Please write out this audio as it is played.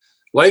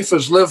Life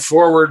is lived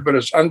forward, but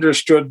it's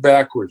understood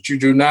backwards. You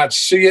do not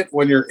see it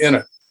when you're in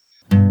it.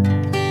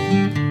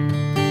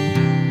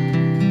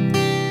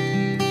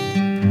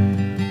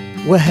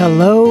 Well,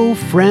 hello,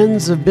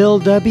 friends of Bill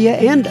W.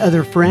 and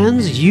other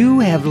friends.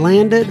 You have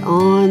landed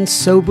on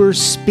Sober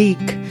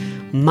Speak.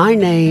 My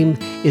name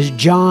is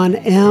John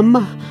M.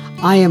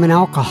 I am an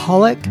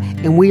alcoholic,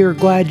 and we are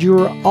glad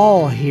you're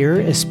all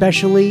here,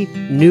 especially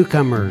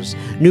newcomers.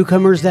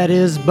 Newcomers, that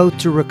is, both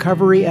to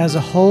recovery as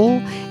a whole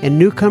and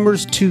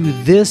newcomers to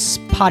this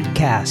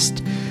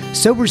podcast.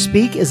 Sober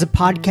Speak is a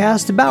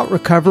podcast about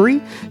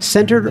recovery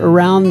centered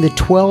around the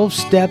 12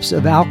 steps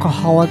of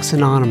Alcoholics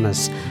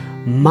Anonymous.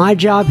 My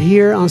job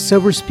here on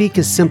Sober Speak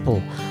is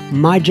simple.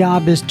 My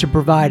job is to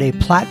provide a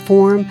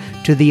platform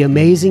to the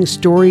amazing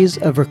stories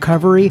of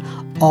recovery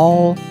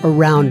all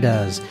around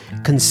us.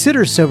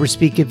 Consider Sober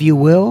Speak, if you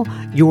will,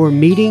 your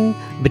meeting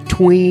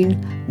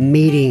between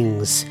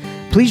meetings.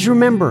 Please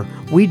remember,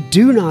 we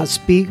do not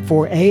speak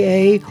for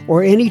AA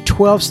or any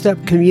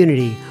 12-step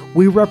community.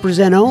 We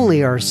represent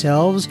only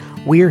ourselves.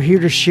 We are here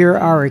to share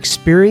our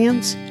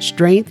experience,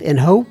 strength, and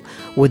hope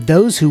with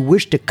those who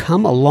wish to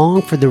come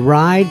along for the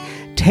ride.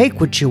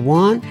 Take what you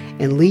want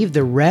and leave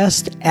the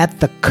rest at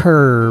the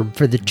curb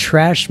for the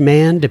trash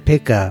man to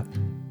pick up.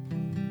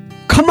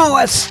 ¿Cómo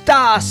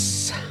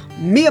estás,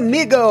 mi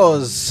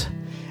amigos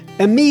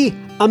and mi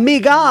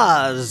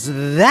amigas?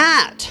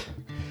 That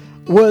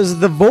was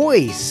the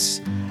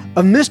voice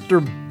of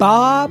Mr.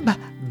 Bob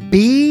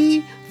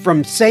B.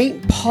 from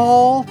St.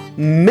 Paul,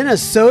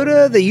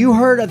 Minnesota, that you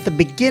heard at the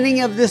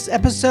beginning of this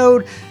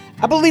episode.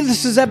 I believe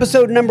this is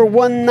episode number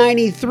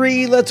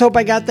 193. Let's hope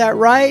I got that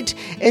right.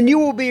 And you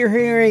will be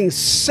hearing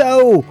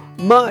so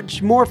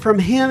much more from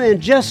him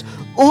in just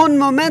un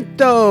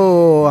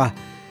momento.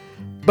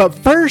 But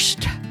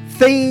first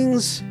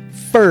things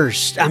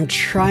first. I'm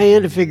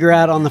trying to figure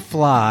out on the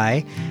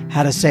fly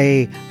how to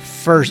say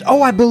first.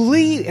 Oh, I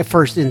believe at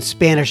first in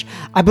Spanish.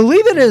 I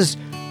believe it is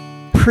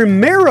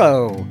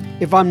primero,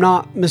 if I'm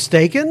not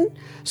mistaken.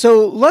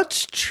 So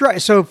let's try.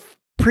 So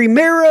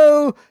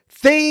primero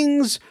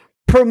things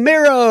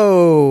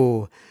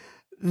primero.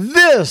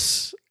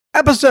 This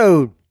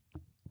episode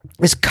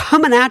is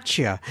coming at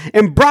you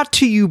and brought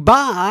to you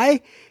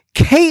by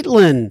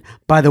Caitlin,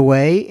 by the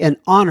way, in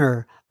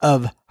honor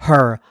of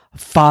her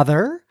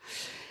father,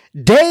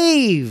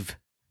 Dave,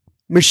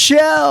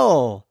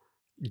 Michelle,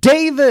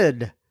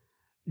 David,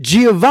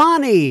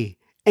 Giovanni,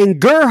 and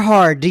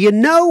Gerhard. Do you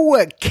know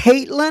what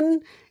Caitlin,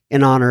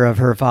 in honor of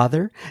her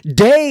father,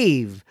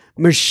 Dave,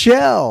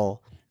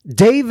 Michelle,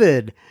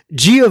 David,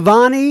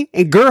 Giovanni,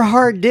 and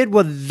Gerhard did?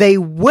 Well, they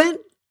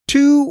went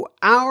to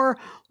our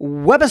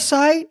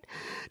website,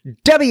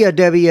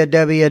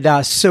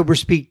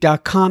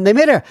 www.soberspeak.com. They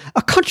made a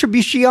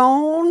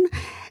contribution,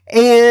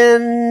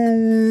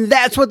 and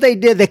that's what they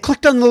did. They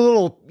clicked on the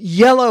little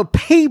yellow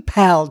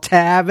PayPal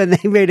tab, and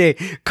they made a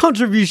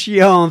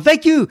contribution.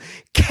 Thank you,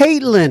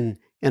 Caitlin,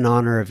 in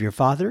honor of your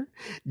father,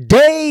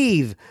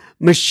 Dave,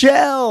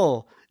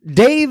 Michelle,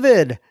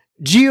 David,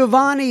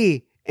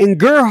 Giovanni, and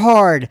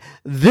Gerhard.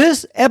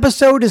 This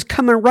episode is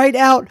coming right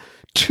out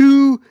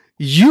to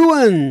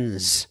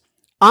youans.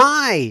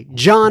 I,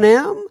 John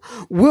M.,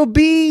 will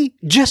be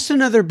just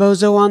another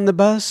bozo on the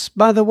bus,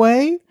 by the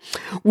way.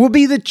 Will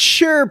be the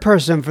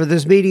chairperson for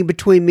this meeting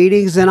between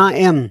meetings, and I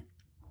am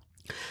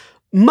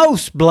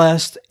most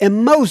blessed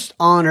and most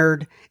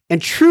honored and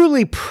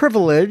truly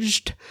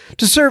privileged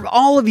to serve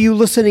all of you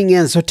listening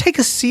in. So take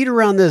a seat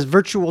around this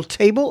virtual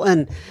table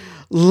and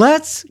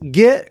let's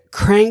get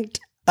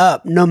cranked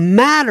up. No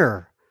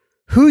matter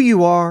who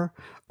you are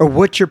or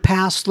what your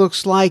past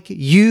looks like,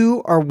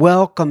 you are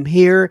welcome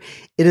here.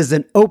 It is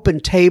an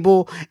open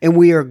table, and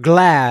we are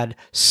glad,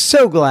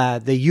 so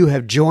glad that you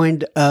have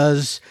joined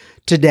us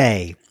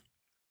today.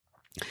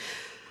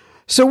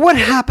 So what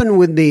happened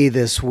with me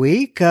this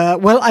week?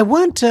 Well, I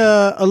went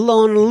on a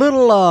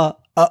little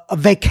a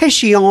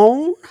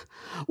vacation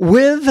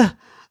with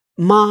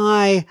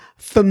my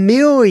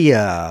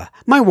familia,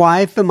 my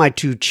wife and my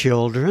two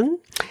children.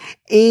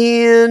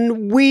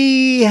 And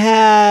we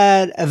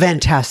had a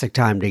fantastic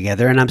time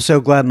together, and I'm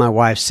so glad my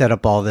wife set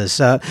all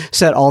this up,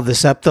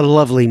 the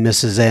lovely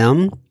Mrs.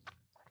 M.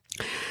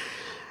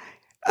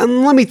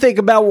 Let me think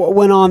about what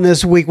went on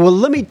this week. Well,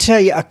 let me tell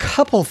you a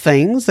couple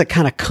things that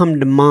kind of come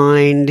to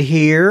mind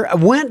here. I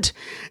went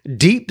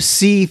deep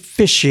sea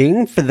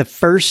fishing for the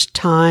first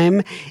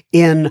time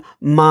in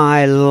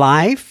my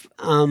life.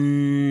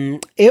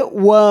 It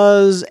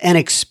was an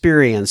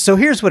experience. So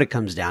here's what it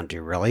comes down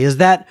to, really, is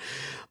that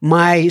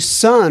my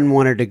son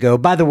wanted to go.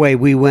 By the way,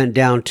 we went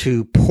down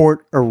to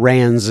Port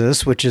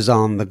Aransas, which is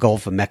on the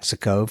Gulf of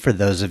Mexico. For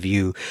those of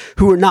you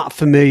who are not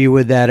familiar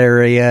with that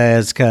area,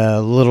 it's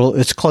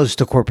close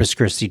to Corpus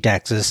Christi,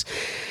 Texas.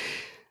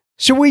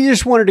 So we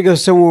just wanted to go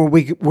somewhere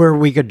where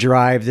we could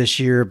drive this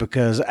year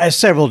because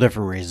several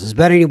different reasons.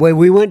 But anyway,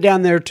 we went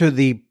down there to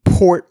the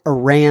Port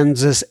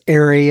Aransas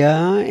area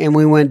and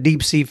we went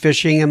deep sea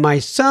fishing. And my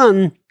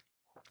son,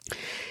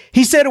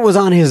 he said it was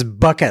on his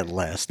bucket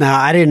list. Now,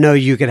 I didn't know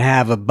you could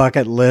have a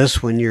bucket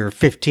list when you're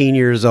 15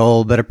 years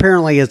old, but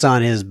apparently it's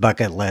on his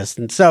bucket list.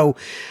 And so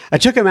I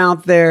took him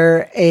out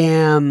there,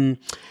 and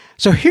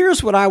so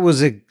here's what I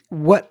was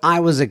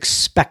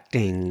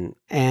expecting.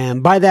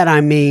 And by that,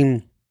 I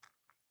mean,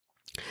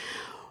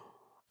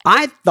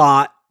 I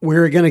thought we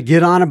were going to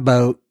get on a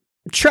boat,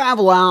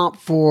 travel out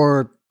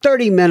for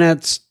 30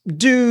 minutes,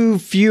 do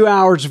few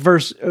hours of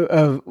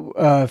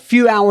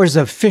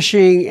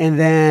fishing, and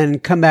then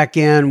come back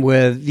in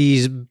with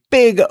these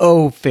big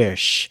O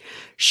fish,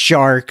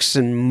 sharks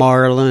and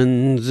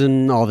marlins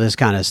and all this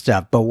kind of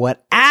stuff. But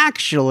what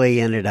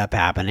actually ended up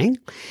happening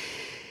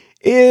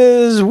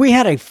is we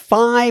had a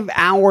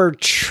 5-hour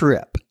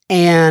trip,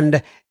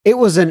 and it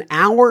was an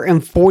hour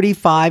and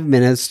 45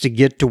 minutes to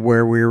get to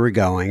where we were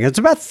going. It's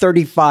about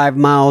 35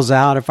 miles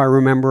out, if I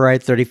remember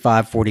right,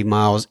 35, 40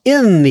 miles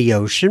in the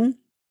ocean.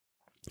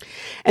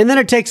 And then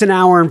it takes an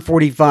hour and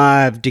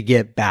 45 to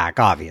get back,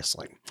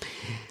 obviously.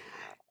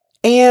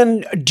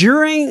 And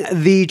during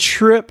the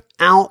trip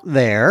out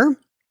there,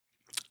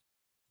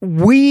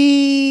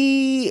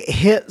 we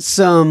hit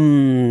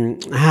some,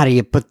 how do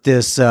you put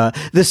this?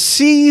 The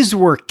seas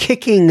were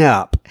kicking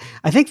up.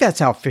 I think that's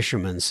how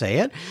fishermen say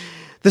it.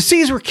 The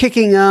seas were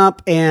kicking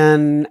up,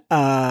 and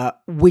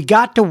we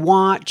got to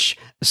watch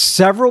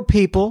several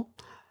people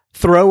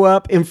throw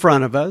up in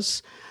front of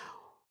us.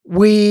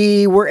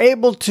 We were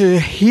able to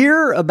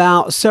hear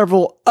about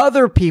several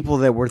other people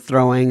that were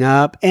throwing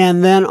up.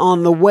 And then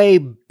on the way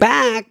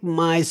back,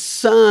 my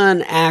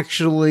son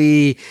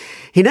he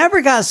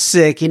never got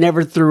sick. He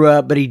never threw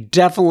up, but he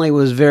definitely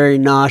was very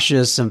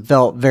nauseous and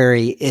felt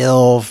very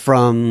ill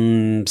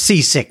from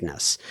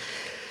seasickness.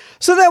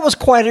 So that was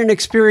quite an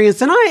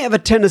experience, and I have a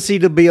tendency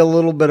to be a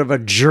little bit of a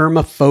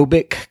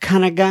germophobic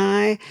kind of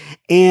guy,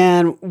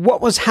 and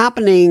what was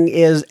happening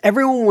is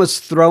everyone was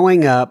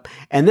throwing up,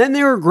 and then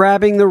they were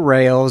grabbing the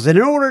rails, and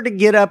in order to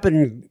get up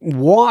and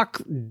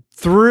walk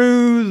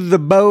through the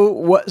boat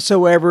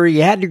whatsoever,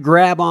 you had to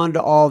grab onto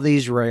all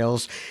these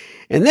rails,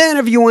 and then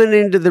if you went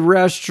into the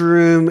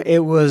restroom, it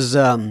was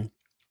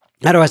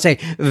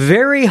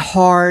very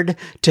hard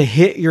to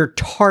hit your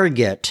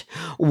target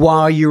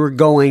while you were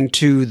going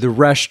to the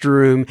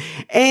restroom.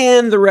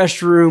 And the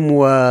restroom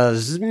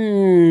was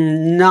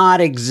not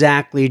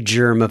exactly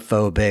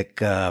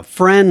germophobic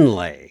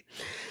friendly.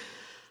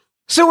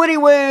 So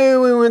anyway,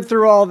 we went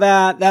through all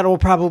that. That'll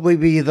probably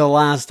be the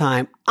last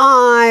time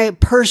I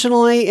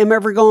personally am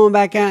ever going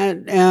back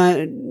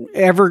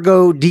ever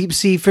go deep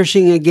sea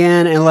fishing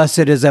again, unless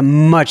it is a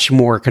much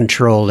more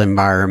controlled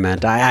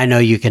environment. I know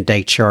you can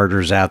take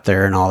charters out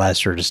there and all that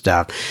sort of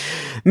stuff.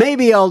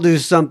 Maybe I'll do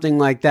something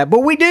like that. But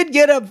we did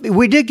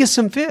get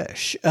some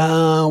fish.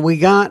 We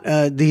got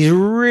these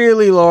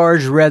really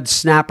large red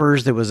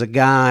snappers. There was a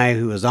guy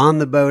who was on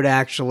the boat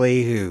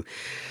actually who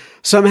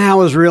somehow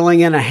was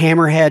reeling in a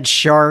hammerhead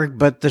shark,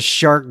 but the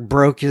shark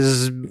broke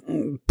his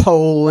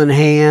pole in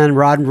hand,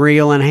 rod and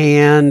reel in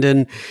hand,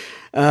 and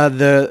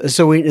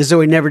so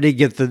we never did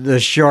get the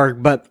shark.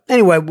 But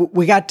anyway,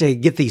 we got to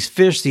get these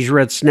fish, these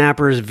red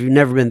snappers, if you've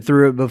never been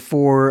through it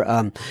before.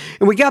 And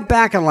we got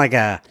back at like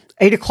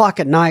 8 o'clock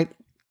at night.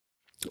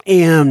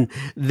 And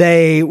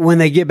when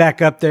they get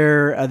back up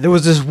there, there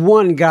was this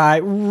one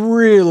guy,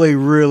 really,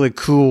 really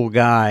cool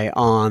guy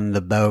on the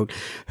boat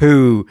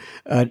who,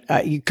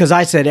 cause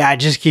I said,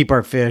 just keep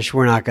our fish.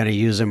 We're not going to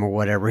use them or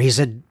whatever. He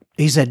said,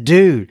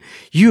 dude,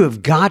 you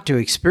have got to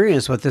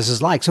experience what this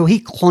is like. So he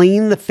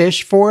cleaned the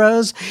fish for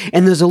us,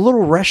 and there's a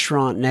little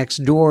restaurant next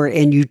door,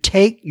 and you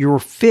take your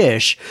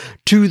fish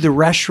to the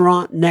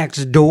restaurant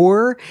next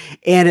door,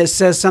 and it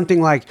says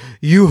something like,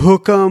 you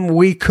hook 'em,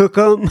 we cook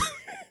 'em.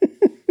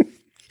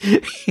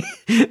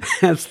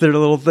 That's their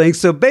little thing.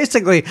 So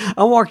basically,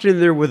 I walked in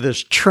there with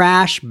this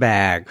trash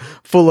bag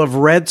full of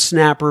red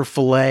snapper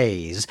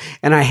fillets,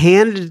 and I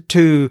handed it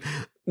to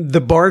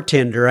the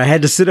bartender. I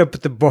had to sit up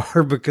at the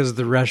bar because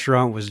the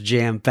restaurant was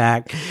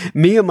jam-packed.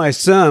 Me and my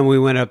son, we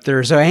went up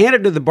there. So I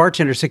handed it to the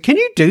bartender, said, can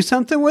you do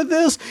something with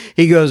this?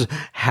 He goes,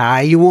 how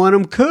you want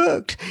them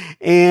cooked?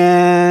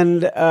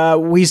 And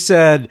we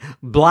said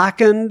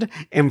blackened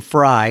and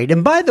fried.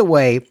 And by the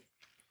way,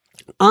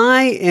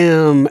 I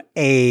am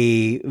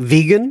a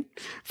vegan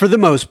for the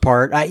most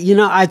part.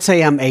 I'd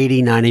say I'm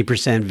 80,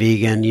 90%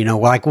 vegan.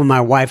 Like when my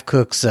wife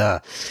cooks,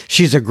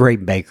 she's a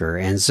great baker.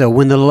 And so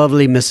when the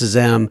lovely Mrs.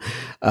 M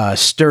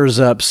stirs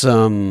up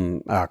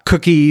some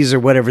cookies or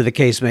whatever the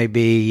case may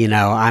be,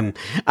 I'm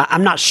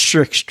not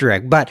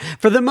strict, but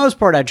for the most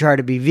part, I try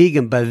to be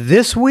vegan. But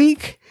this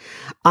week,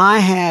 I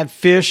had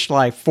fish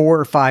like 4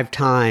 or 5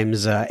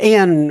 times,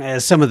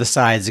 and some of the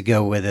sides that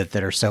go with it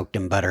that are soaked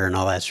in butter and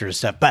all that sort of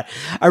stuff. But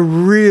I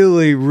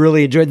really,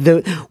 really enjoyed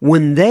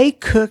when they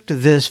cooked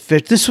this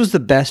fish. This was the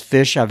best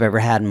fish I've ever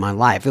had in my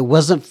life. It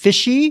wasn't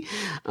fishy.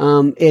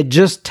 It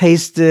just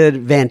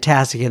tasted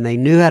fantastic, and they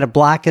knew how to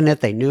blacken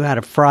it. They knew how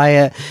to fry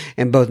it,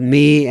 and both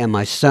me and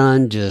my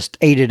son just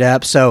ate it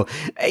up. So,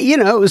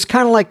 it was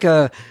kind of like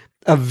a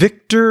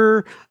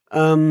victor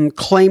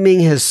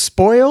claiming his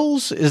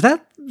spoils. Is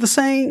that the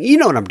saying? You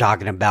know what I'm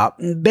talking about.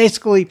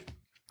 Basically,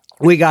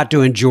 we got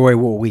to enjoy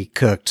what we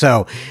cooked.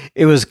 So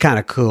it was kind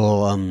of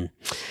cool.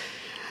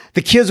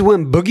 The kids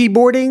went boogie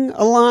boarding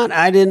a lot.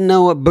 I didn't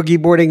know what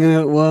boogie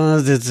boarding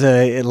was. It's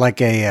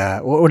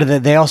what do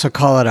they also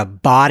call it, a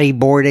body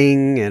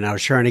boarding. And I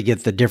was trying to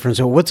get the difference.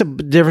 So what's the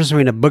difference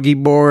between a boogie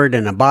board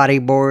and a body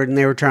board? And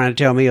they were trying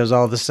to tell me it was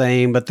all the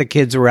same, but the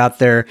kids were out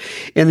there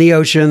in the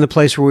ocean. The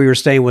place where we were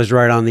staying was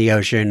right on the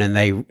ocean, and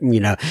they,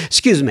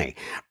 excuse me,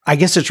 I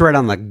guess it's right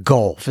on the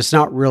Gulf. It's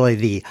not really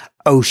the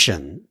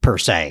ocean per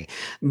se,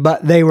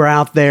 but they were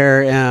out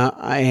there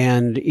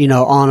and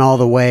on all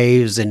the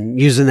waves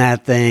and using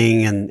that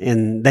thing,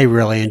 and they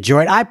really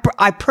enjoyed it.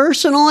 I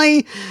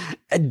personally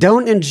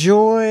don't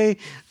enjoy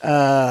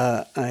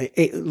like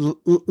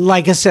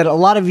I said, a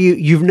lot of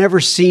you've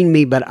never seen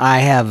me, but I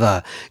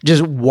have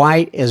just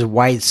white as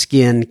white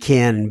skin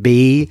can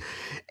be,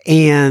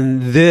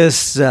 and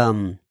this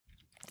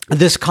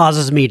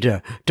causes me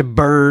to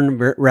burn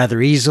rather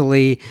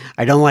easily.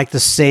 I don't like the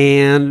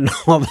sand and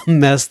all the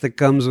mess that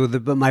comes with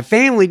it, but my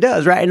family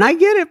does, right? And I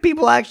get it.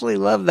 People actually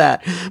love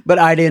that, but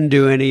I didn't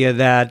do any of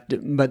that,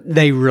 but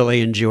they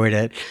really enjoyed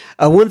it.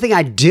 One thing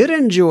I did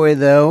enjoy,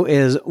 though,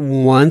 is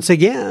once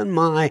again,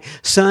 my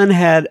son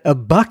had a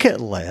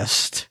bucket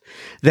list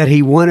that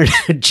he wanted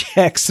to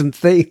check some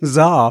things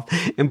off.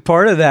 And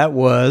part of that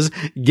was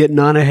getting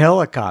on a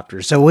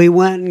helicopter. So we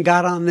went and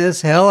got on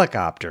this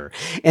helicopter.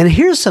 And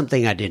here's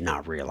something I did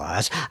not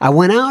realize. I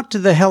went out to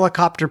the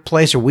helicopter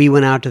place, or we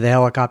went out to the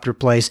helicopter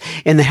place,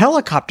 and the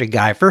helicopter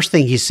guy, first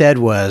thing he said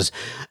was,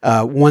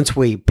 once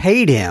we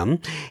paid him,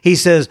 he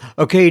says,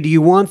 "Okay, do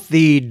you want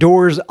the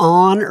doors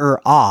on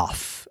or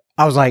off?"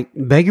 I was like,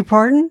 "Beg your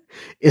pardon?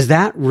 Is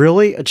that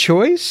really a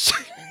choice?"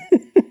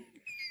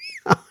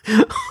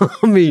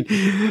 I mean,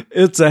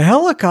 it's a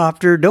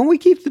helicopter. Don't we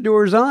keep the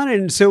doors on?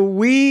 And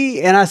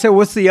I said,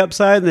 "What's the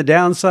upside and the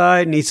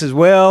downside?" And he says,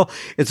 "Well,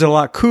 it's a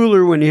lot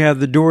cooler when you have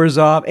the doors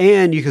off,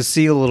 and you can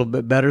see a little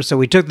bit better." So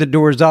we took the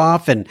doors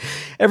off, and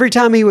every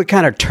time he would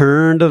kind of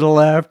turn to the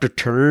left or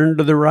turn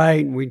to the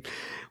right, and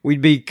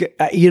we'd be,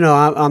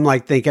 I'm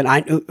like thinking,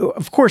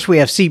 of course we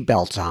have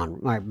seatbelts on,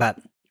 right? But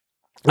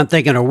I'm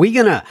thinking, are we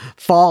going to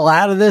fall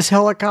out of this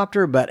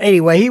helicopter? But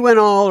anyway, he went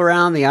all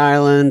around the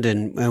island,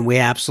 and we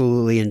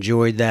absolutely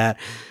enjoyed that.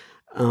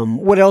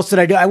 What else did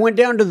I do? I went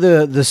down to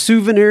the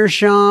souvenir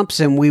shops,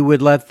 and we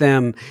would let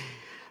them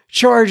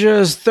charge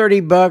us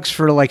 $30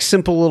 for like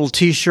simple little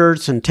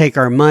t-shirts and take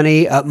our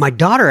money. My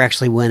daughter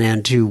actually went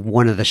into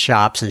one of the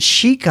shops, and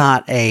she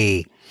got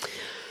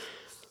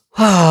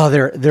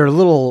they're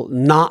little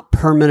not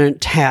permanent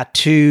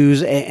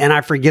tattoos, and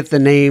I forget the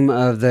name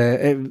of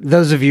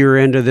those of you who are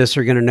into this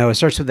are going to know. It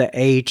starts with the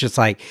H. It's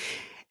like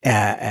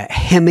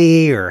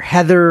Hemi or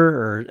Heather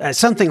or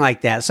something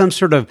like that. Some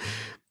sort of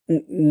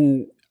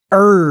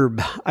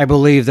herb, I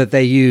believe, that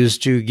they use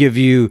to give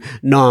you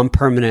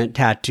non-permanent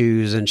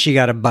tattoos. And she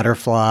got a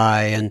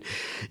butterfly, and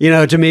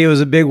to me it was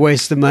a big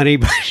waste of money,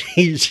 but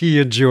she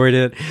enjoyed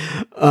it.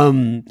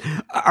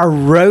 Our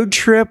road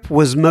trip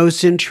was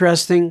most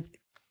interesting.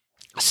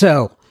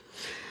 So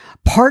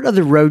part of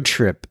the road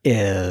trip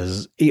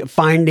is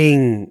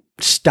finding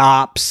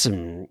stops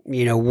and,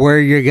 where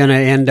you're going to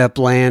end up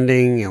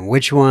landing and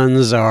which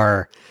ones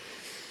are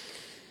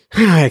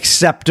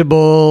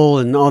acceptable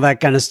and all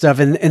that kind of stuff.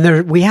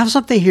 And we have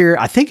something here.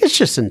 I think it's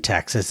just in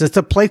Texas. It's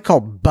a place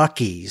called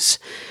Buc-ee's.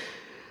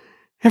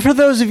 And for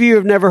those of you who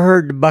have never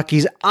heard of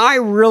Buc-ee's, I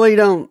really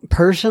don't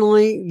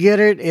personally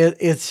get it.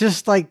 It's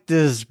just like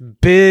this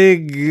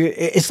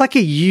it's like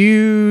a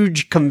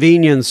huge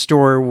convenience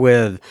store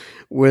with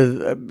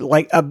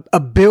like a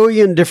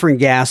billion different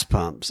gas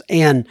pumps.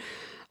 And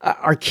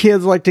our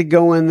kids like to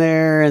go in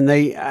there, and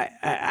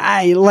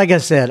I like I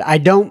said, I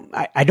don't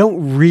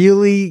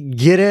really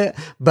get it,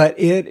 but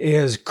it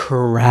is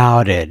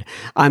crowded.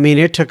 I mean,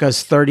 it took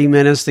us 30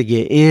 minutes to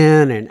get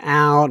in and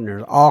out, and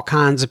there's all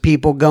kinds of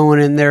people going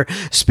in there.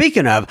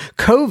 Speaking of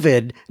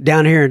COVID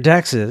down here in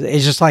Texas,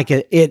 it's just like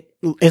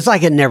it's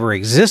like it never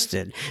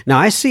existed. Now,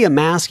 I see a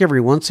mask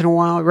every once in a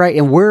while, right?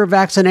 And we're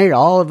vaccinated.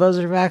 All of us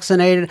are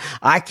vaccinated.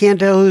 I can't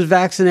tell who's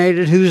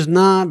vaccinated, who's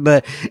not.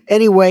 But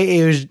anyway,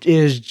 it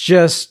is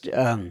just,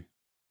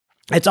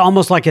 it's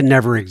almost like it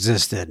never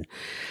existed.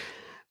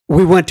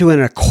 We went to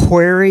an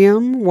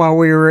aquarium while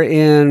we were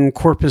in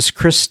Corpus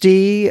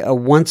Christi.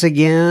 Once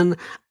again,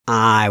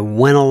 I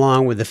went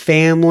along with the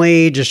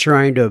family, just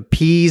trying to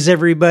appease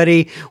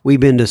everybody. We've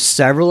been to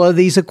several of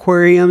these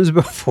aquariums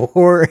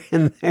before,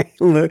 and they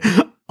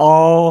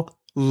all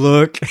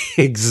look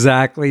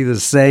exactly the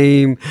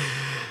same.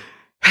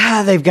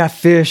 They've got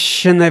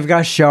fish, and they've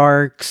got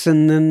sharks,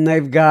 and then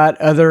they've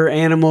got other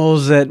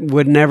animals that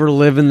would never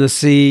live in the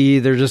sea.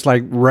 They're just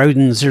like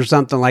rodents or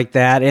something like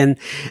that. And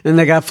then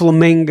they got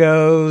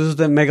flamingos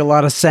that make a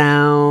lot of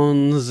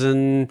sounds,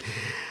 and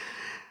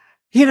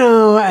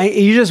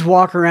you just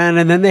walk around,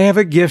 and then they have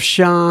a gift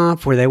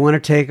shop where they want to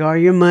take all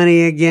your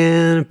money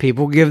again.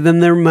 People give them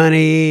their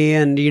money,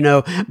 and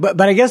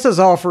but I guess it's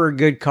all for a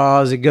good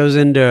cause. It goes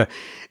into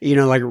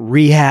like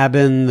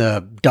rehabbing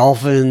the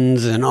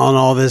dolphins and on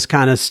all this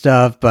kind of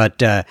stuff.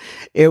 But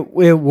it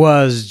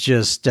was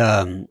just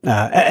an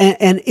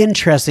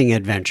interesting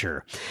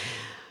adventure.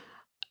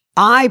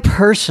 I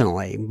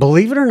personally,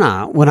 believe it or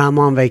not, when I'm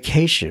on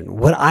vacation,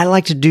 what I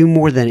like to do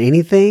more than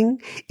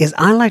anything is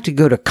I like to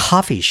go to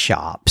coffee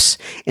shops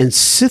and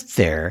sit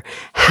there,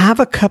 have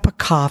a cup of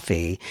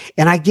coffee,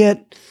 and I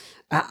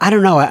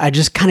don't know, I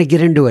just kind of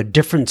get into a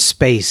different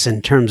space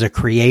in terms of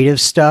creative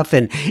stuff.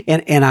 And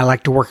I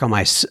like to work on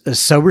my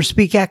sober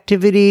speak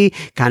activity,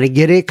 kind of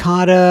get it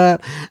caught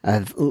up,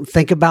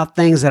 think about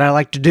things that I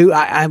like to do.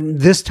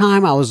 This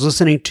time I was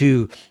listening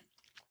to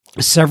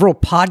several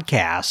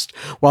podcasts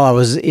while I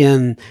was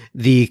in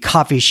the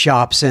coffee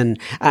shops, and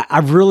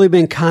I've really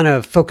been kind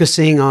of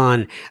focusing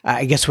on,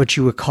 I guess, what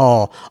you would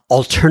call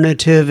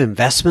alternative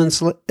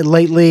investments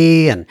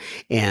lately, and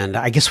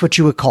I guess what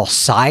you would call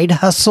side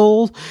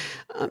hustle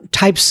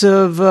types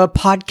of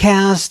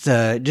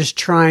podcast, just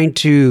trying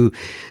to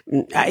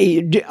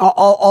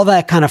all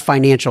that kind of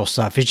financial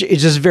stuff. It's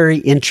just very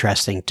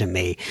interesting to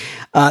me.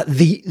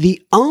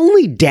 The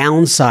only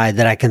downside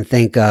that I can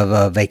think of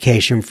a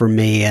vacation for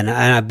me, and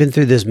I've been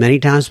through this many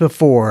times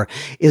before,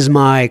 is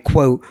my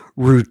quote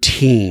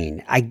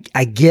routine. I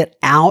get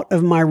out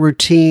of my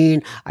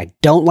routine. I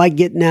don't like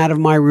getting out of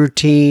my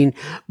routine,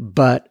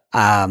 but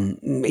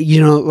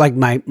like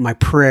my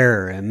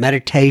prayer and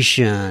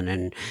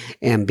meditation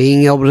and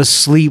being able to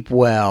sleep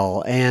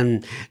well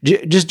and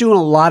just doing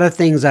a lot of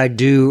things I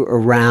do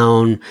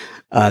around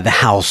the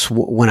house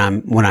when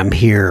I'm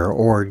here,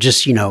 or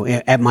just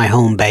at my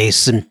home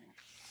base. And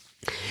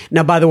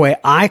now, by the way,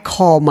 I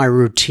call my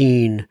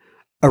routine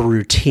a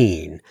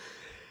routine.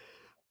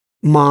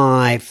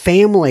 My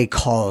family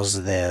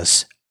calls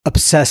this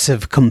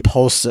obsessive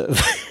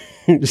compulsive.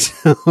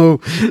 So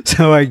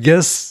I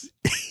guess,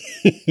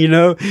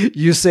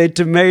 you say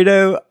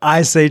tomato,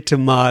 I say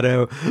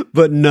tomato,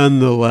 but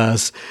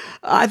nonetheless,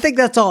 I think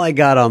that's all I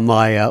got on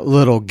my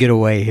little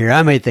getaway here.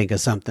 I may think of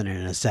something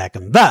in a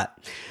second, but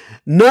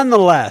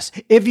nonetheless,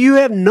 if you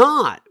have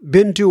not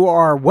been to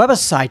our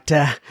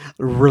website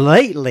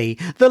lately,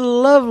 the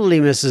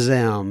lovely Mrs.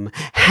 M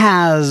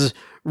has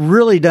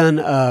really done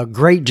a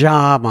great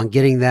job on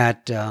getting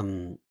that.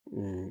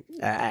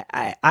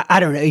 I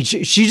don't know.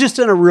 She's just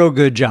done a real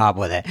good job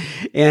with it.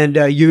 And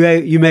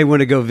you may want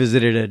to go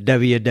visit it at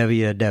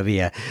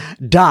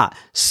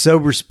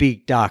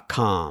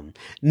www.soberspeak.com.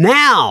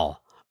 Now,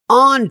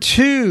 on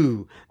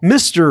to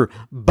Mr.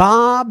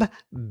 Bob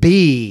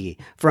B.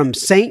 from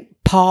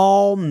St.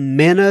 Paul,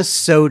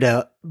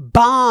 Minnesota.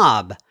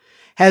 Bob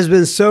has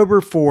been sober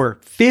for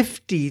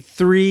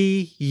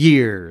 53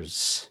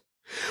 years.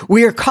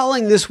 We are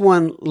calling this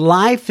one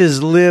Life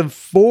is Lived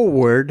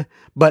Forward,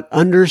 but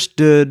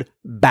Understood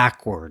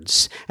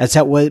Backwards. That's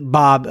how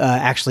Bob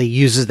actually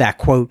uses that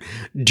quote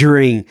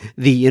during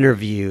the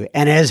interview.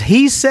 And as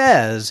he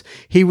says,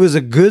 he was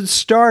a good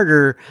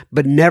starter,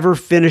 but never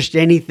finished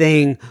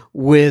anything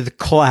with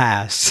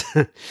class.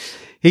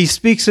 He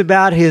speaks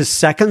about his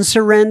second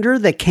surrender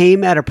that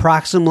came at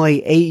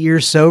approximately 8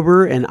 years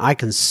sober, and I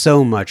can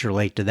so much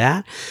relate to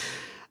that.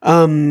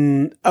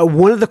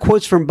 One of the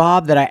quotes from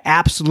Bob that I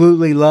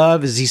absolutely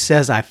love is he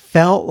says, "I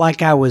felt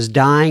like I was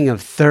dying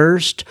of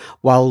thirst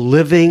while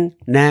living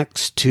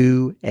next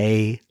to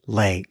a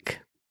lake."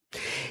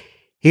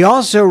 He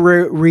also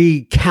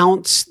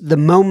recounts the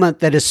moment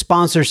that his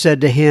sponsor said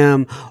to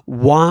him,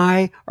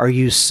 "Why are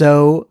you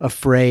so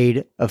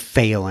afraid of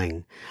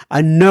failing?"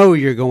 I know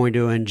you're going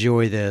to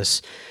enjoy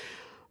this.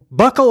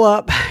 Buckle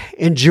up,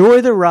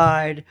 enjoy the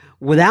ride.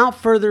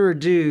 Without further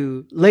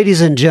ado, ladies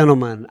and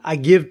gentlemen, I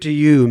give to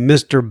you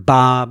Mr.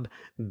 Bob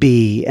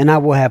B. And I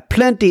will have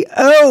plenty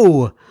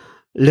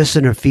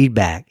listener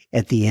feedback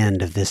at the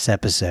end of this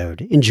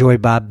episode. Enjoy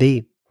Bob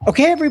B.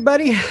 Okay,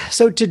 everybody.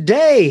 So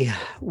today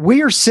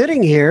we are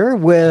sitting here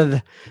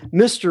with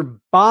Mr.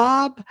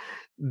 Bob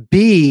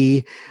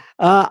B.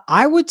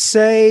 I would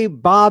say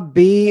Bob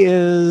B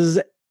is,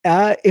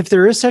 if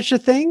there is such a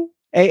thing,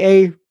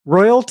 AA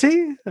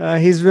royalty.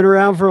 He's been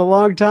around for a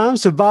long time.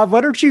 So Bob,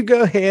 why don't you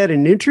go ahead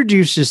and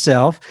introduce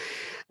yourself,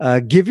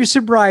 give your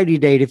sobriety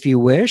date if you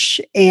wish,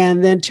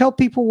 and then tell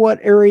people what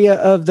area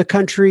of the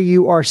country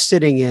you are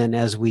sitting in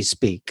as we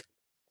speak.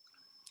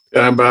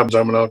 Yeah, I'm Bob.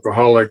 I'm an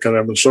alcoholic, and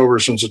I've been sober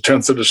since the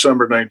 10th of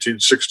December,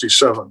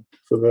 1967.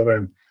 For that,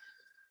 I'm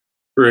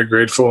very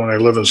grateful, and I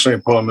live in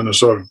St. Paul,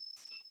 Minnesota.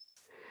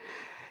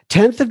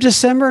 10th of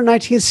December,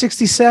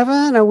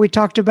 1967. And we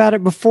talked about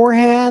it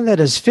beforehand. That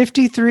is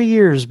 53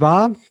 years,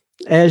 Bob,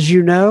 as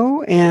you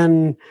know,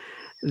 and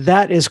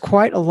that is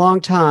quite a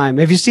long time.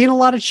 Have you seen a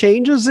lot of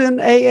changes in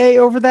AA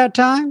over that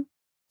time?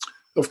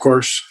 Of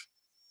course.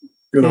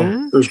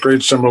 There's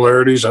great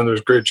similarities and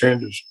there's great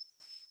changes.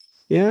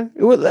 Yeah.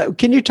 Well,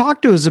 can you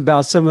talk to us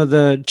about some of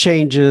the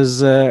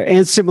changes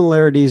and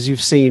similarities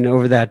you've seen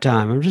over that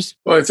time?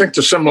 Well, I think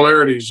the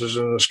similarities is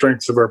in the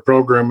strength of our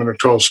program and the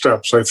 12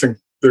 steps. I think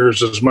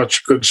there's as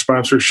much good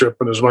sponsorship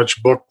and as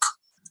much book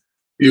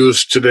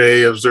use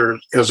today as there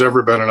has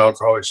ever been in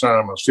Alcoholics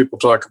Anonymous. People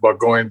talk about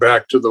going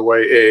back to the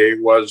way AA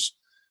was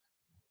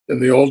in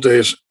the old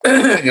days,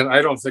 and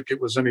I don't think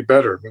it was any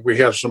better. I mean, we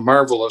have some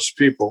marvelous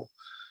people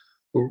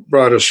who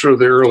brought us through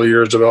the early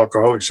years of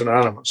Alcoholics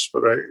Anonymous.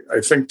 But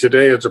I think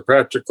today, as a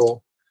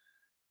practical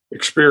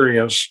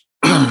experience,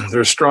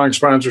 there's strong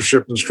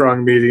sponsorship and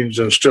strong meetings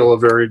and still a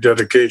very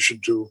dedication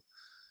to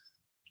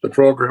the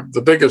program.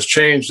 The biggest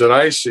change that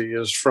I see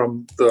is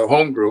from the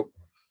home group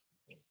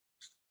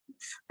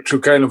to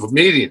kind of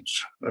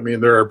meetings. I mean,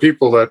 there are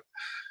people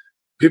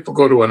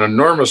go to an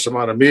enormous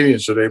amount of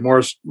meetings today,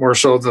 more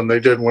so than they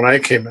did when I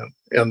came in.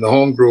 And the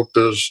home group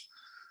is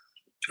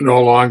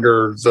no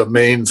longer the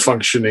main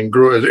functioning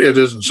group. It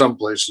is in some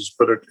places,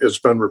 but it's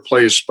been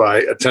replaced by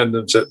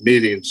attendance at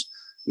meetings,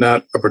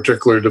 not a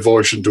particular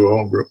devotion to a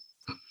home group.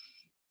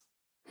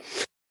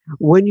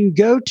 When you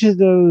go to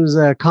those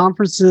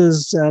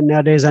conferences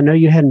nowadays, I know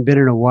you hadn't been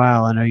in a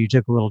while. I know you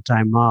took a little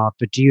time off,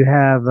 but do you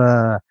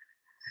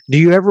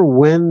ever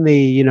win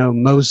the,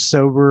 most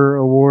sober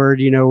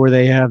award, where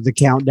they have the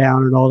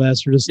countdown and all that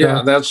sort of stuff?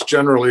 Yeah, that's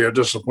generally a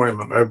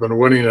disappointment. I've been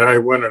winning it. I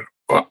win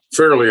it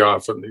fairly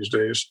often these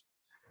days.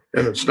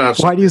 And it's not.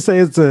 Why do you say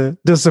it's a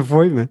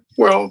disappointment?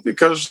 Well,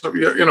 because,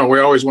 we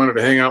always wanted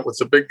to hang out with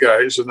the big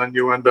guys, and then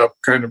you end up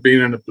kind of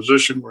being in a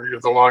position where you're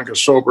the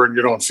longest sober and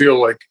you don't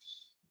feel like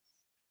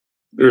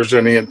there's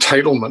any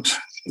entitlement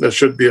that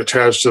should be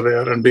attached to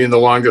that. And being the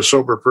longest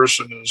sober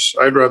person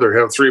I'd rather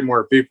have 3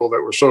 more people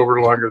that were sober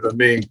longer than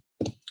me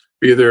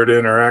be there to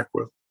interact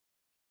with.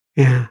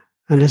 Yeah,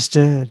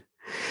 understood.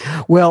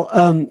 Well,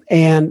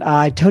 and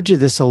I told you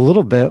this a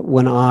little bit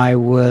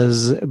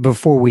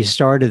before we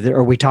started,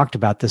 or we talked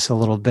about this a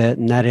little bit,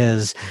 and that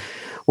is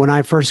when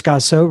I first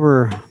got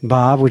sober,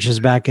 Bob, which was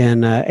back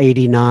in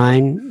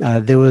 89,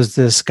 there was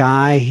this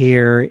guy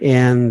here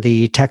in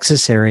the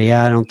Texas area.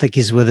 I don't think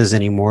he's with us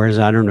anymore.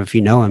 I don't know if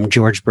you know him,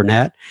 George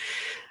Burnett.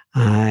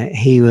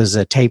 He was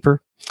a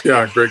taper.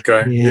 Yeah, great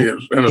guy. Yeah.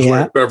 And his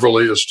wife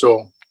Beverly is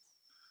still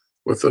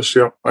with us.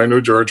 Yeah, I knew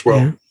George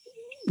well.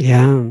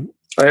 Yeah.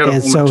 I had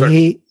a home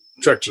in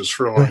Texas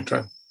for a long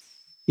time.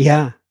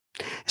 Yeah.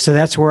 So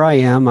that's where I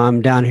am.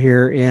 I'm down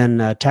here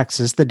in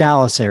Texas, the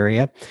Dallas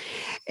area.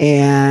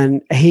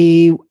 And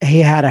he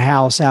had a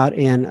house out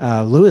in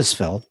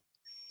Louisville.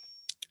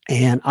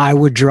 And I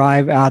would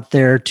drive out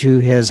there to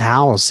his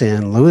house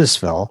in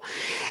Louisville.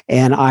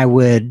 And I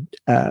would,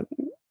 I'd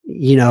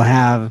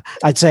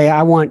say,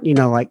 I want,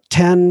 like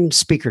 10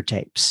 speaker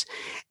tapes.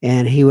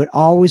 And he would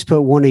always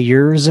put one of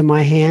yours in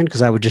my hand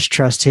because I would just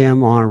trust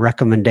him on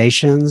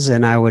recommendations.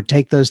 And I would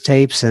take those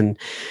tapes, and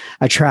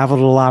I traveled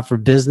a lot for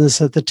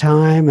business at the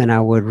time, and I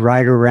would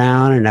ride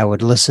around and I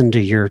would listen to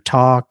your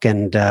talk.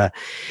 And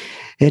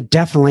it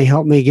definitely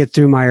helped me get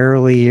through my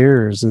early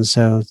years. And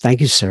so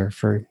thank you, sir,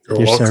 for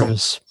your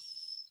service.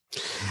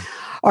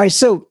 All right.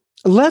 So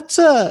let's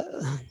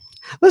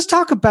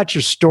talk about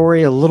your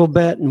story a little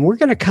bit, and we're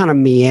going to kind of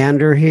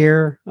meander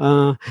here.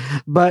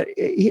 But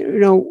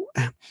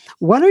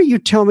why don't you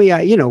tell me,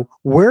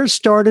 where it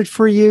started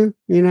for you?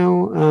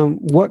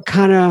 What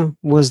kind of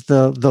was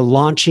the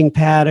launching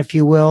pad, if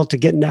you will, to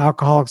get into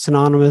Alcoholics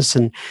Anonymous,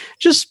 and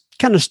just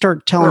kind of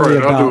start telling me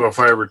about. I'll do a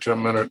 5 or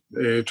 10 minute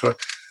talk.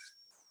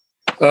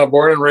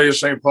 Born and raised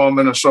St. Paul,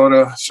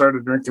 Minnesota.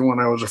 Started drinking when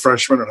I was a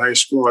freshman in high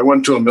school. I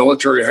went to a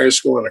military high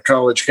school and a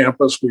college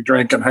campus. We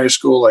drank in high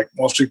school like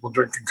most people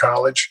drink in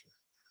college.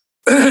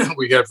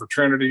 We had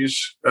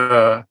fraternities.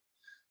 It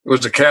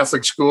was a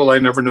Catholic school. I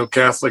never knew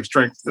Catholics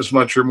drink as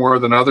much or more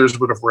than others,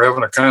 but if we're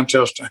having a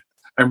contest,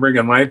 I'm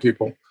bringing my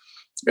people.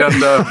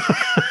 And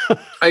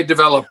I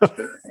developed,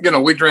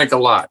 we drank a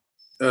lot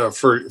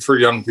for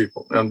young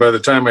people. And by the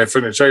time I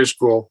finished high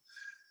school,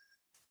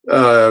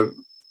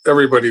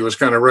 everybody was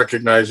kind of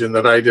recognizing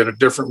that I did it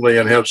differently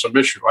and had some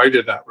issue. I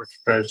did not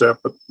recognize that,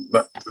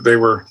 but they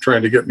were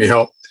trying to get me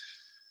help.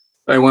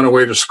 I went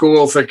away to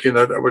school thinking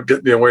that it would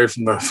get me away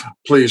from the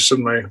police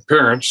and my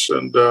parents.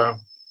 And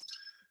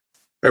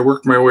I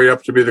worked my way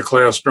up to be the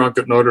class drunk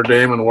at Notre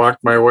Dame and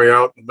walked my way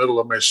out in the middle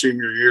of my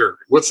senior year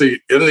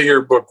in the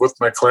yearbook with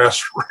my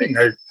class ring.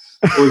 I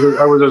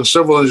was in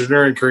civil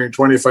engineering, carrying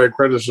 25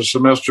 credits a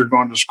semester,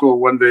 going to school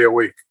 1 day a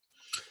week.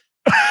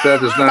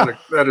 That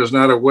is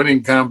not a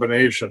winning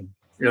combination.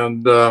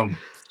 And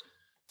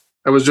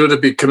I was due to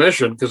be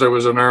commissioned because I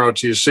was an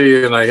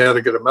ROTC, and I had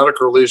to get a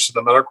medical release. And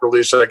the medical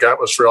release I got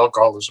was for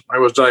alcoholism. I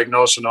was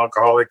diagnosed an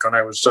alcoholic when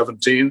I was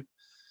 17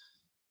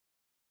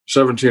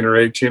 or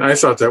 18. I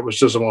thought that was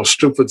just the most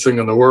stupid thing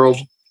in the world.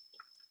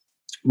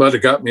 But it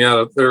got me out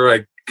of there.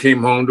 I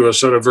came home to a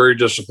set of very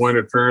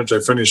disappointed parents.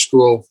 I finished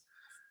school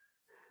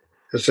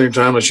at St.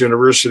 Thomas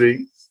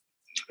University.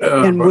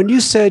 And when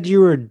you said you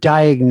were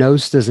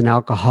diagnosed as an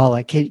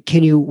alcoholic,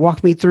 can you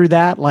walk me through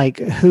that? Like,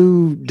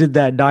 who did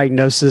that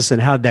diagnosis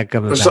and how'd that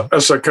come about?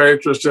 A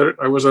psychiatrist did it.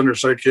 I was under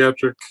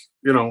psychiatric,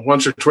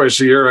 once or twice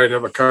a year, I'd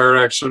have a car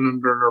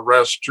accident or an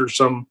arrest or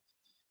some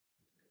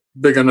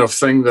big enough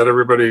thing that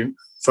everybody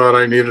thought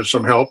I needed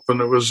some help.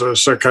 And it was a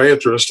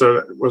psychiatrist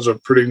that was a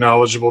pretty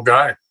knowledgeable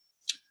guy.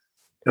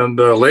 And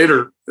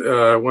later,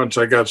 once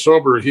I got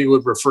sober, he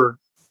would refer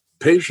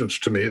patients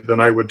to me. Then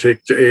I would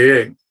take to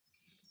AA.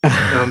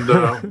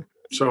 And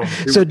So,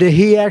 So did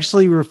he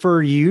actually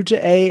refer you to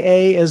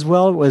AA as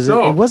well? Was it?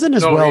 It wasn't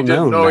as well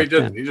known. No, he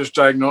didn't. He just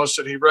diagnosed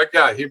it. He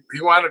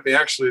wanted me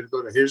actually to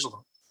go to Hazelden,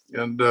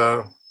 and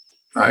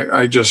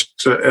I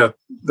just at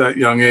that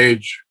young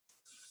age,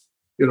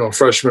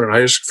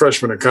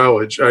 freshman in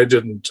college, I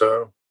didn't.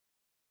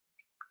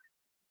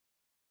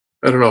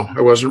 I don't know.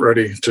 I wasn't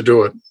ready to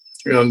do it,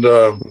 and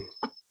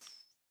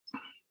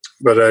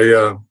but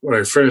when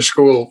I finished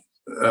school.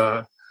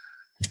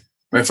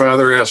 My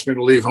father asked me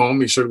to leave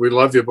home. He said, "We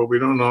love you, but we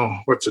don't know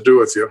what to do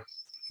with you."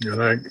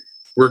 And I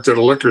worked at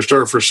a liquor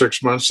store for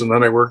 6 months, and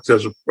then I worked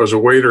as a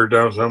waiter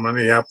downtown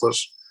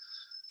Minneapolis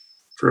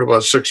for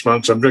about 6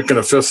 months. I'm drinking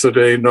a fifth a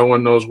day. No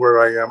one knows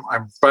where I am.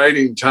 I'm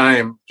biding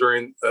time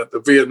during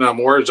the Vietnam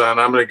War is on.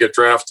 I'm going to get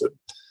drafted.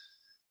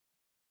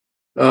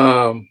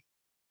 And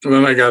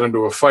then I got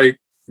into a fight,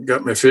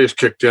 got my face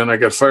kicked in. I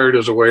got fired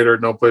as a waiter,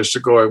 no place to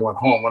go. I went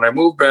home. When I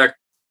moved back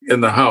in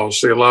the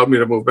house, they allowed me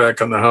to move back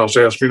in the house,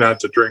 asked me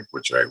not to drink,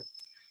 which I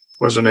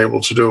wasn't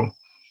able to do.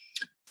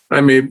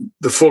 I made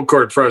the full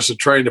court press of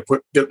trying to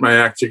get my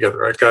act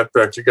together. I got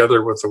back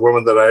together with the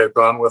woman that I had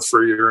gone with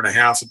for a year and a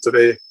half, and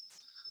today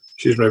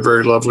she's my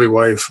very lovely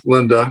wife,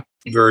 Linda,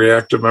 a very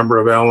active member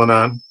of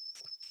Al-Anon.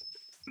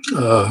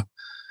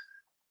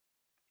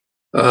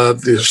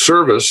 The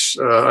service,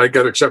 I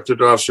got accepted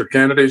to officer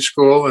candidate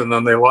school, and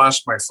then they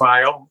lost my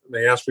file. And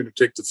they asked me to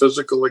take the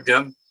physical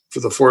again for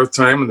the fourth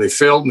time, and they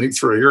failed me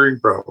for a hearing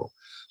problem.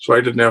 So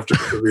I didn't have to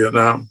go to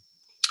Vietnam.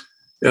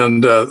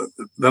 And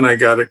then I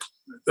got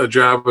a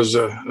job as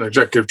an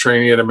executive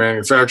trainee at a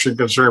manufacturing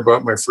concern,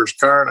 bought my first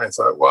car, and I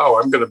thought, wow,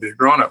 I'm going to be a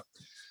grown-up.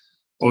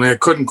 Only I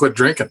couldn't quit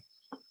drinking.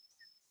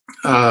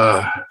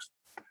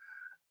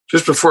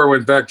 Just before I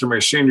went back to my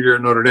senior year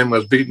at Notre Dame, I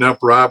was beaten up,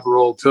 robbed,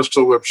 rolled,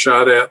 pistol whipped,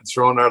 shot at, and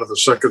thrown out of the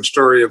second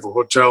story of a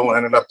hotel.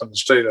 Ended up in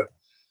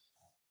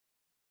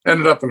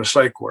a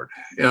psych ward.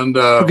 And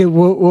okay,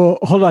 well,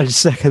 hold on a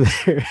second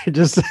there.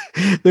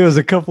 There was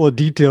a couple of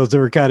details that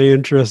were kind of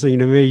interesting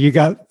to me. You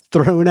got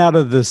thrown out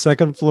of the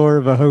second floor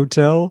of a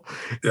hotel.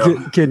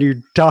 Yeah. Can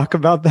you talk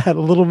about that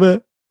a little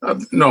bit?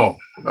 No,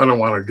 I don't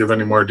want to give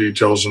any more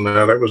details than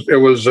that.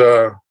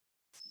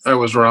 I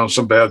was around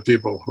some bad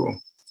people who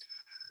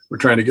were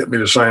trying to get me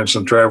to sign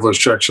some traveler's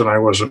checks, and I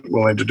wasn't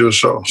willing to do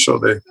so. So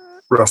they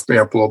roughed me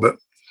up a little bit.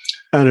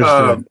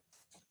 Understood.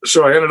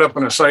 So I ended up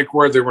in a psych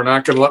ward. They were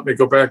not going to let me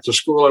go back to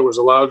school. I was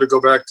allowed to go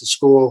back to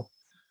school,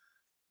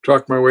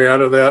 talked my way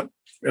out of that.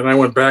 And I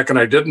went back and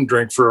I didn't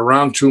drink for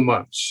around 2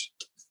 months.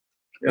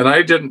 And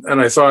I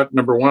thought,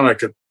 number one, I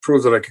could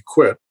prove that I could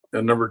quit.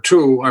 And number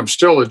two, I'm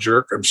still a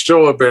jerk. I'm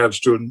still a bad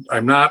student.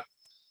 I'm not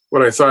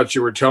what I thought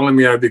you were telling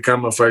me I'd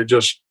become if I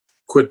just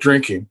quit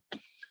drinking.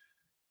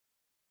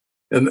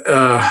 And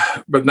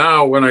but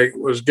now when I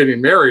was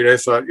getting married, I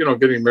thought,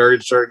 getting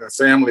married, starting a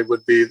family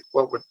would be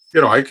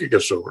I could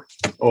get sober.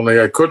 Only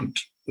I couldn't.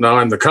 Now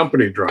I'm the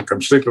company drunk.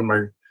 I'm sleeping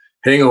my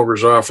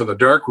hangovers off in the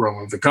dark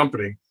room of the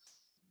company.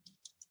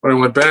 When I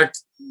went back,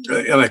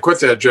 and I quit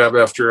that job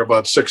after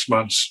about 6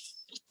 months.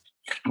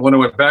 When I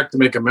went back to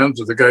make amends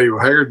with the guy who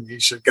hired me, he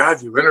said,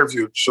 "God, you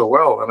interviewed so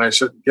well." And I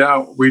said,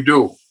 "Yeah, we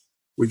do.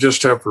 We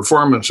just have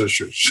performance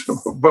issues,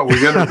 but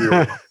we interview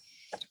well."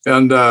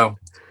 And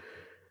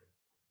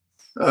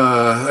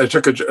I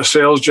took a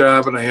sales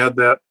job, and I had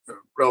that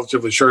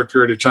relatively short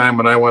period of time.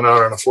 And I went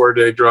out on a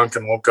 4-day drunk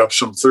and woke up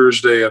some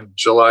Thursday in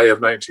July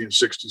of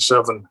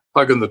 1967,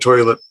 hugging the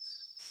toilet,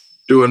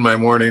 doing my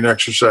morning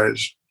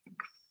exercise.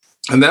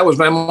 And that was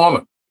my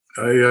moment.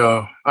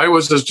 I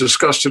was as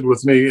disgusted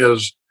with me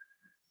as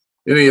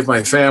any of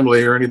my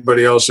family or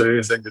anybody else had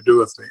anything to do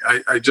with me.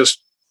 I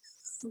just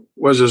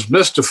was as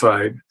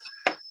mystified.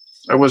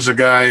 I was a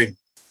guy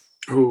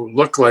who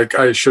looked like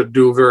I should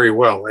do very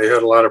well. I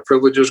had a lot of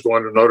privileges.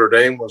 Going to Notre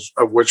Dame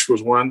which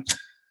was one.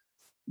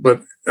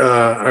 But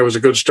I was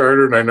a good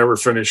starter, and I never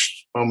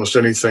finished almost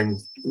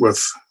anything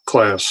with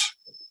class.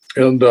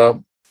 And I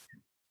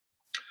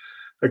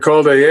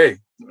called AA.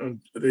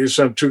 And they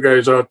sent 2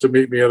 guys out to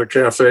meet me at a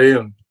cafe,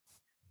 and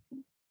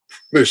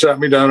they sat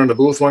me down in the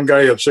booth. One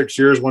guy had 6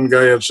 years, one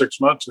guy had 6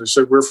 months. They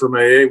said, "We're from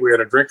AA. We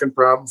had a drinking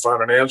problem,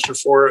 found an answer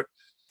for it.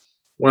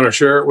 Want to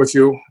share it with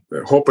you. I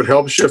hope it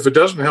helps you. If it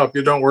doesn't help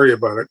you, don't worry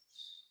about it.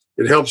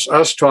 It helps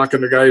us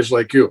talking to guys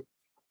like you."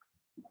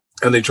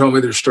 And they told me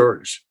their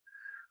stories.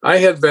 I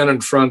had been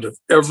in front of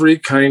every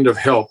kind of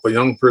help a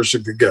young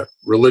person could get,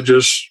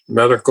 religious,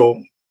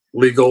 medical,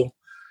 legal.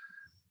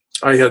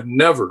 I had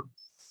never,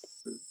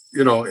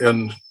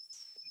 in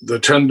the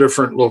 10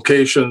 different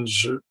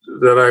locations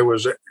that I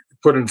was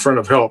put in front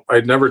of help,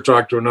 I'd never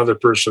talked to another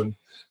person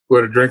who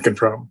had a drinking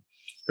problem.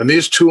 And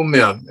these 2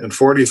 men in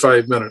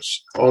 45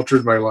 minutes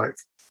altered my life.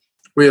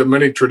 We have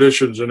many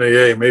traditions in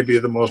AA, maybe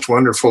the most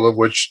wonderful of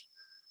which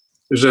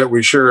is that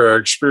we share our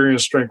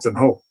experience, strength, and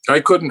hope. I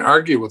couldn't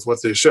argue with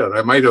what they said.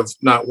 I might have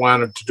not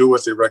wanted to do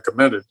what they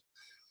recommended,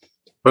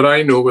 but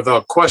I knew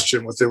without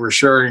question what they were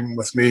sharing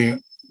with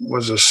me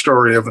was a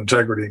story of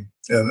integrity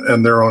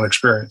and their own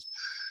experience.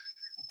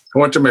 I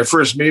went to my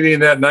first meeting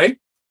that night.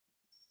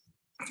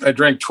 I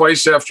drank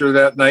twice after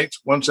that night,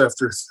 once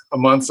after a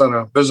month on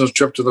a business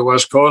trip to the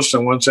West Coast,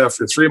 and once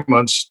after 3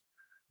 months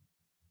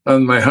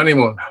on my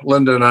honeymoon.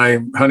 Linda and I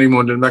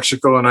honeymooned in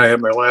Mexico, and I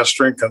had my last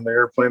drink on the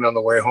airplane on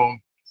the way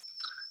home.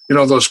 You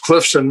know, those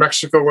cliffs in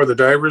Mexico where the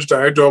divers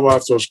die? I drove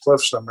off those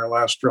cliffs on my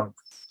last drunk.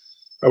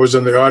 I was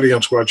in the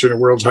audience watching a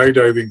world's high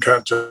diving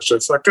contest. I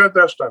thought, God,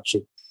 that's not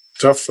so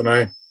tough. And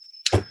I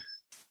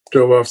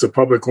drove off the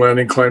public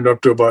landing, climbed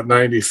up to about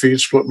 90 feet,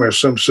 split my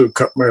swimsuit,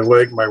 cut my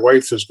leg. My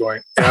wife is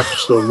going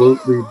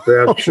absolutely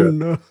batshit,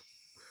 no.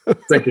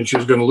 thinking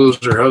she's going to lose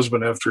her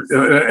husband after.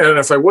 And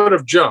if I would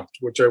have jumped,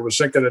 which I was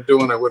thinking of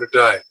doing, I would have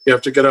died. You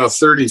have to get out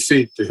 30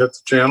 feet to hit the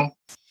channel.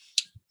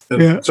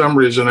 And for some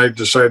reason, I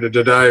decided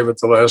to dive at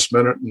the last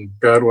minute, and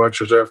God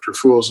watches after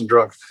fools and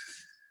drunks.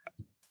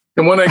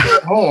 And when I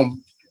got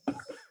home,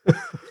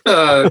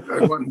 I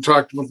went and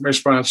talked with my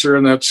sponsor,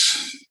 and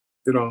that's,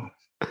 you know,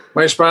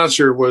 my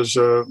sponsor was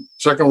a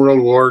Second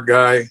World War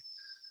guy,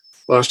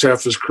 lost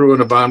half his crew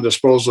in a bomb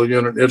disposal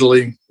unit in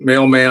Italy,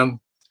 mailman.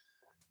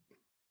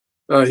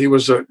 He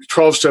was a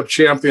 12-step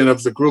champion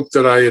of the group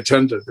that I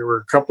attended. There were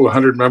a couple of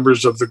hundred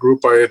members of the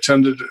group I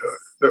attended,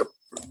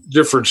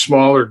 different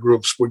smaller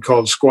groups we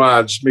called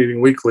squads,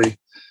 meeting weekly.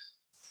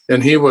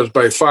 And he was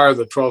by far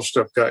the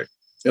 12-step guy.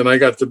 And I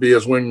got to be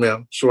his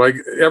wingman. So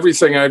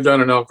everything I've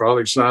done in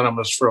Alcoholics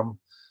Anonymous, from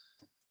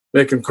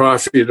making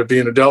coffee to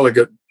being a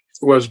delegate,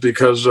 was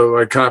because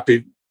I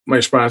copied my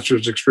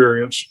sponsor's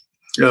experience.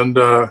 And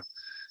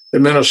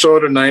in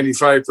Minnesota,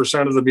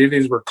 95% of the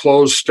meetings were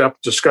closed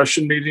step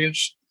discussion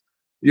meetings.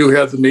 You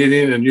had the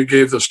meeting and you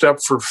gave the step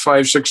for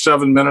 5, 6,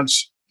 7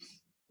 minutes.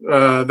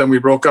 Then we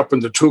broke up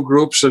into 2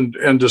 groups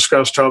and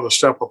discussed how the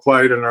step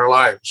applied in our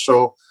lives.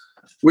 So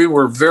we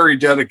were very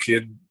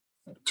dedicated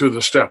to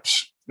the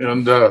steps.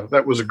 And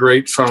that was a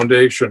great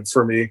foundation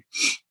for me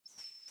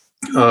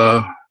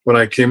when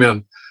I came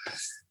in.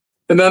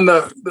 And then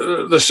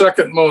the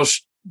second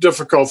most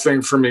difficult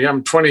thing for me,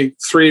 I'm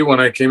 23 when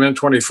I came in,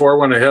 24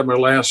 when I had my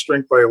last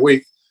drink by a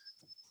week.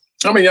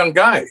 I'm a young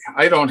guy.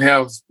 I don't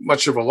have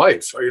much of a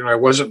life. I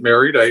wasn't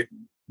married. I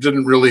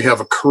didn't really have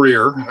a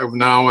career.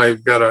 Now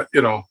I've got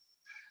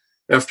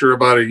after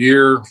about a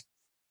year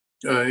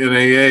in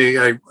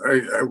AA,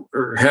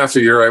 or half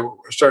a year, I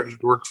started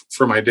to work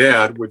for my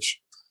dad, which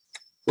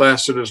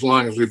lasted as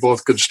long as we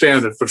both could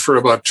stand it. But for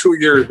about 2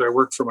 years, I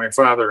worked for my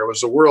father. I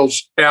was the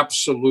world's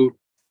absolute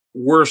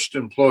worst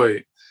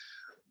employee.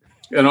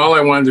 And all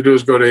I wanted to do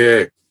was go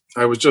to AA.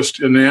 I was just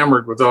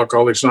enamored with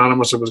Alcoholics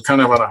Anonymous. I was kind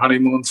of on a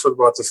honeymoon for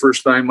about the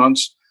first 9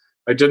 months.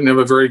 I didn't have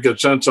a very good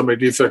sense of my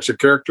defects of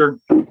character.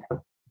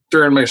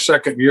 During my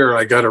second year,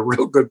 I got a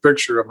real good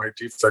picture of my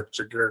defects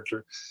of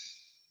character.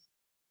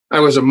 I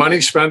was a money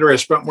spender. I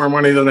spent more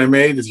money than I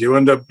made. If you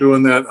end up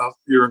doing that,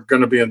 you're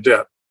going to be in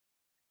debt.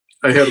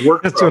 I had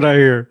work. That's what I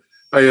hear.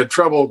 I had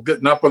trouble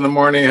getting up in the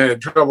morning. I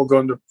had trouble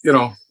going to,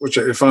 which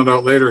I found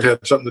out later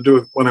had something to do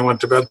with when I went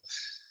to bed.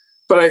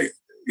 But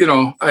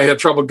I had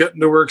trouble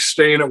getting to work,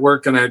 staying at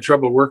work, and I had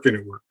trouble working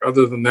at work.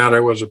 Other than that, I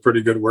was a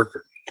pretty good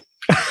worker.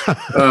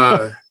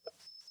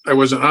 I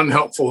was an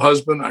unhelpful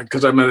husband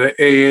because I'm at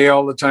AA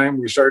all the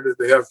time. We started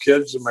to have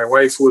kids, and my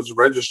wife, who was a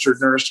registered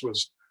nurse,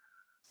 was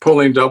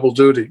pulling double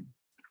duty.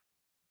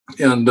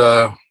 And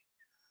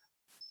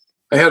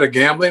I had a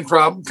gambling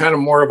problem, kind of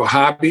more of a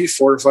hobby,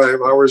 4 or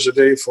 5 hours a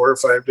day, 4 or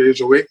 5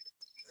 days a week.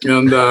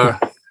 And I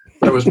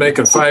was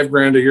making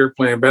 $5,000 a year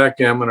playing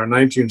backgammon in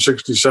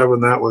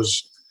 1967. That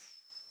was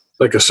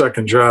like a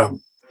second job.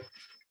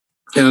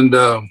 And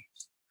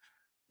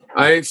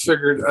I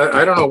figured,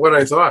 I don't know what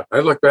I thought. I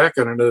look back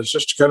on it, it's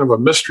just kind of a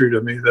mystery to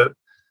me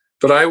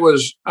that I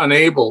was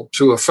unable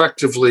to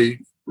effectively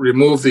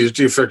remove these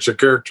defects of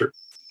character.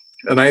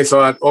 And I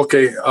thought,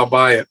 okay, I'll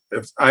buy it.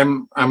 If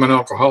I'm an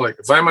alcoholic.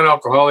 If I'm an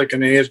alcoholic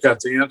and AA's got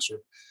the answer,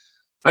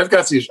 I've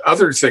got these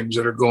other things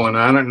that are going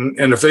on.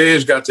 And if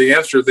AA's got the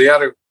answer, they ought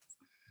to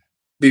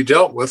be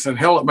dealt with. And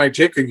hell, it might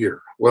take a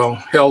year. Well,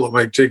 hell, it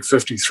might take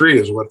 53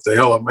 is what the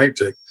hell it might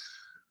take.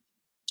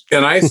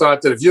 And I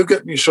thought that if you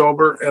get me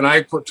sober and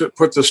I put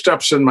the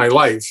steps in my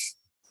life,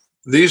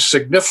 these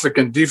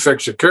significant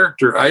defects of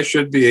character, I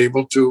should be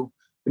able to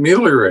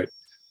ameliorate.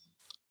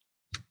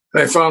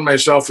 I found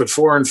myself at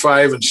 4 and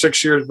 5 and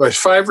 6 years. By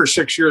 5 or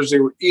 6 years, they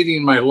were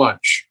eating my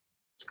lunch.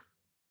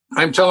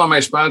 I'm telling my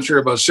sponsor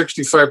about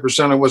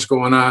 65% of what's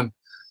going on.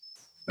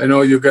 I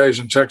know you guys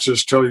in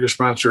Texas tell your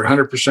sponsor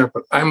 100%,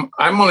 but I'm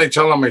only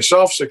telling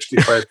myself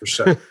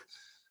 65%.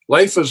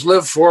 Life is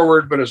lived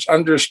forward, but it's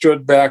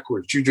understood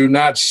backwards. You do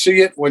not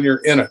see it when you're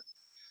in it.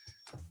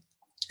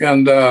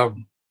 And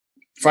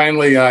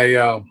finally,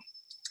 at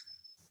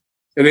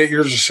 8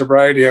 years of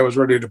sobriety, I was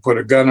ready to put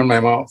a gun in my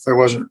mouth. I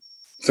wasn't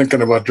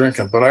thinking about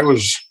drinking, but I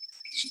was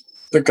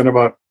thinking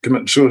about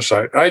committing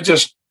suicide. I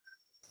just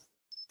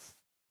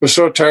was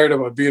so tired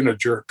about being a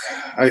jerk.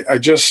 I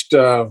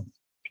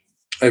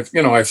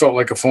felt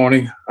like a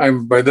phony.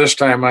 By this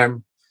time,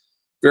 I'm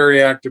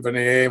very active in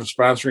AA. I'm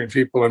sponsoring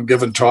people. I'm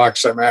giving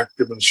talks. I'm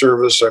active in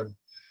service.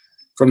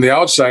 From the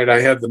outside, I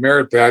had the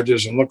merit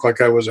badges and looked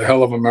like I was a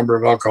hell of a member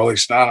of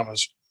Alcoholics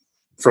Anonymous.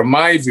 From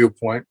my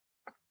viewpoint,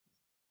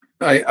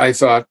 I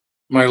thought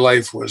my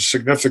life was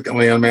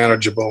significantly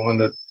unmanageable,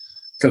 and it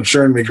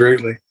concerned me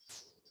greatly.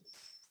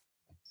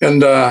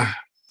 And I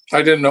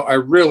didn't know, I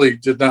really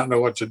did not know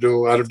what to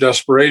do. Out of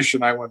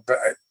desperation, I went back.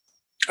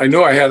 I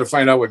knew I had to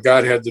find out what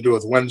God had to do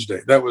with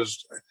Wednesday. That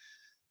was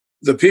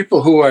the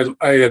people who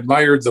I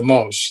admired the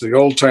most, the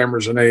old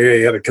timers in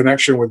AA, had a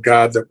connection with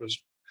God that was,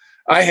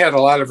 I had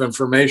a lot of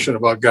information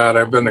about God.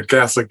 I've been to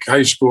Catholic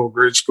high school,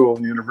 grade school,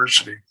 and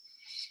university.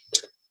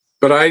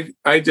 But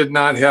I did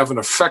not have an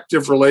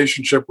effective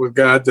relationship with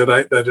God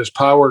that his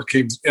power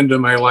came into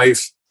my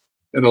life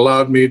and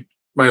allowed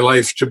my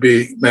life to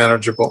be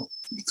manageable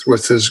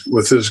with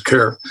his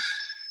care.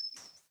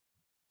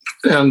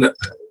 But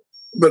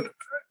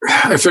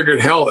I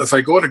figured, hell, if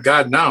I go to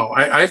God now,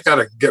 I've got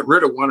to get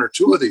rid of one or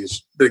two of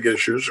these big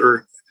issues,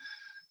 or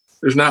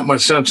there's not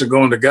much sense in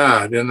going to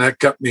God. And that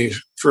kept me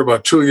for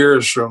about 2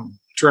 years from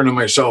turning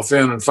myself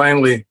in. And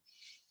finally,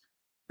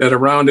 at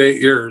around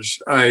 8 years,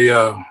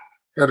 I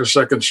had a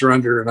second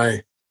surrender, and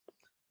I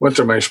went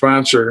to my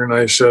sponsor and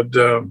I said,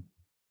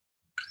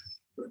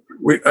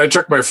 I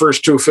took my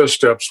first 2 fifth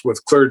steps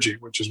with clergy,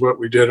 which is what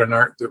we did in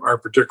our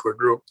particular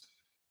group.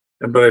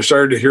 But I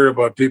started to hear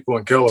about people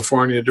in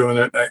California doing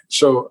it.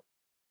 So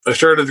I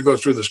started to go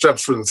through the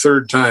steps for the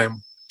third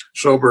time,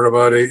 sober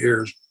about 8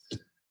 years.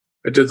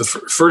 I did the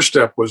first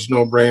step was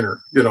no brainer.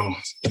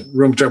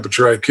 Room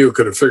temperature IQ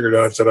could have figured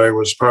out that I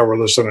was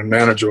powerless and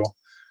unmanageable.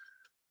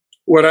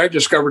 What I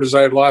discovered is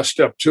I had lost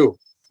step 2.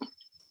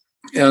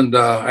 And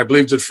I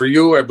believed it for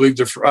you. I believed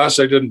it for us.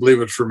 I didn't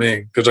believe it for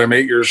me because I'm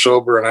 8 years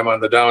sober and I'm on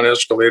the down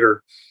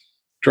escalator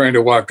trying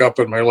to walk up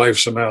and my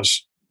life's a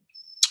mess.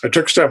 I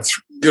took steps,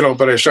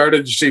 but I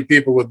started to see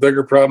people with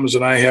bigger problems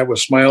than I had, with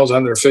smiles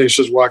on their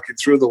faces, walking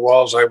through the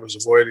walls I was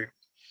avoiding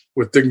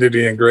with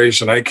dignity and grace.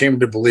 And I came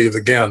to believe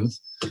again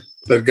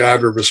that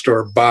God would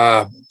restore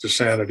Bob to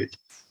sanity.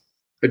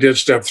 I did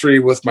step 3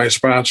 with my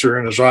sponsor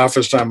in his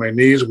office on my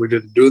knees. We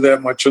didn't do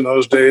that much in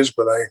those days,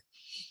 but I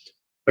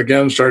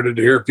again started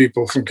to hear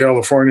people from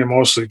California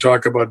mostly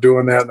talk about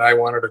doing that. And I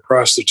wanted to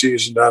cross the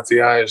T's and dot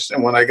the I's.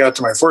 And when I got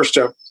to my 4th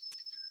step,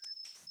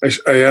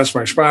 I asked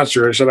my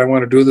sponsor, I said, I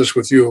want to do this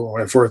with you,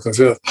 my 4th and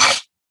 5th.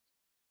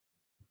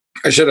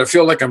 I said, I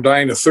feel like I'm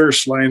dying of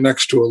thirst lying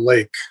next to a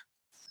lake.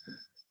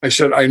 I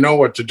said, I know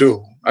what to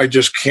do. I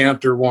just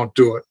can't or won't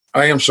do it.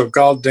 I am so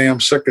goddamn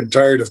sick and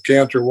tired of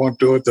can't or won't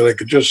do it that I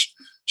could just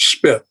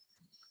spit.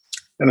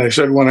 And I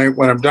said, when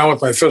I'm done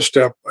with my 5th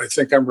step, I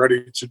think I'm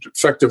ready to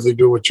effectively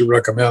do what you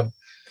recommend.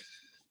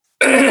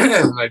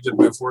 And I did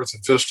my 4th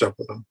and 5th step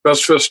with them.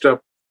 Best 5th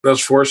step,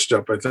 best 4th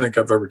step I think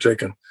I've ever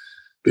taken,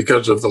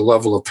 because of the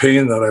level of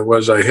pain that I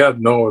was. I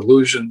had no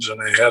illusions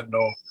and I had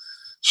no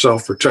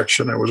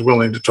self-protection. I was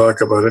willing to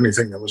talk about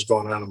anything that was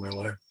going on in my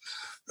life.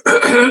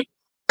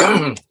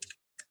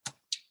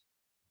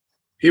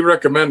 He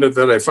recommended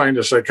that I find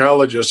a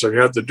psychologist that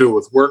had to do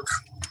with work.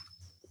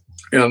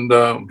 And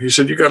he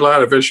said, you got a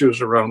lot of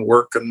issues around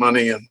work and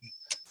money and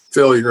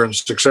failure and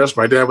success.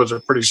 My dad was a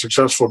pretty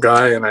successful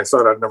guy, and I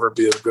thought I'd never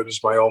be as good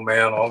as my old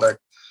man, all that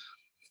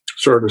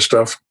sort of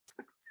stuff.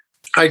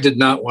 I did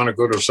not want to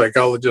go to a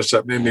psychologist.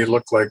 That made me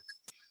look like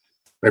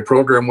my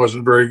program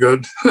wasn't very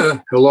good.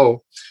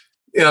 Hello.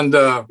 And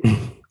then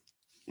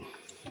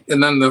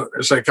the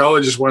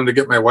psychologist wanted to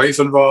get my wife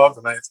involved,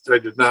 and I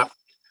did not.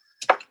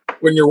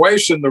 When your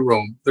wife's in the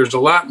room, there's a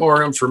lot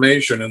more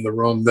information in the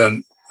room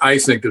than I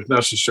think is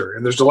necessary.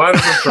 And there's a lot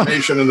of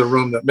information in the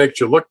room that makes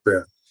you look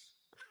bad.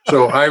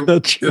 So I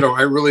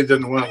really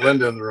didn't want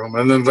Linda in the room.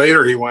 And then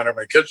later he wanted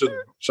my kids in the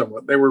room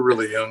somewhat. They were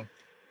really young.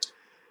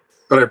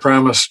 But I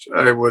promised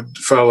I would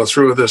follow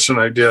through with this, and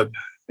I did.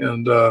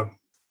 And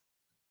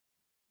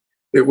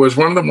it was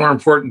one of the more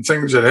important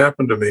things that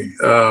happened to me.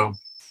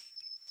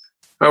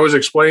 I was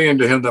explaining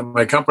to him that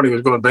my company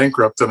was going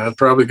bankrupt and I was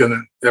probably going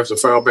to have to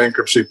file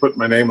bankruptcy, put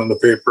my name on the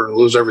paper, and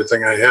lose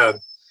everything I had.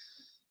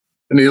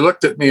 And he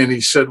looked at me and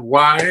he said,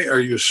 why are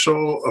you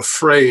so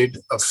afraid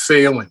of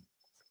failing?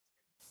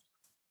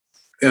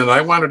 And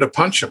I wanted to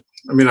punch him.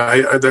 I mean,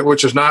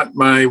 which is not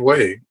my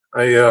way.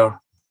 I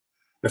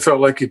felt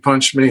like he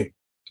punched me.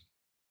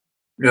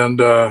 And,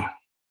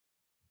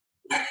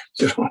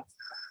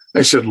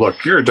 I said,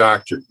 look, you're a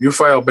doctor. You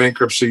file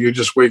bankruptcy. You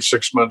just wait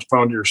 6 months,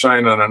 pound your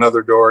sign on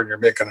another door, and you're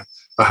making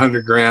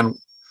 $100,000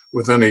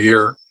 within a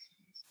year.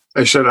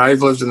 I said,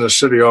 I've lived in the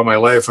city all my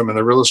life. I'm in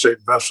the real estate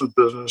investment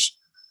business.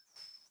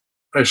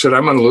 I said,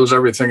 I'm going to lose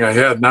everything I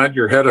had. Nod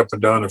your head up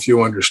and down if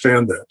you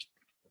understand that.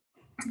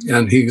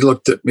 And he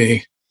looked at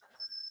me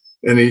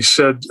and he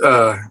said,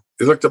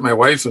 he looked at my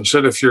wife and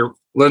said, if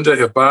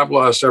Bob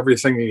lost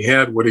everything he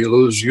had, would he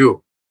lose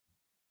you?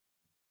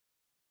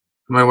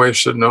 My wife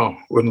said, no,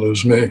 wouldn't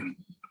lose me.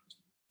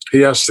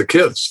 He asked the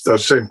kids that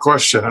same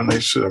question, and they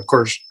said, of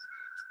course,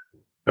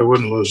 I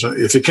wouldn't lose.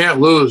 If you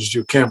can't lose,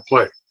 you can't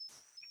play.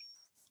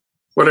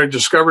 What I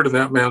discovered in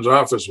that man's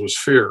office was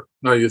fear.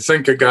 Now, you'd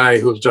think a guy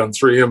who's done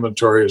 3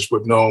 inventories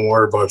would know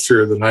more about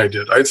fear than I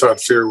did. I thought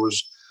fear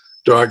was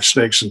dogs,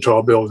 snakes, and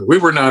tall buildings. We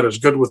were not as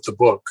good with the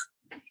book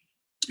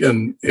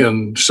in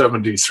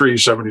 73,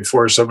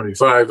 74,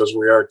 75 as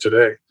we are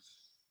today.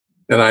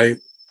 And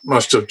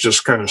must have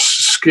just kind of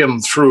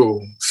skimmed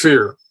through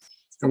fear.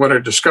 And what I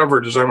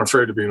discovered is I'm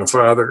afraid of being a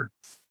father.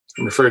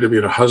 I'm afraid of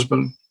being a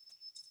husband.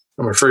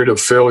 I'm afraid of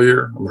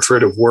failure. I'm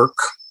afraid of work.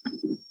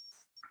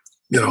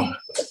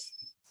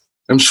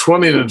 I'm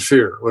swimming in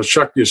fear. Well,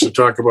 Chuck used to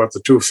talk about the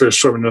two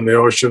fish swimming in the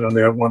ocean, and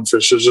the one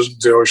fish says,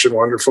 "Isn't the ocean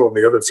wonderful?" And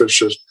the other fish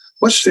says,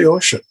 "What's the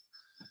ocean?"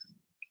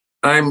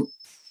 I'm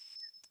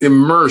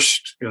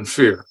immersed in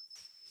fear.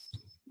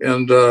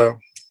 And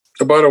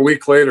about a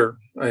week later,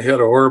 I had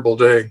a horrible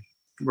day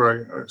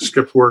where I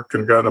skipped work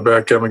and got in a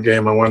backgammon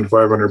game. I won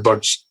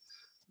 $500.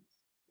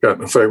 Got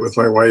in a fight with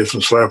my wife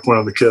and slapped one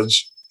of the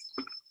kids.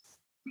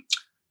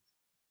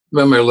 I'm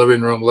in my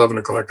living room, 11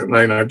 o'clock at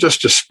night, and I'm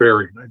just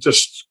despairing.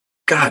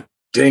 God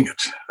dang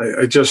it.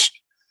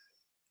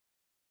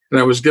 And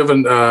I was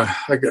given,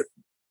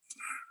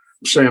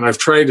 saying I've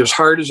tried as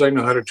hard as I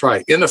know how to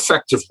try,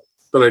 ineffectively,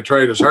 but I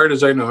tried as hard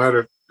as I know how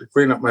to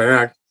clean up my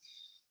act,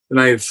 and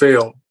I had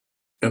failed.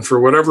 And for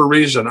whatever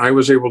reason, I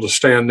was able to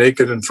stand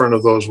naked in front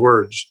of those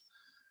words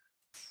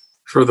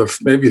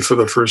maybe for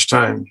the first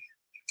time.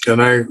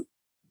 And I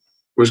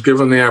was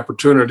given the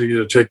opportunity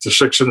to take the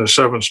 6 and the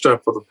 7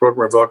 step of the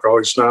program of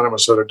Alcoholics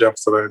Anonymous at a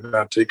depth that I had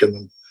not taken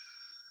them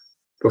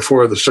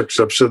before. The 6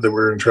 step said that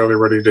we're entirely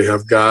ready to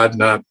have God,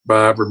 not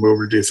Bob, remove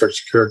your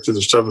defects of character.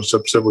 The 7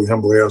 step said we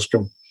humbly ask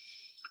him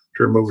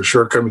to remove his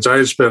shortcomings. I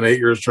had spent 8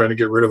 years trying to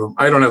get rid of them.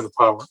 I don't have the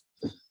power.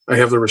 I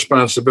have the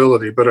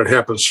responsibility, but it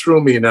happens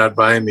through me, not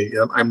by me.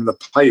 I'm the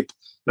pipe,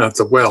 not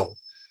the well.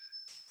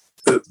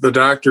 The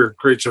doctor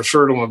creates a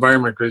fertile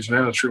environment, creates an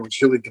atmosphere in which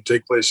healing can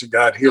take place, and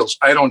God heals.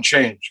 I don't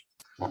change.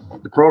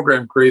 The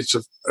program creates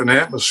an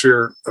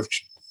atmosphere of,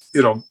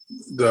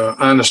 the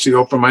honesty,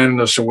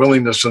 open-mindedness, and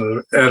willingness,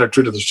 and the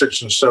attitude of the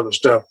 6 and 7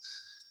 step,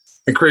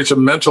 and creates a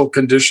mental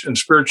condition and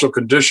spiritual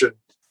condition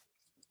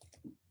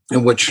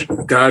in which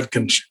God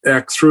can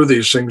act through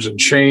these things and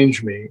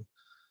change me,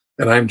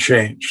 and I'm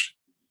changed.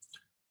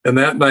 And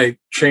that night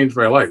changed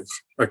my life.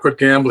 I quit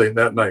gambling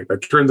that night. I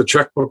turned the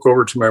checkbook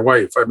over to my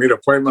wife. I made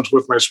appointments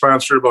with my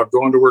sponsor about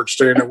going to work,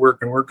 staying at work,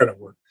 and working at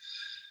work.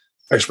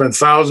 I spent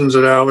thousands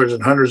of dollars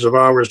and hundreds of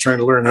hours trying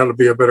to learn how to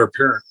be a better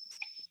parent.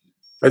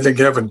 I think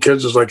having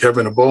kids is like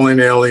having a bowling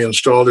alley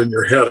installed in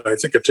your head. I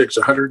think it takes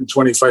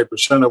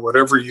 125% of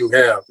whatever you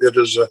have. It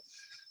is a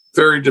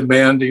very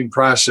demanding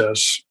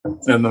process,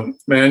 and the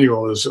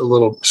manual is a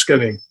little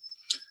skinny.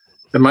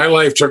 And my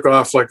life took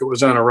off like it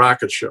was on a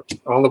rocket ship.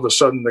 All of a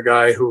sudden, the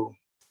guy who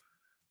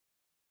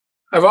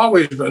I've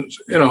always been,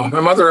 my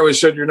mother always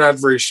said, "You're not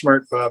very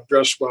smart, Bob,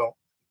 dress well."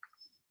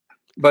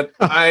 But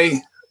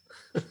I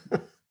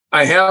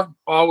have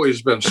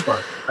always been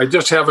smart. I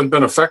just haven't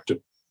been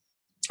effective.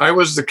 I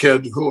was the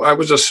kid who I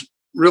was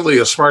really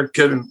a smart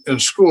kid in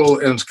school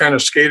and kind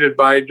of skated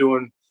by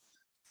doing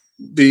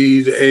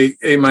B to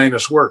A-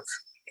 work.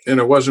 And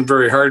it wasn't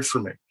very hard for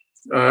me.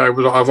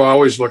 I've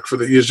always looked for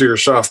the easier,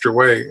 softer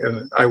way.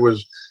 And I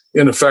was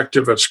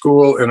ineffective at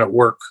school and at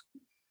work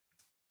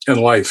and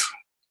life.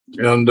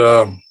 And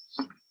all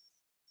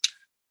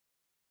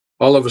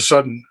of a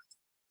sudden,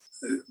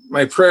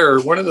 my prayer,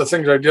 one of the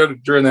things I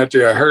did during that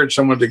day, I hired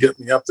someone to get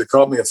me up. They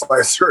called me at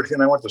 5:30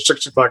 and I went to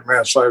 6 o'clock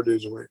Mass 5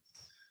 days a week.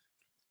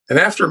 And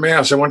after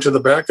Mass, I went to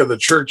the back of the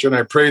church and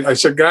I prayed. I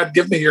said, "God,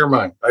 give me your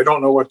mind. I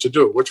don't know what to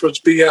do," which was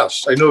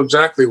BS. I knew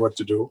exactly what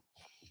to do.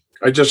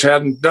 I just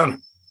hadn't done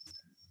it.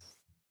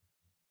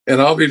 And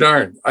I'll be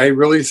darned. I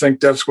really think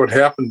that's what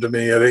happened to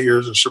me at 8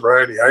 years of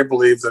sobriety. I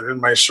believe that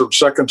in my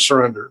second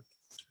surrender,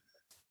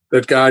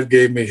 that God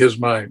gave me his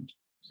mind.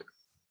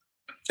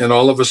 And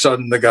all of a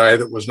sudden, the guy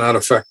that was not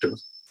effective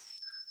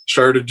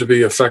started to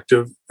be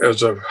effective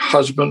as a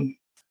husband,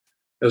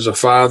 as a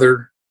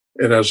father,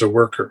 and as a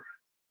worker.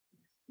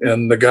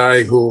 And the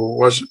guy who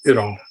was,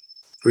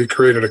 we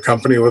created a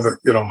company with, a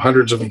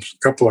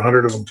couple of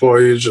hundred of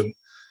employees, and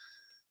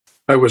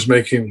I was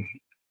making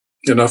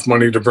enough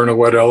money to burn a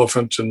wet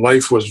elephant, and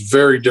life was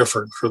very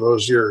different for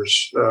those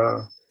years.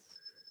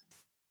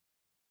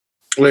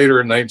 Later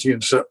in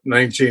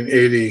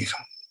 1980,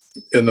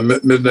 in the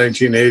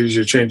mid-1980s,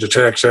 you changed the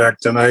Tax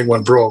Act, and I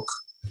went broke.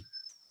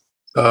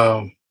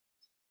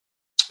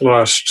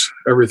 Lost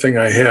everything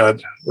I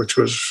had, which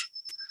was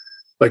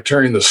like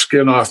tearing the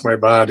skin off my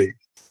body.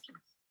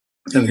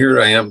 And here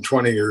I am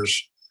 20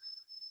 years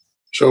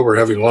sober,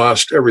 having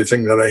lost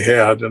everything that I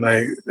had. And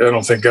I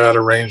don't think God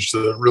arranged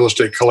the real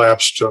estate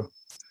collapse to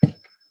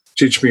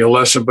teach me a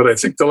lesson. But I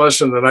think the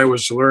lesson that I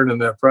was to learn in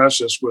that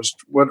process was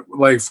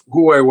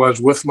who I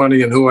was with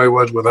money and who I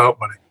was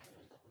without money,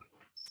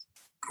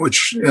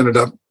 which ended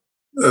up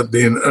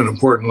being an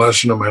important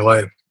lesson in my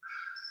life.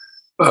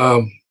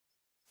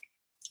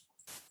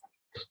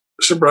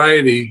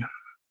 Sobriety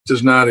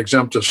does not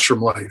exempt us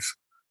from life.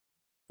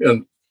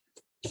 And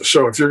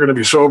so if you're going to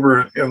be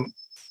sober and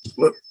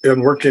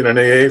working in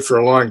AA for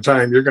a long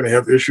time, you're going to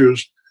have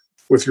issues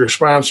with your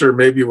sponsor,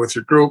 maybe with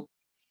your group.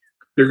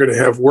 You're going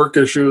to have work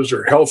issues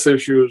or health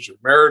issues or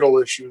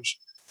marital issues.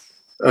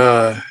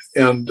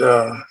 And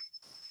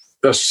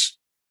that's,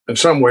 in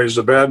some ways,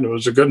 the bad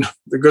news.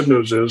 The good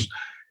news is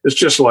it's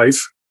just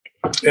life.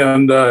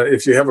 And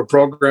if you have a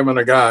program and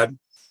a God,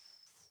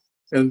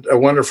 and a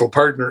wonderful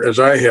partner as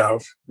I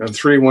have, and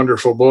 3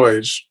 wonderful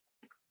boys,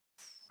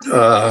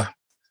 you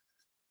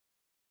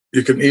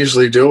can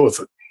easily deal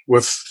with it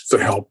with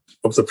the help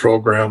of the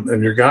program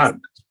and your God.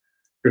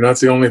 You're not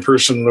the only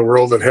person in the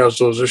world that has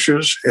those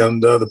issues,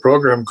 and the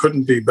program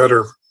couldn't be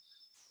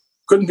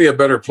a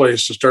better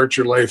place to start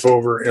your life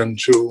over and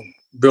to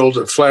build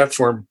a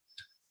platform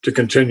to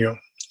continue.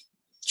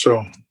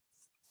 So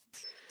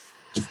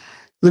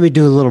let me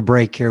do a little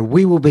break here.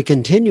 We will be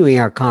continuing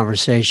our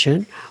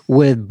conversation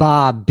with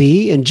Bob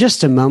B. in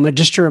just a moment.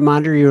 Just a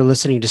reminder, you're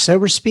listening to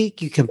Sober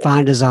Speak. You can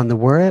find us on the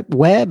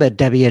web at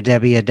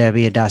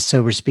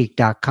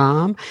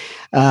www.soberspeak.com.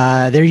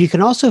 There you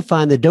can also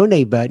find the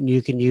donate button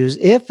you can use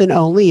if and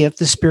only if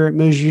the Spirit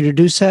moves you to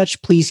do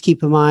such. Please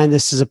keep in mind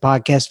this is a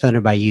podcast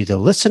funded by you, the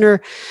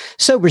listener.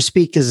 Sober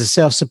Speak is a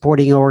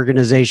self-supporting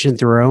organization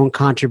through our own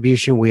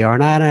contribution. We are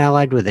not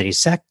allied with any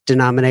sect,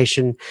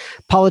 denomination,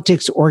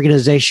 politics,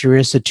 organization, or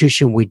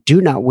institution. We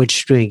do not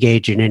wish to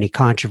engage in any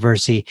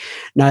controversy,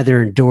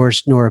 neither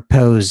endorse nor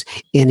oppose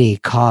any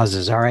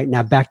causes. All right,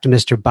 now back to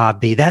Mr.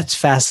 Bob B. That's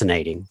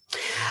fascinating.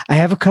 I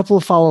have a couple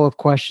of follow-up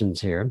questions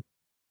here.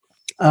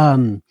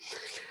 So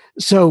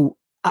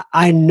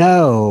I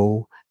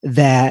know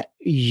that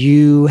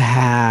you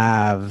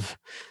have,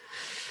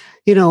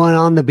 and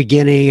on the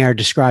beginning, I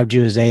described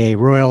you as a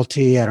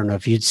royalty. I don't know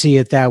if you'd see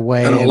it that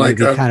way. I don't like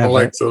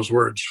those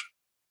words.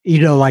 You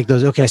don't like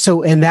those. Okay.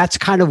 So, and that's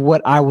kind of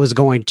what I was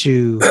going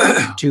to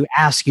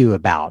ask you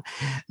about.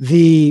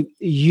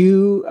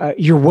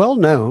 You're well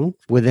known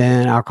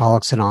within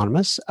Alcoholics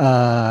Anonymous.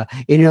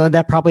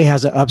 That probably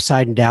has an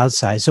upside and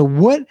downside. So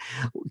what,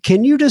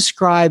 can you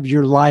describe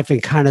your life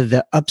and kind of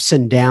the ups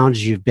and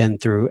downs you've been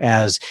through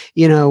as,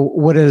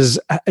 what is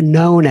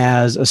known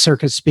as a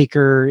circuit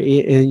speaker,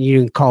 and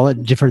you can call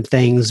it different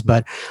things,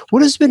 but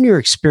what has been your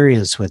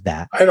experience with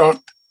that?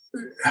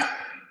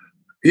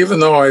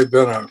 Even though I've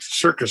been a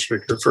circuit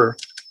speaker for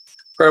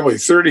probably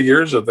 30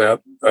 years of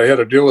that, I had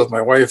to deal with my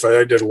wife.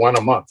 I did one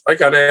a month. I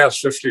got asked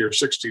 50 or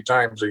 60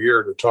 times a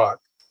year to talk.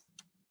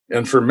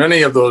 And for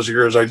many of those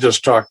years, I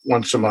just talked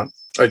once a month.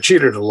 I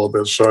cheated a little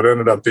bit, so it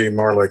ended up being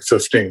more like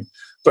 15.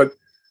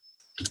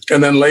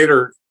 And then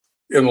later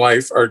in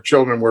life, our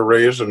children were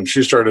raised and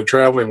she started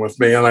traveling with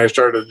me and I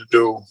started to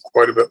do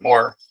quite a bit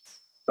more.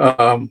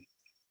 In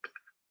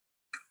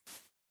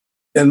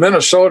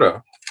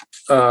Minnesota,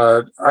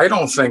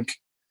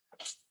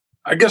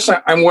 I guess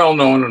I'm well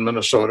known in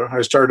Minnesota.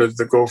 I started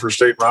the Gopher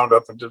State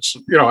Roundup and did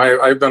some,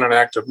 I've been an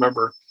active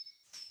member,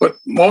 but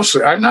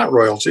mostly I'm not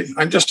royalty.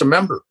 I'm just a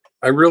member.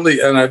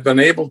 And I've been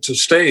able to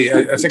stay.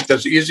 I think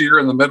that's easier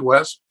in the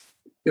Midwest.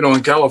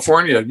 In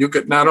California, you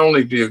get, not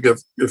only do you give,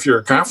 if you're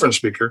a conference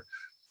speaker,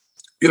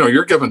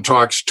 you're giving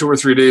talks 2 or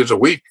 3 days a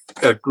week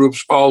at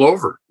groups all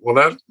over. Well,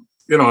 that,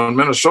 in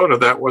Minnesota,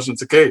 that wasn't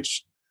the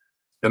case.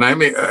 And I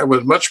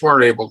was much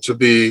more able to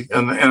be,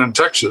 and in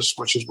Texas,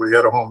 which is, we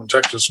had a home in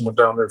Texas and went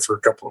down there for a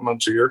couple of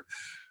months a year.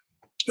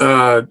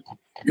 I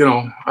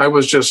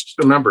was just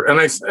a member, and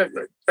I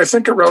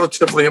think a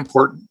relatively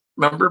important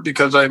member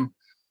because I'm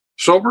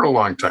sober a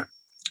long time.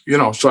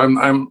 So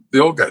I'm the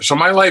old guy. So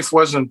my life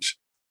wasn't,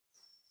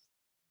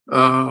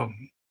 most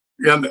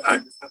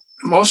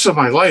of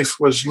my life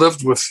was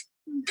lived with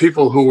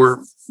people who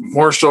were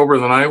more sober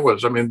than I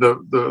was. I mean,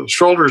 the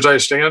shoulders I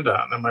stand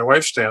on and my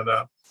wife stand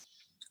on.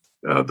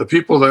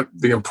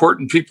 The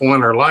important people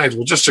in our lives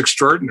were just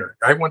extraordinary.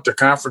 I went to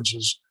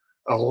conferences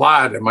a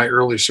lot in my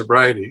early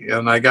sobriety,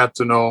 and I got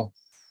to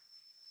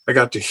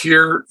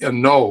hear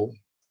and know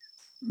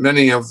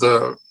many of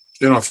the,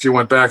 if you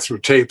went back through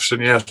tapes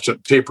and you asked a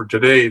taper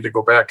today to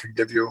go back and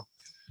give you,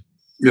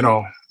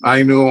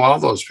 I knew all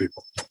those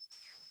people,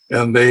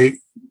 and they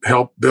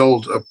helped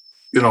build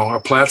a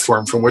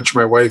platform from which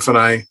my wife and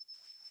I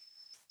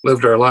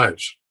lived our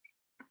lives.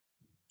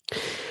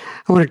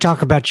 I want to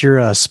talk about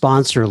your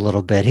sponsor a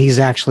little bit. He's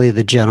actually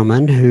the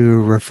gentleman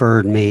who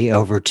referred me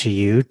over to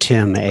you,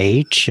 Tim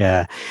H.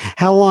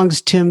 How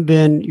long's Tim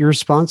been your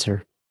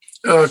sponsor?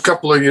 A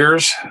couple of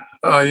years,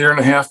 a year and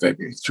a half,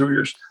 maybe 2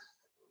 years.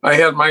 I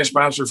had my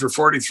sponsor for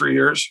 43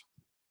 years.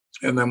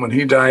 And then when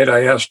he died,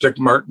 I asked Dick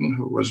Martin,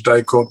 who was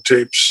Diet Coke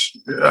Tapes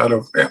out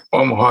of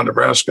Omaha,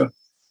 Nebraska.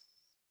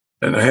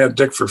 And I had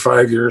Dick for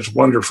 5 years,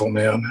 wonderful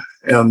man.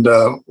 And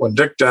when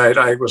Dick died,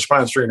 I was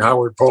sponsoring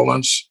Howard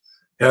Polens.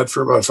 Had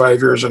for about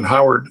 5 years, and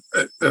Howard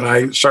and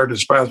I started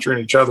sponsoring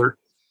each other.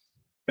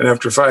 And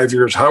after 5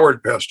 years,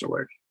 Howard passed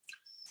away.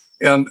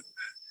 And,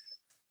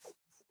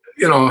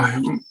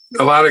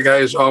 a lot of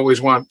guys always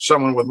want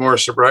someone with more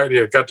sobriety.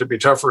 It got to be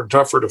tougher and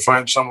tougher to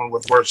find someone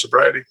with more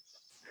sobriety.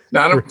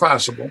 Not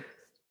impossible,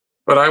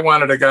 but I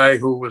wanted a guy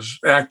who was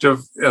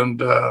active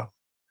and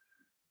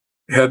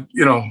had,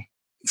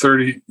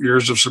 30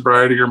 years of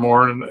sobriety or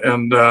more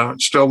and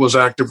still was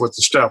active with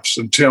the steps.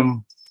 And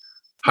Tim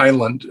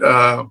Highland,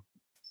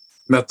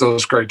 met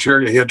those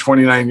criteria. He had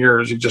 29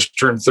 years. He just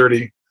turned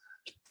 30.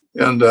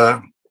 And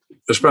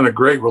it's been a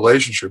great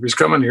relationship. He's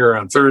coming here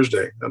on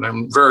Thursday, and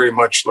I'm very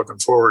much looking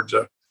forward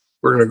to,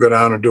 we're going to go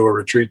down and do a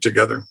retreat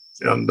together.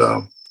 And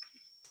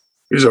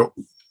he's a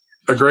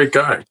a great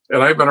guy.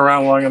 And I've been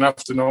around long enough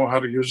to know how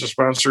to use a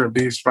sponsor and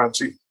be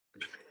sponsee.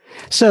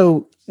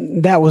 So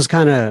that was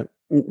kind of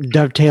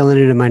dovetailing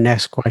into my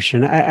next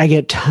question. I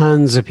get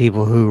tons of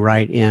people who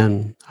write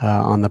in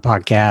on the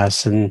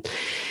podcast, and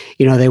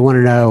they want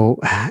to know.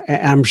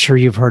 I'm sure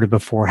you've heard it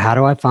before. How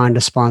do I find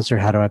a sponsor?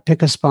 How do I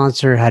pick a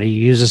sponsor? How do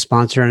you use a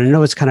sponsor? And I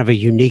know it's kind of a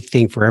unique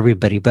thing for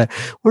everybody, but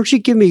why don't you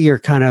give me your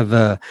kind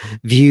of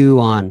view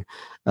on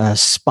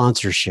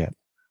sponsorship?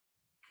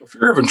 If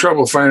you're having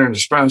trouble finding a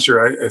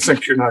sponsor, I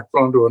think you're not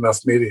going to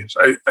enough meetings.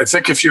 I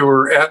think if you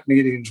were at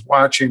meetings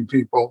watching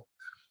people,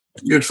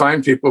 you'd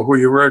find people who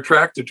you were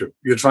attracted to.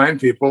 You'd find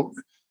people.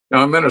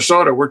 Now in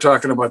Minnesota, we're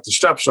talking about the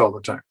steps all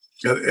the time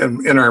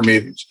in our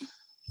meetings.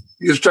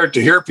 You start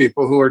to hear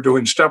people who are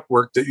doing step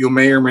work that you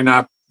may or may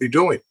not be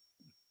doing.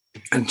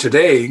 And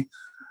today,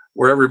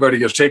 where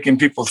everybody is taking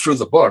people through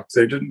the book,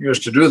 they didn't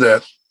used to do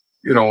that,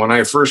 when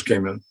I first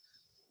came in.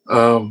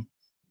 But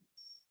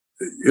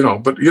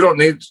you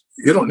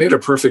don't need a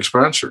perfect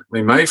sponsor. I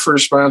mean, my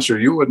first sponsor,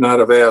 you would not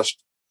have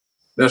asked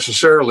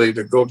necessarily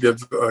to go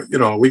give,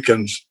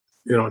 weekends,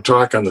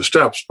 talk on the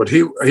steps, but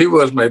he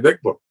was my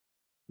big book.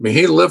 I mean,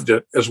 he lived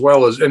it as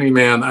well as any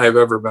man I've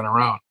ever been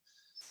around.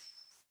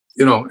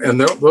 And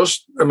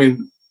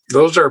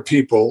those are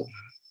people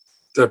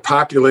that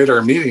populate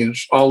our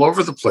meetings all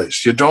over the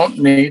place. You don't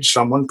need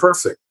someone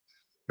perfect.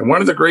 And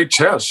one of the great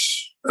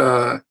tests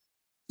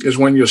is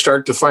when you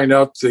start to find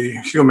out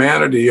the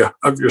humanity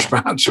of your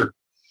sponsor.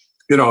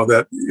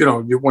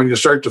 When you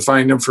start to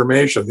find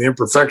information, the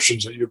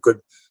imperfections that you could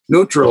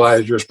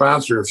neutralize your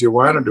sponsor if you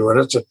want to do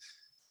it.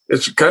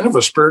 It's kind of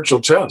a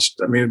spiritual test.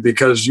 I mean,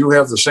 because you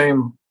have the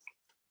same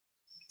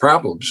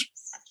problems,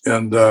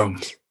 and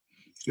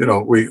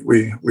we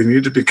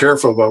need to be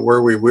careful about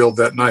where we wield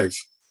that knife.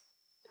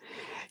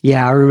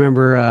 Yeah, I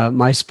remember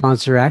my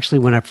sponsor, actually,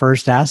 when I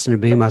first asked him to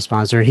be my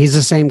sponsor, and he's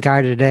the same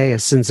guy today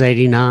since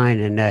 '89.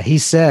 And he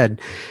said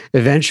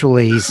to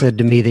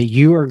me that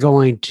you are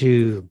going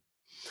to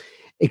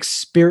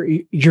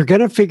you're going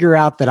to figure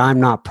out that I'm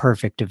not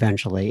perfect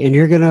eventually. And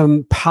you're going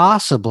to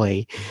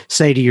possibly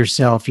say to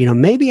yourself,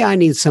 maybe I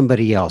need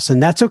somebody else.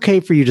 And that's okay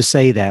for you to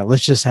say that.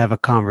 Let's just have a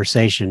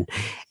conversation.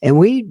 And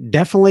we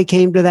definitely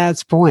came to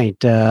that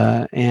point.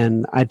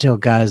 And I tell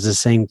guys the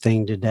same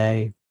thing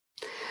today.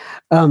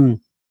 You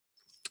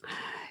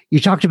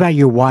talked about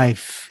your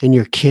wife and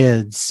your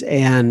kids,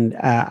 and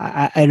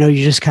I know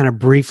you just kind of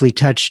briefly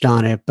touched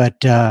on it,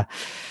 but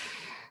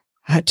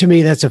to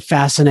me, that's a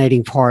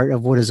fascinating part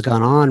of what has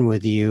gone on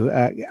with you.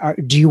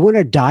 Do you want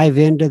to dive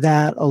into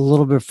that a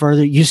little bit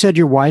further? You said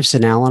your wife's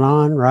in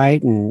Al-Anon,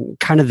 right? And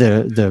kind of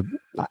the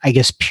I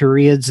guess,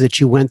 periods that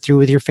you went through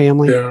with your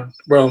family? Yeah.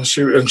 Well,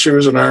 she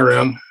was an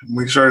RN.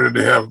 We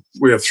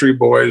have 3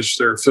 boys.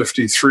 They're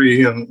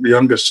 53, and the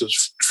youngest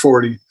is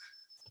 40.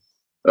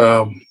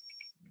 As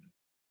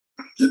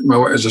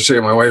I say,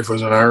 my wife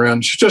was an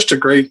RN. She's just a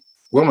great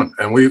woman,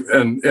 and we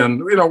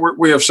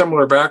have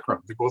similar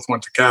background. We both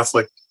went to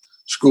Catholic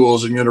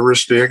schools and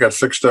university. I got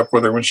fixed up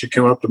with her when she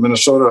came up to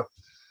Minnesota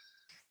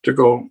to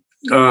go.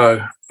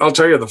 I'll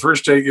tell you, the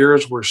first 8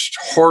 years were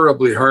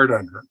horribly hard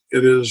on her.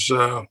 It is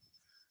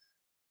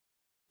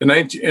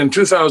in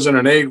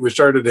 2008 we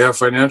started to have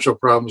financial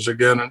problems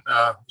again, and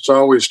it's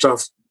always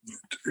tough.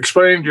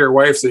 Explaining to your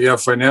wife that you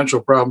have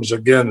financial problems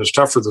again is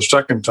tougher the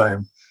second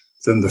time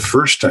than the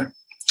first time.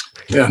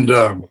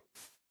 And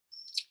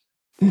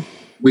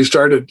we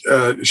started,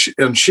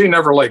 she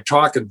never liked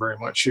talking very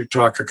much. She'd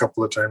talk a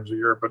couple of times a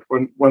year. But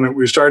when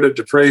we started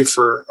to pray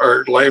for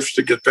our lives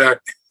to get back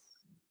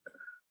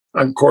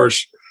on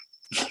course,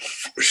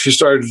 she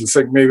started to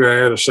think maybe I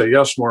had to say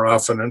yes more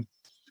often. And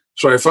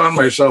so I found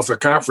myself at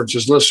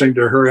conferences listening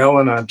to her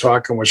Al-Anon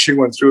talk and what she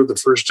went through the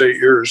first 8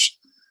 years,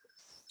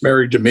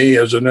 married to me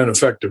as an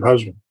ineffective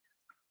husband.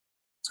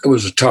 It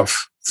was a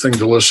tough thing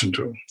to listen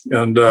to.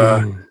 And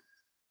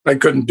I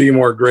couldn't be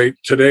more great.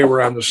 Today we're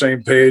on the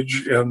same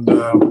page, and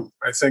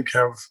I think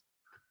have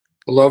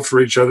a love for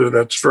each other.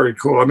 That's very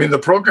cool. I mean, the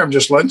program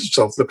just lends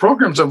itself. The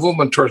program's a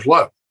movement towards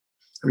love.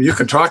 I mean, you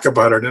can talk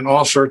about it in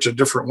all sorts of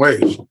different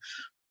ways,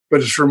 but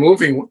it's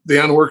removing the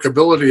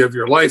unworkability of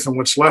your life, and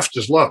what's left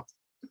is love.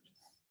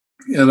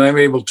 And I'm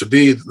able to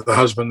be the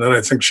husband that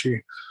I think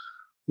she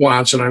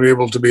wants, and I'm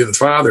able to be the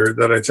father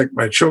that I think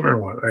my children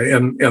want.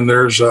 And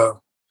there's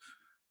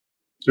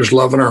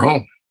love in our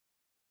home,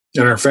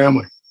 in our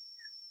family.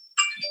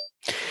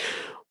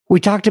 We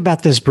talked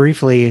about this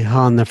briefly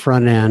on the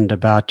front end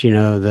about,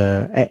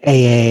 the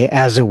AA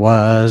as it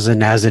was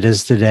and as it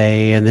is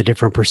today and the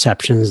different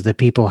perceptions that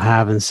people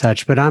have and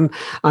such. But I'm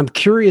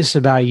curious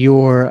about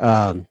your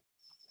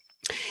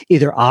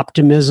either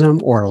optimism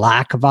or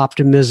lack of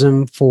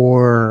optimism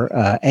for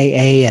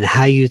AA and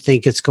how you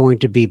think it's going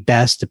to be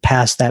best to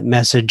pass that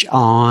message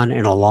on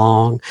and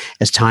along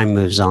as time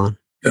moves on.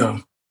 Yeah.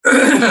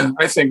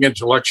 I think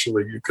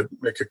intellectually you could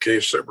make a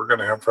case that we're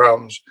going to have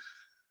problems.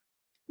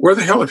 Where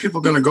the hell are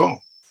people going to go?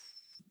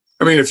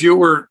 I mean, if you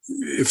were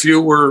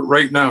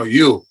right now,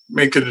 you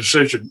make a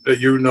decision that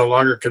you no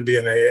longer can be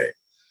an AA,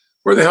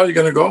 where the hell are you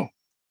going to go?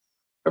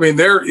 I mean,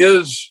 there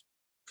is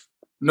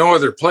no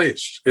other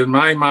place in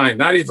my mind,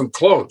 not even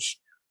close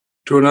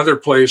to another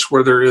place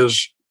where there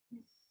is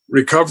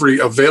recovery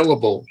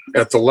available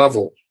at the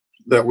level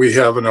that we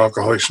have in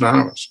Alcoholics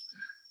Anonymous.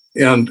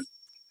 And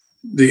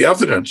the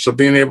evidence of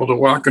being able to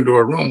walk into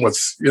a room with,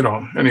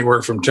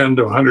 anywhere from 10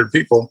 to 100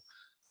 people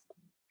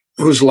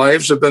whose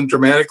lives have been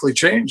dramatically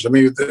changed. I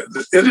mean,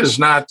 it is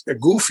not a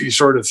goofy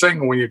sort of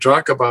thing when you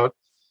talk about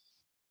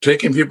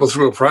taking people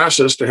through a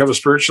process to have a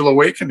spiritual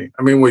awakening.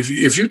 I mean,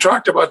 if you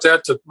talked about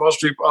that to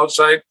most people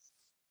outside,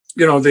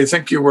 they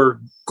think you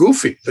were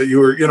goofy, that you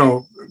were,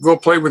 go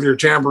play with your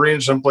tambourine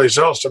someplace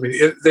else. I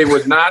mean, they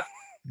would not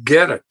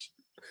get it.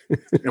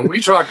 And we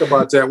talk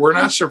about that. We're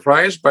not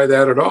surprised by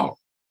that at all.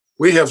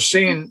 We have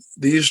seen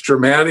these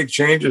dramatic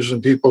changes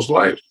in people's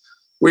lives.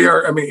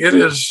 It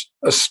is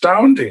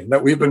astounding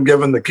that we've been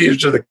given the keys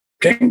to the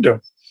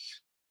kingdom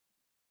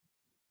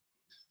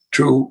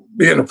to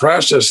be in a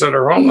process that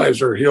our own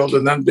lives are healed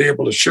and then be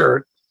able to share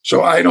it.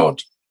 So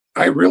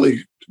I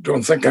really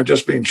don't think I'm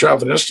just being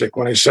chauvinistic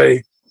when I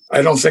say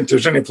I don't think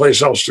there's any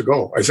place else to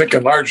go. I think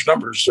in large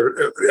numbers,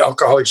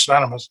 Alcoholics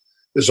Anonymous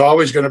is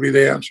always going to be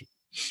the answer.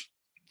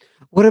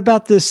 What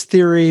about this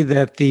theory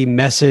that the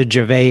message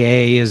of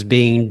AA is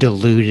being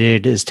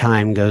diluted as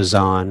time goes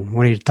on?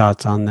 What are your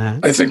thoughts on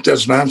that? I think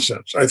that's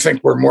nonsense. I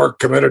think we're more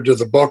committed to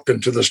the book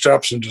and to the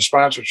steps and to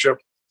sponsorship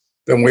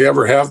than we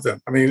ever have been.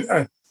 I mean,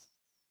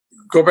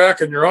 go back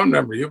in your own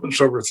memory. You've been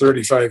sober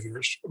 35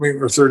 years.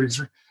 Or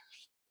 33.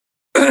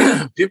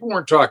 People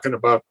weren't talking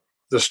about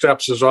the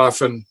steps as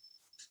often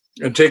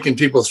and taking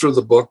people through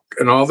the book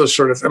and all this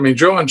sort of. I mean,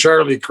 Joe and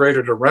Charlie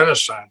created a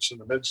renaissance in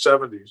the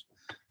mid-'70s,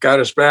 got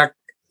us back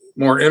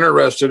more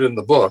interested in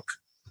the book,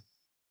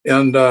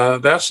 and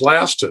that's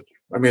lasted.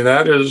 I mean,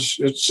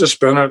 it's just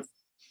been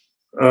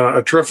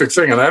a terrific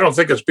thing, and I don't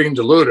think it's being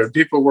diluted.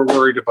 People were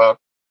worried about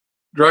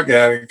drug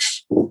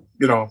addicts,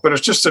 but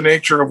it's just the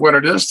nature of what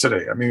it is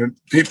today. I mean,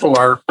 people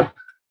are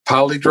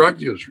poly drug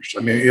users.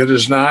 I mean, it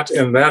is not,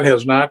 and that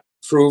has not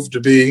proved to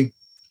be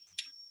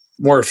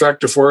more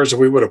effective for us if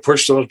we would have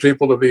pushed those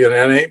people to be an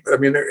NA. I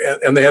mean,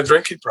 and they had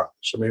drinking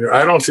problems. I mean,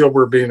 I don't feel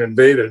we're being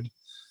invaded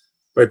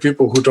by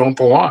people who don't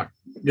belong.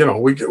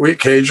 We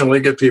occasionally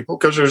get people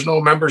because there's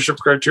no membership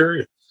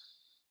criteria.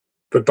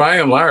 But by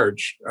and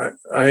large,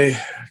 I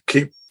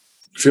keep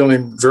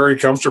feeling very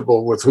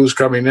comfortable with who's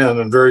coming in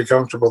and very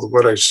comfortable with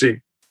what I see.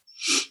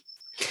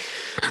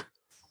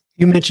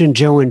 You mentioned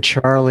Joe and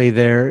Charlie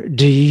there.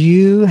 Do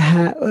you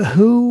have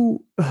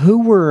who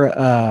were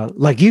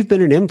like, you've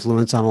been an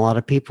influence on a lot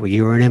of people.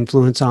 You were an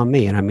influence on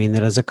me, and I mean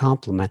that as a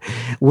compliment.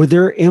 Were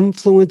there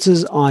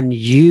influences on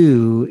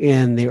you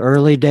in the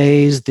early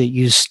days that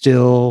you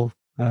still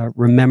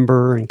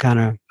remember and kind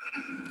of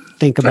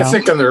think about? I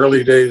think in the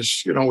early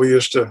days,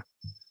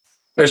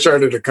 I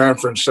started a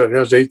conference that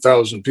has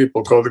 8,000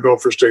 people called the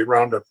Gopher State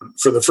Roundup.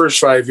 For the first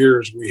 5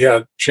 years, we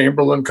had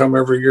Chamberlain come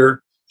every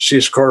year,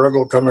 Cease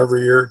Corrigal come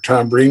every year,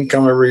 Tom Breen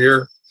come every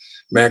year,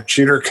 Mac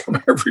Cheater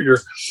come every year.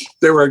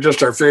 They were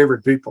just our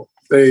favorite people.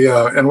 They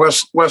and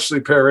Wesley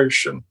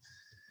Parrish and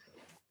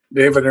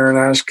David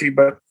Aronofsky.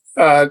 But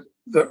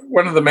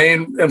one of the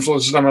main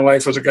influences on my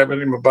life was a guy by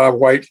the name of Bob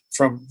White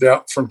from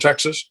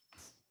Texas.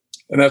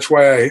 And that's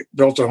why I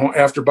built a home.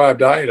 After Bob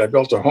died, I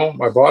built a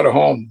home. I bought a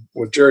home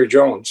with Jerry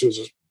Jones, who's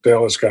a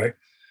Dallas guy.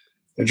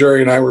 And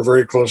Jerry and I were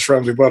very close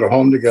friends. We bought a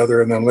home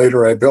together. And then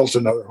later I built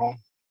another home.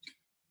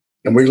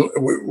 And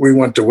we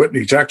went to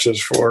Whitney,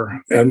 Texas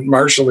and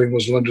Marshalling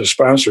was Linda's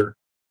sponsor.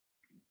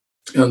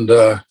 And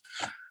and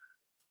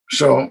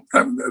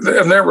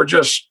there were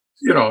just,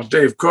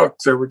 Dave Cook,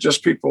 there were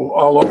just people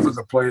all over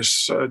the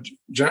place,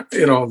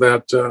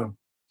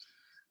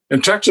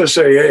 in Texas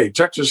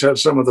Texas had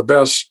some of the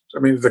best. I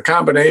mean, the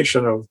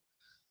combination of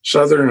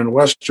Southern and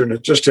Western,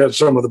 it just had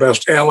some of the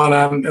best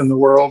Al-Anon in the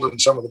world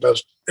and some of the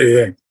best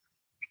AA.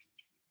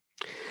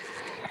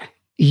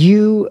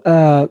 You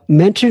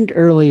mentioned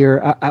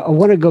earlier, I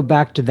want to go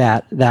back to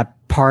that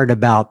part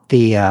about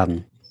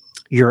the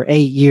your 8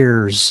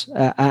 years.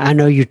 I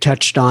know you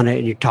touched on it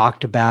and you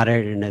talked about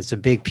it, and it's a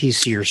big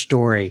piece of your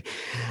story.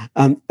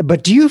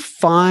 But do you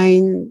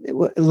find,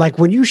 like,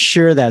 when you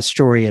share that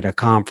story at a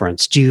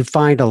conference, do you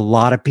find a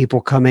lot of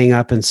people coming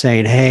up and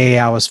saying, "Hey,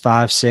 I was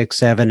 5, 6,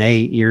 7,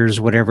 8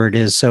 years, whatever it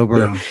is,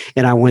 sober,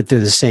 and I went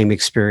through the same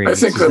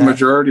experience"? I think the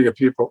majority of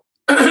people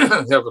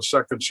have a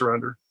second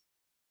surrender,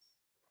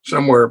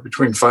 somewhere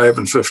between 5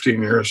 and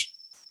 15 years.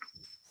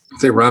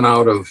 They run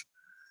out of.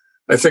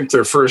 I think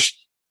their first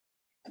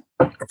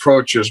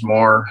approach is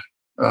more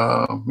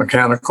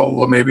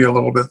mechanical, maybe a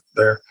little bit.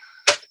 They're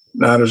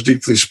not as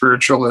deeply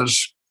spiritual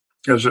as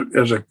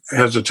it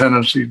has a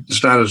tendency.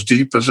 It's not as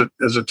deep as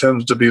it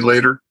tends to be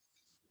later,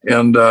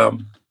 and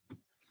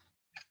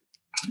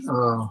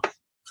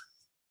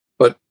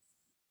but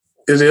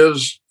it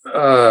is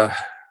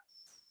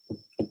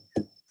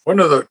one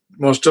of the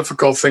most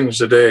difficult things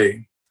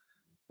today.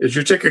 Is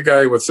you take a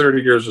guy with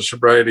 30 years of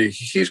sobriety,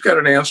 he's got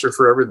an answer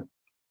for everything.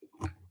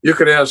 You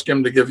could ask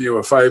him to give you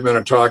a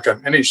 5-minute talk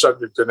on any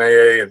subject in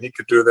AA, and he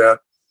could do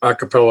that a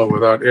cappella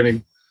without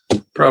any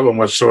problem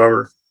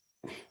whatsoever.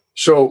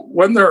 So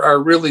when there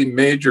are really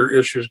major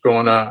issues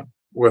going on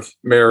with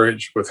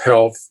marriage, with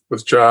health,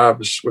 with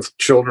jobs, with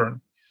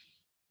children,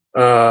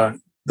 the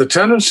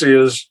tendency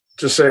is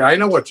to say, I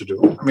know what to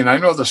do. I mean, I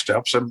know the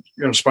steps. I'm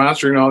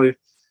sponsoring all these.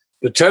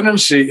 The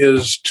tendency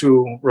is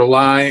to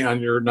rely on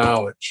your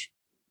knowledge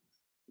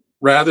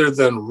rather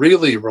than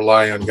really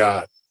rely on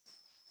God.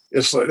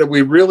 It's like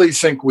we really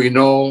think we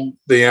know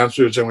the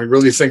answers, and we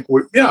really think,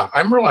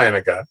 I'm relying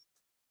on God.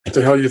 What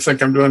the hell you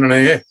think I'm doing in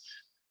AA?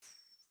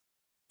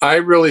 I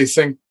really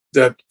think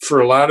that for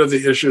a lot of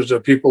the issues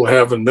that people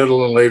have in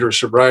middle and later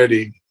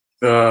sobriety,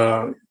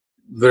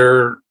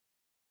 they're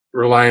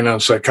relying on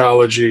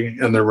psychology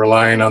and they're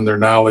relying on their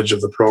knowledge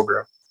of the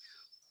program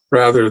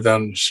rather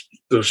than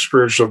the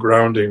spiritual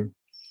grounding,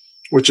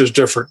 which is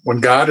different. When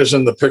God is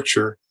in the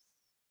picture,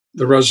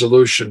 the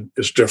resolution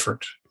is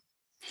different.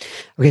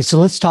 Okay, so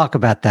let's talk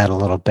about that a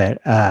little bit,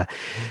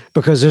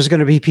 because there's going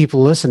to be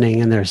people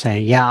listening and they're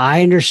saying, yeah,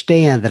 I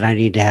understand that I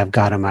need to have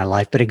God in my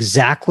life, but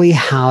exactly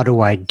how do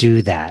I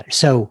do that?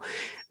 So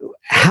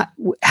how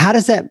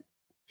does that,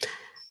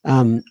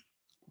 and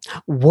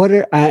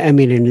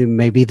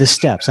maybe the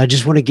steps. I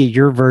just want to get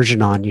your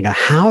version on,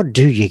 how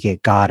do you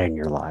get God in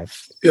your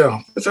life?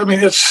 Yeah, if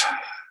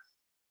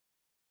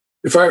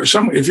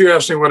you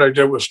ask me what I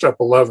did with step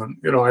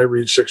 11, I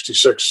read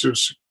 66 through,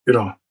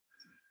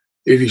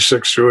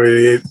 86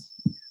 through 88.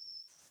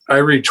 I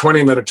read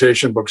 20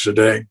 meditation books a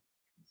day.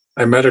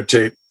 I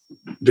meditate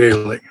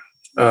daily.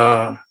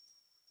 I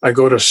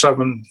go to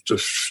 7 to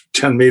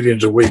 10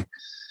 meetings a week.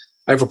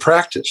 I have a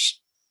practice.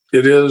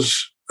 It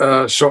is,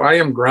 so I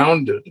am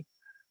grounded.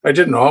 I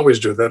didn't always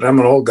do that. I'm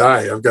an old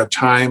guy. I've got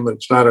time.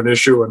 It's not an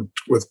issue. And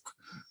with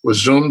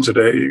Zoom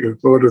today, you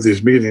go to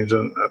these meetings,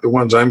 and the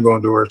ones I'm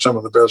going to are some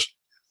of the best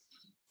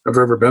I've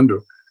ever been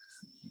to.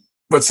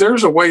 But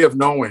there's a way of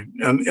knowing.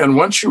 And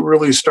once you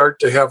really start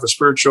to have a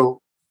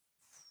spiritual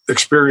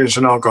experience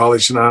in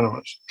Alcoholics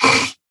Anonymous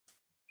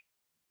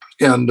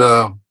and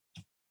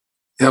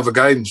have a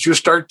guidance, you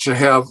start to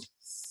have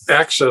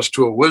access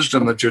to a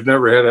wisdom that you've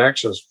never had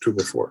access to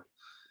before.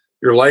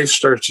 Your life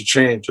starts to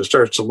change. It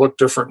starts to look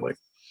differently.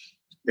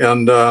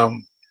 And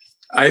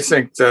I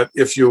think that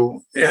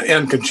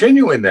and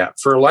continuing that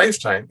for a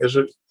lifetime is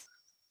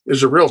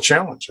a real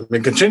challenge. I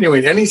mean,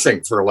 continuing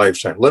anything for a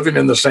lifetime, living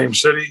in the same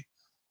city,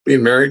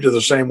 being married to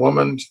the same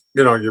woman,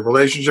 your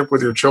relationship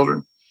with your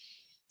children.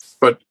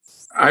 But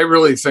I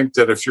really think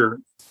that if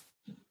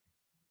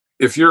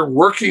you're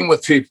working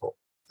with people,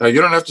 now you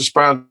don't have to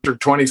sponsor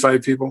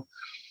 25 people,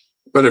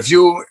 but if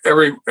you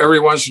every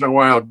once in a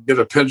while get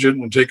a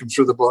pigeon and take them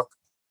through the book,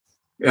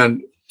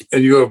 and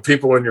you have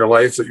people in your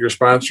life that you're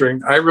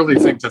sponsoring, I really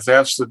think that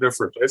that's the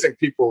difference. I think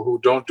people who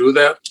don't do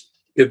that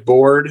get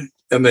bored,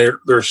 and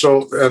they're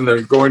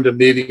going to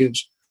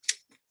meetings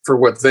for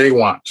what they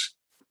want.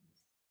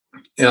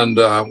 And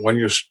when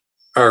you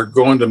are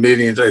going to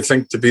meetings, I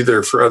think to be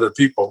there for other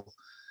people,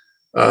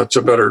 it's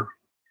a better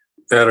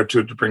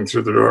attitude to bring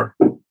through the door.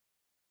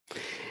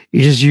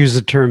 You just use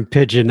the term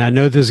pigeon. I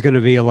know there's going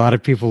to be a lot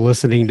of people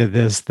listening to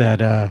this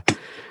that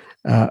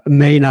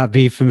may not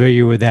be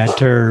familiar with that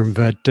term,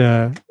 but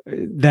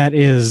that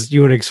is,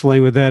 you want to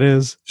explain what that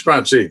is?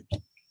 Sponsee.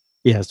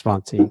 Yeah,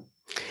 sponsee.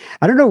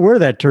 I don't know where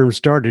that term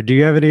started. Do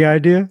you have any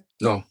idea?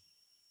 No.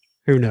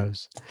 Who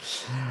knows?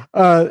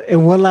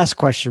 And one last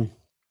question.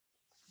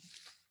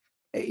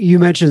 You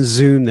mentioned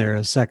Zoom there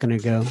a second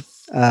ago.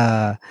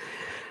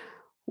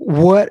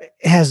 What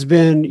has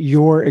been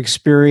your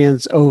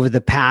experience over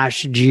the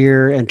past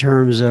year in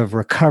terms of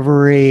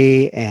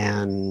recovery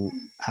and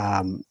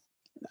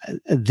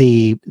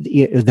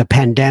the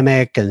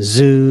pandemic and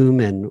Zoom,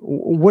 and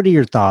what are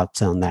your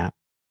thoughts on that?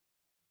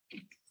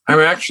 I'm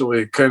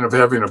actually kind of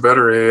having a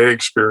better AA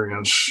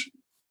experience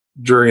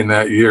during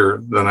that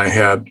year than I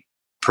had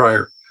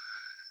prior.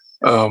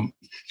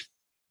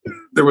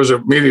 There was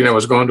a meeting I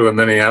was going to in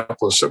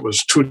Minneapolis. It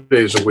was 2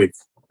 days a week.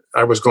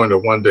 I was going to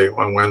one day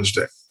on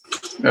Wednesday,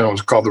 and it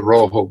was called the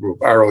Rojo Group,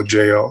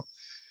 ROJO.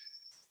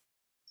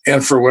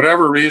 And for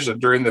whatever reason,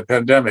 during the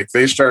pandemic,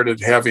 they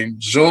started having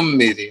Zoom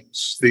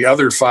meetings the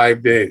other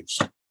 5 days,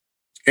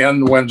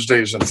 and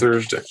Wednesdays and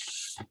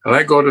Thursdays. And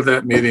I go to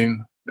that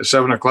meeting at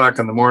 7 o'clock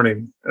in the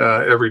morning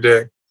every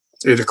day,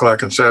 8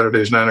 o'clock on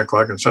Saturdays, 9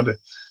 o'clock on Sunday.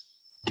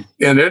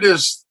 And it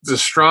is the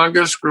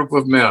strongest group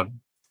of men.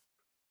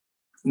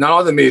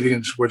 Now the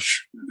meetings,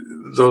 which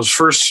those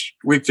first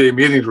weekday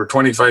meetings were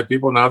 25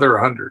 people, now they're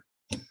 100.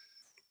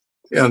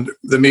 And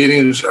the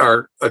meetings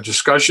are a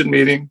discussion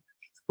meeting.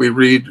 We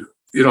read,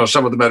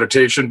 some of the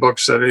meditation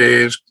books that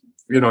AAs,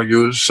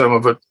 use, some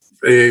of it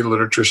AA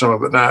literature, some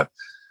of it not.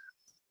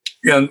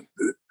 And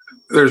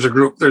there's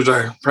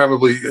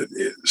probably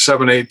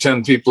 7, 8,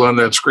 10 people on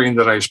that screen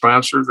that I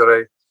sponsor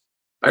that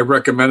I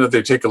recommended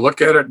they take a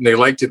look at it, and they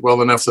liked it well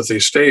enough that they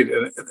stayed.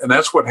 And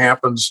that's what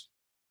happens,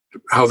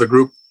 how the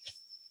group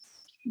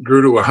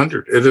grew to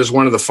 100. It is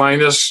one of the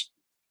finest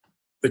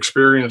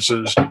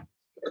experiences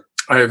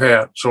I've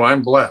had. So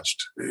I'm blessed.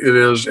 It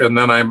is. And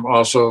then I'm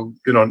also,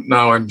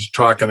 now I'm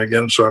talking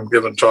again. So I'm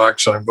giving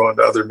talks and I'm going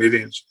to other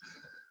meetings.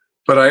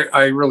 But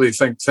I really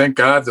thank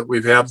God that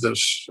we've had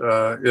this.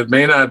 It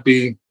may not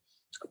be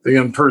the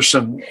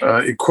in-person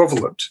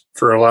equivalent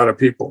for a lot of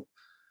people,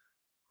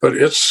 but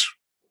it's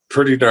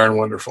pretty darn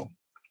wonderful.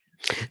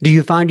 Do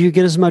you find you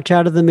get as much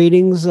out of the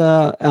meetings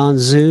on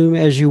Zoom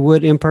as you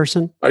would in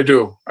person? I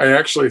do. I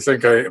actually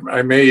think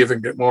I may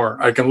even get more.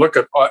 I can look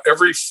at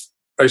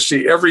I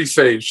see every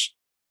face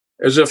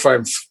as if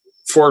I'm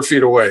 4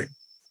 feet away.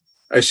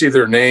 I see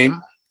their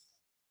name,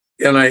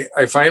 and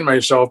I find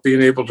myself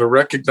being able to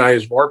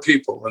recognize more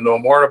people and know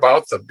more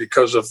about them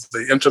because of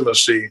the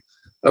intimacy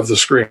of the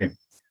screen.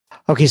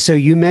 Okay, so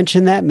you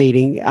mentioned that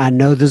meeting. I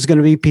know there's going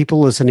to be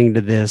people listening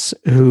to this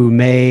who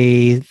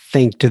may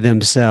think to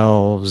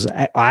themselves,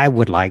 I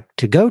would like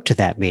to go to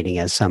that meeting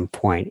at some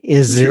point.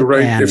 If you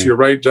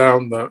write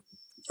down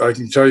I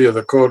can tell you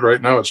the code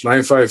right now. It's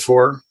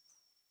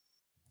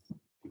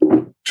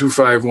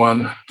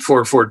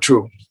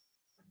 954-251-442.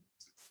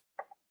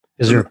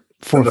 Is there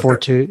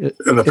 442?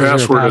 And the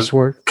password is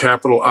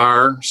capital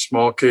R,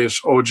 small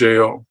case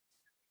OJO,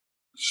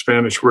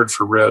 Spanish word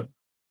for red.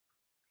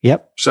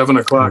 Yep.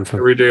 7:00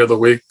 every day of the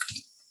week,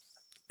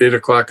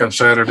 8:00 on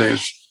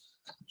Saturdays.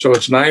 So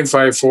it's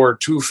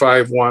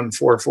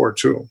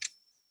 954-251-442.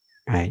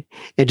 Right.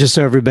 And just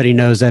so everybody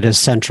knows, that is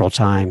Central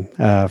Time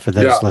for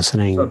those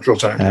listening Central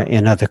Time,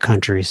 in other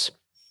countries.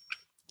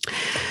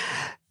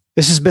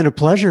 This has been a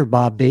pleasure,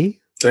 Bob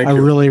B. Thank you. I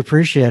really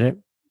appreciate it.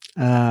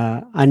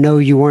 I know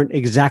you weren't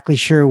exactly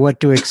sure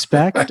what to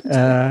expect.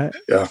 Yeah.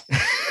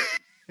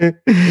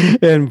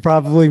 And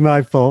probably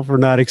my fault for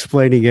not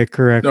explaining it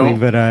correctly,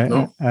 but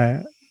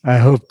I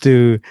hope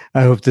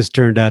this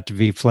turned out to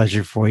be a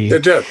pleasure for you.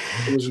 It did.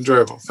 It was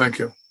enjoyable. Thank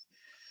you.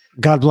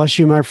 God bless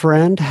you, my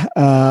friend.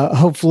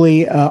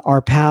 Hopefully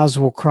our paths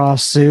will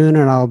cross soon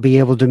and I'll be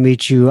able to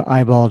meet you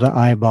eyeball to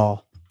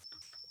eyeball.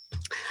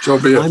 So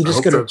be it.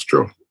 That's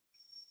true.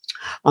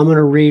 I'm going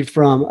to read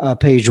from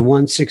page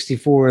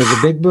 164 of the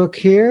big book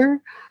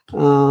here.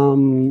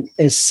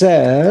 It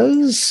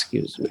says,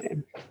 excuse me.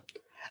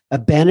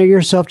 Abandon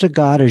yourself to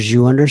God as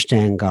you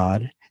understand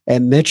God.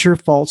 Admit your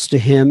faults to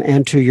Him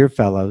and to your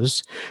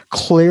fellows.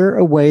 Clear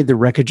away the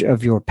wreckage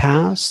of your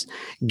past.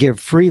 Give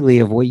freely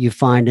of what you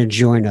find and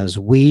join us.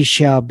 We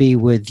shall be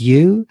with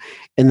you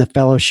in the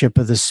fellowship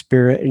of the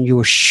Spirit, and you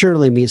will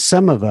surely meet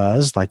some of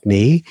us, like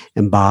me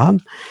and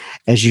Bob,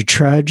 as you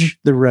trudge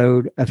the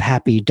road of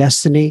happy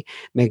destiny.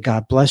 May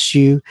God bless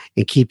you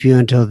and keep you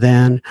until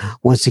then.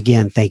 Once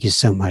again, thank you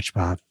so much,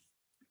 Bob.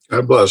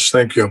 God bless.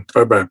 Thank you.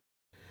 Bye-bye.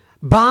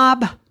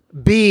 Bob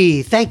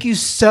B, thank you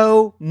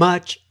so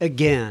much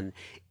again.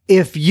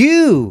 If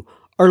you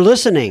are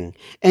listening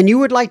and you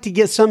would like to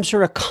get some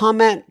sort of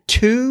comment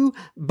to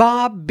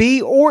Bob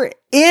B or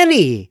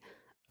any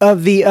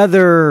of the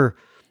other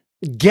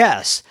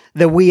guests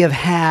that we have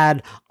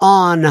had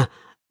on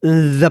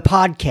the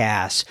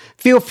podcast,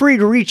 feel free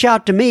to reach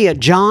out to me at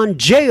John,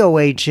 John,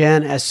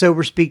 at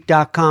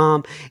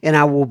soberspeak.com, and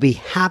I will be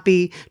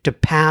happy to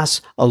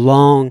pass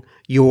along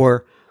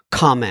your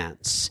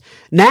comments.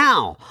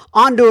 Now,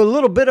 on to a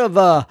little bit of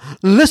a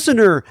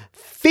listener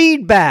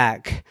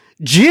feedback.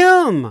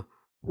 Jim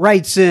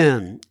writes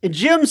in.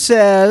 Jim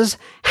says,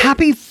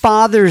 Happy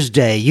Father's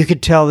Day. You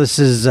could tell this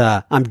is,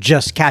 I'm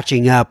just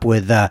catching up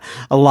with a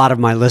lot of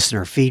my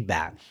listener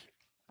feedback.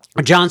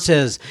 Jim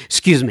says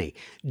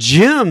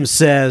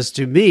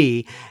to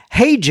me,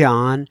 Hey,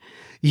 John,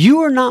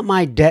 you are not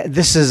my dad.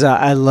 This is,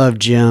 I love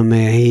Jim.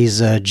 He's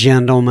a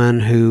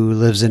gentleman who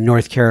lives in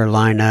North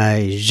Carolina.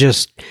 He's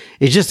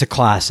just a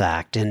class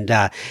act. And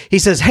he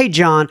says, Hey,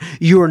 John,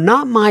 you are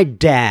not my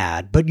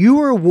dad, but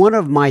you are one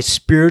of my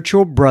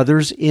spiritual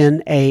brothers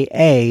in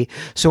AA.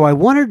 So I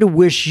wanted to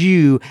wish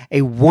you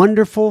a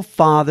wonderful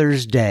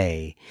Father's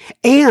Day.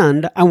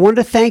 And I want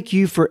to thank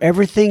you for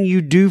everything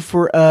you do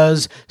for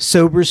us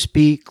Sober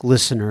Speak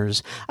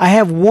listeners. I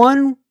have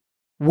one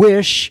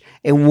wish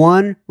and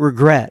one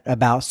regret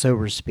about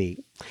Sober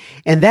Speak.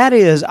 And that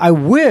is, I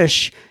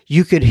wish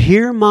you could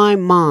hear my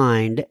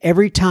mind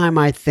every time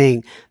I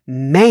think,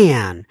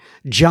 man,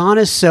 John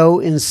is so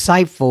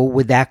insightful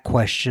with that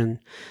question,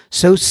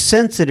 so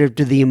sensitive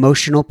to the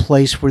emotional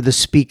place where the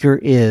speaker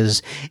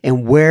is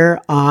and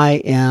where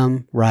I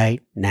am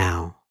right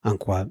now,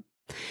 unquote.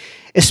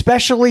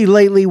 Especially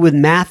lately with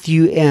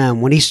Matthew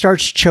M., when he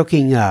starts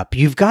choking up.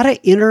 You've got an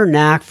inner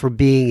knack for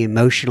being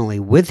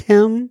emotionally with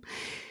him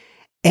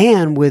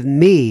and with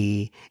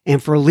me,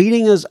 and for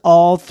leading us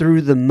all through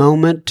the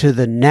moment to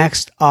the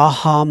next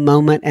aha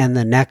moment and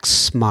the next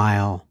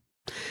smile.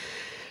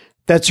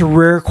 That's a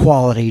rare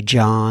quality,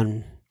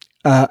 John,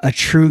 a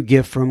true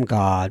gift from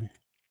God.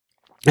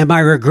 And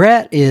my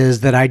regret is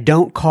that I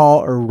don't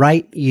call or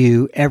write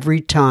you every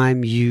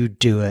time you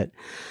do it.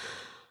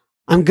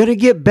 I'm going to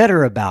get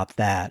better about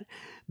that.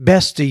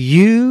 Best to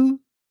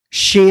you,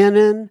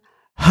 Shannon.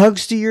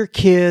 Hugs to your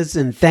kids,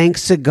 and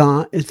thanks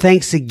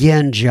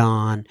again,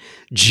 John.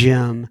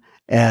 Jim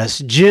S.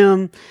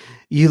 Jim,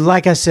 you,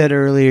 like I said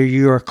earlier,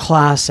 you're a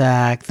class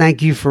act.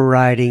 Thank you for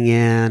writing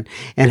in,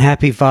 and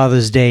happy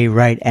Father's Day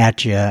right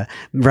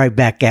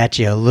back at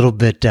you. A little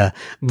bit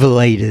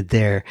belated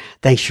there.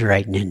 Thanks for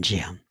writing in,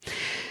 Jim.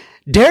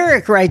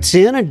 Derek writes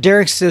in, and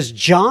Derek says,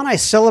 John, I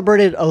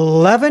celebrated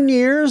 11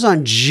 years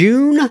on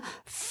June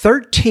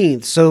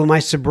 13th. So my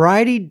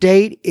sobriety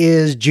date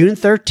is June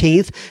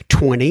 13th,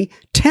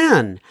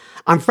 2010.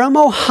 I'm from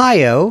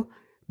Ohio.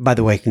 By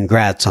the way,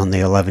 congrats on the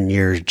 11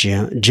 years,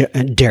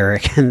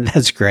 Derek.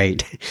 That's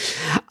great.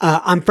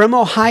 I'm from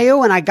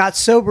Ohio, and I got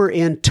sober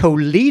in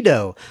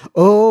Toledo.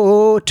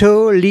 Oh,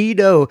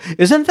 Toledo.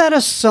 Isn't that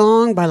a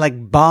song by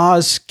like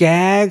Boz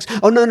Scaggs?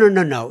 Oh,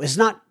 no. It's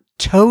not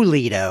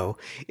Toledo.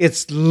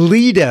 It's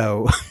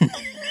Lido.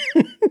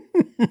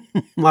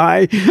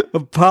 My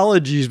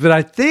apologies, but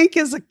I think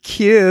as a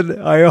kid,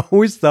 I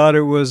always thought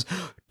it was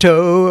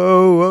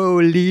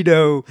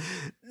Toledo.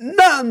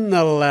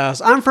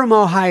 Nonetheless, I'm from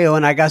Ohio,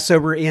 and I got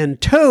sober in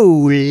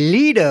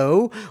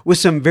Toledo with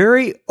some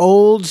very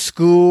old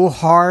school,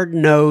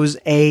 hard-nosed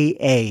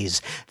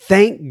AAs.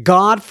 Thank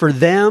God for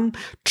them.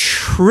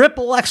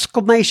 Triple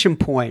exclamation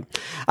point.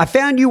 I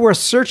found you were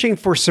searching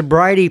for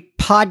sobriety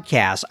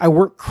podcasts. I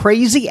work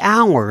crazy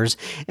hours,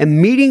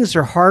 and meetings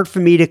are hard for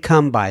me to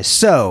come by.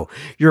 So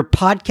your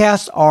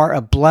podcasts are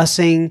a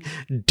blessing,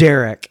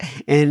 Derek.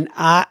 And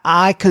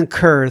I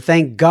concur.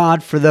 Thank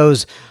God for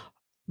those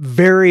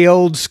very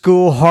old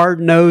school,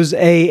 hard-nosed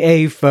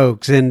AA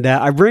folks. And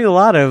I bring a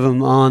lot of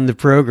them on the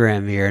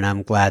program here, and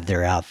I'm glad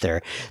they're out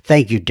there.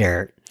 Thank you,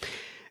 Derek.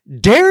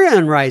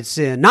 Darren writes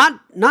in,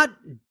 not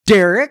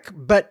Derek,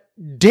 but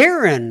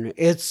Darren.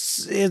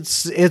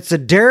 It's a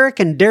Derek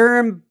and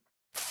Darren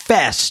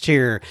fest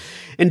here.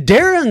 And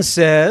Darren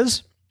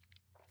says,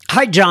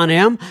 Hi, John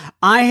M.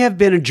 I have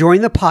been enjoying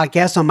the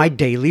podcast on my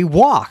daily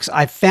walks.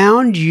 I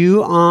found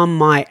you on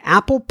my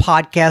Apple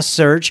Podcast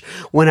search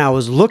when I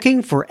was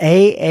looking for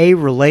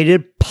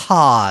AA-related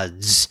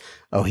pods.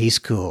 Oh, he's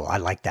cool. I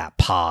like that,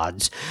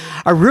 pods.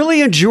 I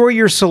really enjoy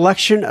your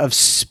selection of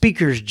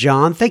speakers,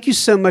 John. Thank you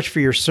so much for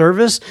your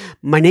service.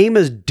 My name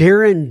is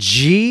Darren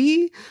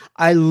G.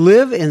 I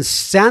live in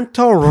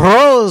Santa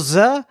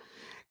Rosa,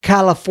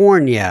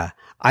 California.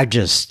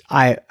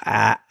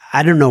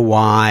 I don't know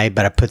why,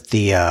 but I put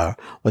the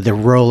with the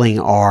rolling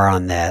R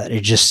on that.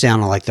 It just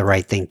sounded like the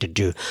right thing to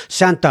do.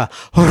 Santa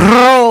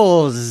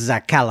Rosa,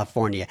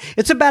 California.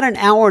 It's about an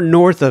hour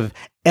north of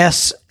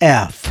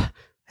SF.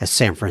 That's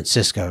San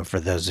Francisco, for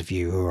those of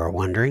you who are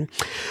wondering.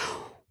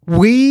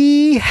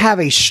 We have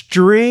a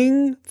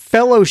string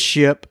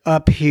fellowship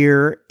up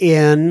here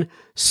in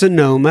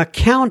Sonoma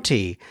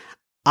County.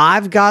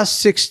 I've got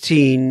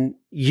 16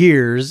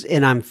 years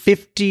and I'm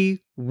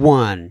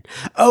 51.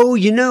 Oh,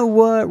 you know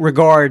what?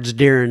 Regards,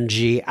 Darren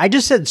G. I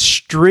just said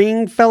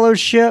string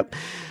fellowship,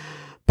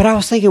 but I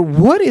was thinking,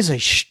 what is a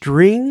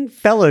string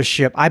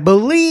fellowship? I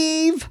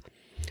believe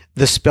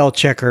the spell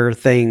checker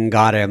thing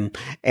got him,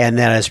 and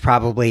that is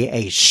probably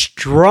a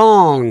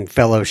strong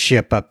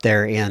fellowship up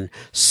there in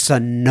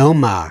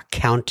Sonoma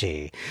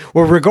County.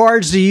 Well,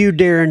 regards to you,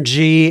 Darren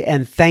G.,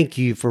 and thank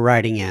you for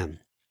writing in.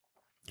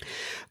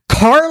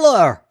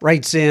 Carla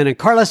writes in, and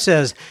Carla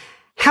says,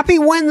 Happy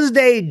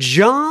Wednesday,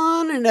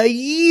 John, and a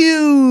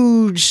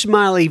huge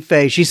smiley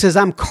face. She says,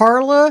 I'm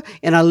Carla,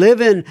 and I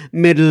live in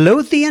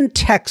Midlothian,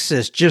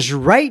 Texas, just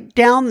right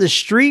down the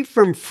street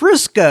from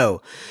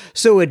Frisco.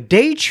 So a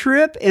day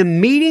trip and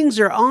meetings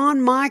are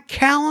on my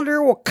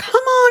calendar. Well,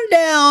 come on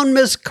down,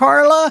 Miss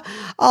Carla.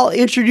 I'll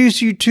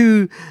introduce you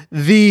to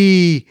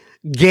the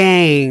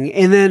gang.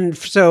 And then,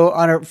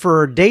 so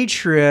for a day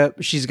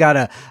trip, she's got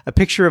a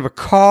picture of a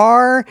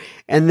car,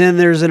 and then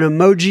there's an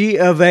emoji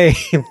of a,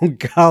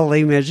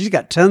 golly, man, she's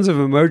got tons of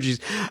emojis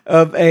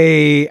of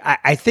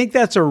I think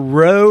that's a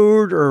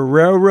road or a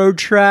railroad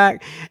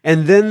track.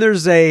 And then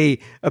there's a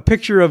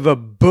picture of a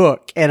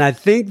book. And I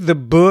think the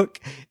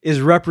book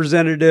is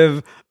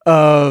representative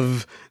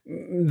of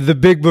the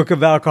big book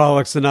of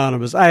Alcoholics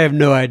Anonymous. I have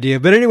no idea.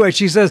 But anyway,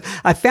 she says,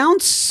 I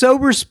found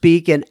Sober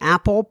Speak in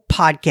Apple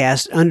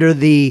Podcast under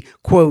the,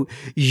 quote,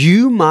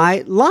 you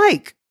might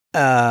like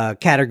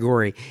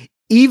category.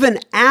 Even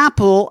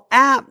Apple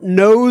app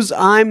knows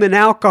I'm an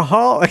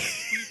alcoholic.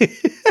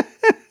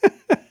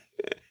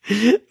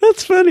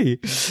 That's funny.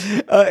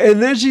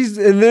 And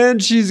then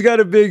she's got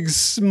a big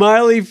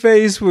smiley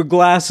face with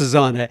glasses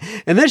on it.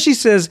 And then she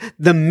says,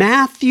 the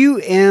Matthew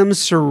M.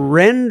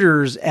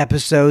 Surrenders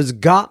episodes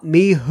got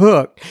me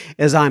hooked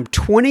as I'm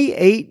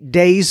 28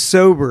 days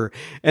sober.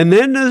 And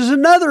then there's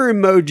another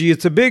emoji.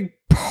 It's a big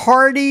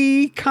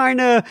party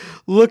kind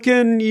of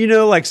looking,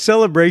 like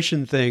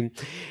celebration thing.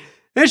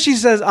 Then she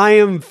says, I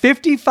am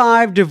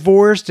 55,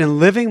 divorced, and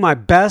living my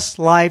best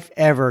life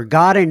ever.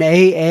 God and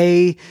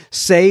AA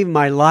saved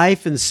my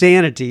life and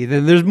sanity.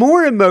 Then there's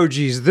more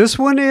emojis. This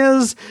one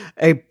is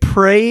a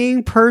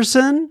praying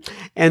person,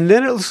 and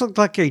then it looks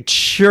like a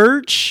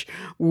church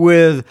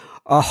with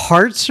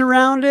hearts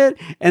around it.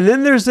 And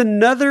then there's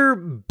another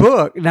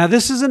book. Now,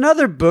 this is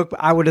another book.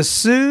 I would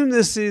assume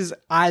this is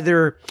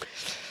either,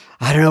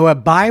 I don't know, a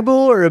Bible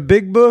or a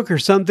big book or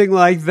something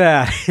like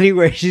that.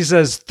 Anyway, she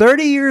says,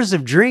 30 years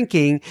of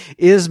drinking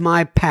is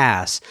my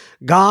past.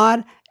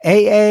 God,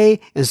 AA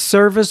and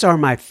service are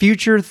my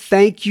future.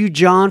 Thank you,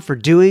 John, for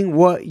doing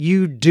what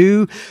you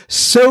do.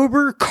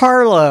 Sober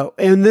Carla.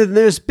 And then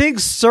there's big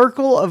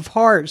circle of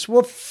hearts.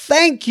 Well,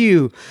 thank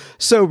you,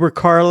 Sober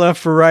Carla,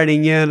 for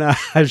writing in.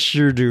 I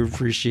sure do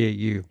appreciate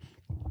you.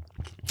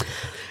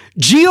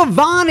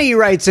 Giovanni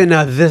writes in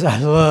this. I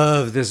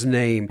love this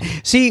name.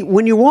 See,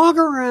 when you walk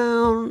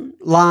around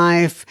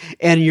life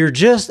and you're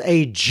just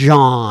a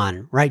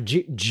John, right?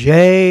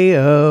 John,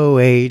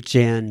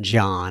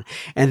 John.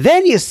 And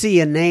then you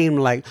see a name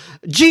like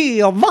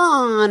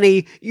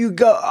Giovanni. You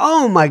go,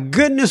 oh my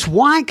goodness,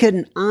 why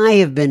couldn't I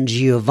have been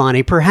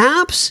Giovanni?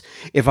 Perhaps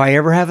if I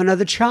ever have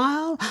another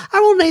child, I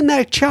will name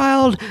that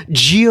child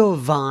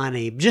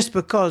Giovanni just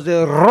because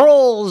it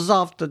rolls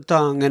off the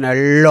tongue and I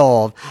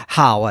love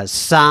how it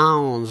sounds.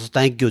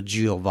 Thank you,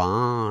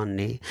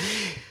 Giovanni.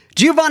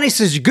 Giovanni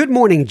says, good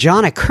morning,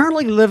 John. I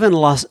currently live in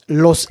Los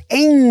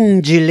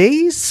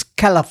Angeles,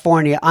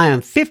 California. I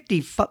am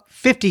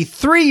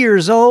 53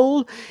 years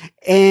old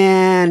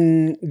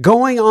and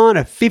going on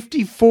a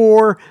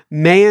 54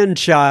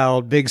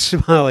 man-child, big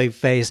smiley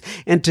face.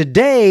 And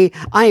today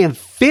I am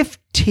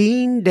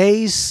 15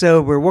 days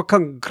sober. Well,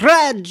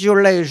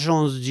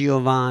 congratulations,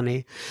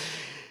 Giovanni.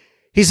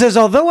 He says,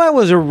 although I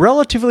was a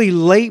relatively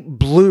late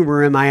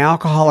bloomer in my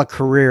alcoholic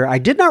career, I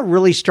did not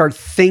really start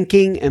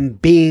thinking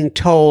and being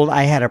told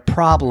I had a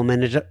problem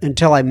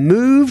until I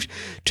moved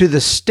to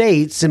the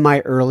States in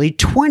my early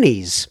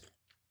 20s.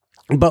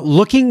 But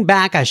looking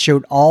back, I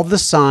showed all the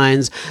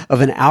signs of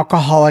an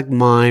alcoholic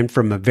mind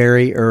from a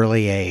very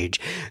early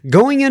age.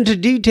 Going into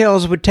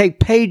details would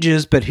take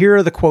pages, but here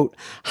are the quote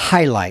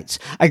highlights.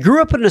 I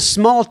grew up in a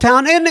small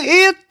town in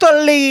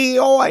Italy.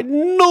 Oh, I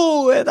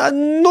knew it. I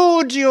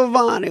knew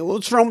Giovanni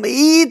was from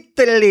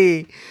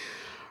Italy.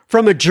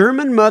 From a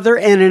German mother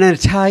and an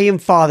Italian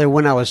father.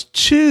 When I was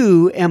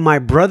 2 and my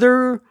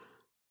brother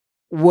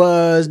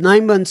was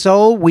 9 months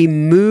old, we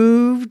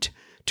moved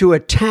to a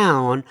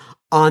town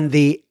on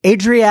the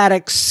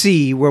Adriatic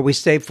Sea where we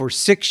stayed for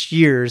 6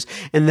 years,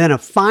 and then a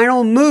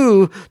final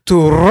move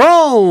to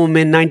Rome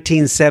in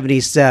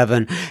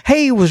 1977.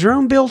 Hey, was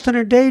Rome built in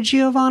a day,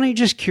 Giovanni?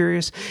 Just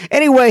curious.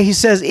 Anyway, he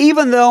says,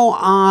 even though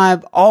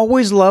I've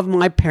always loved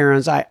my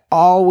parents, I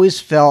always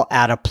felt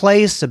out of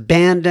place,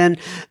 abandoned,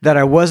 that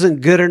I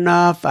wasn't good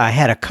enough. I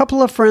had a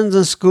couple of friends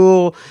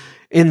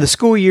in the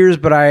school years,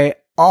 but I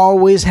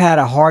always had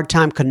a hard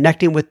time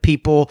connecting with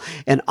people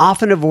and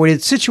often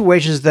avoided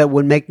situations that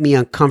would make me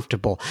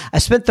uncomfortable. I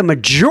spent the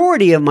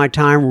majority of my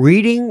time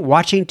reading,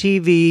 watching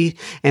TV,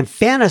 and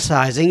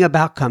fantasizing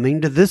about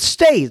coming to the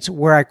States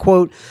where I,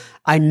 quote,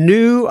 I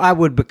knew I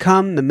would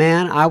become the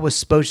man I was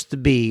supposed to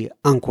be,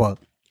 unquote.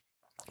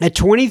 At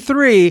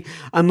 23,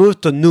 I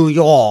moved to New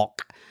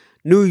York,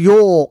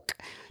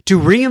 to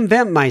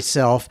reinvent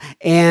myself,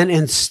 and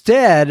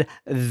instead,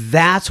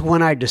 that's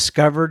when I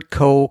discovered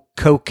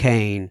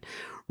cocaine,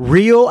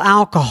 real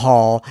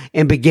alcohol,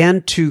 and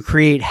began to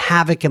create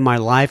havoc in my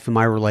life and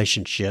my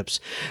relationships.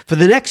 For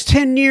the next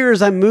 10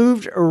 years, I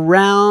moved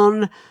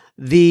around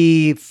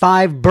the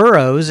 5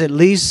 boroughs at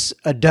least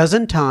a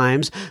dozen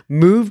times,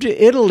 moved to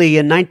Italy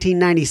in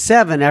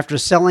 1997 after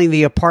selling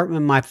the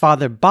apartment my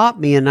father bought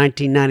me in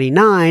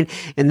 1999,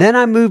 and then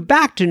I moved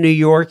back to New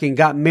York and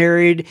got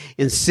married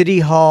in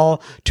City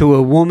Hall to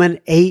a woman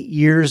 8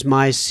 years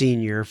my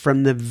senior.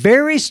 From the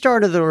very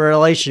start of the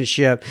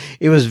relationship,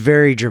 it was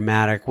very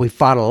dramatic. We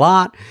fought a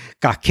lot,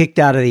 got kicked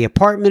out of the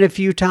apartment a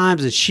few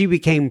times, and she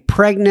became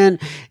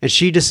pregnant, and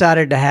she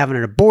decided to have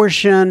an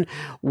abortion,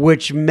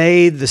 which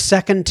made the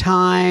second time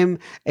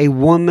a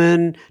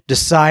woman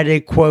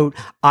decided, quote,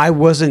 I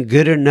wasn't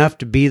good enough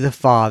to be the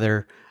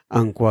father,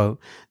 unquote.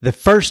 The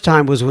first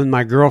time was with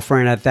my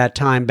girlfriend at that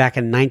time back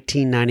in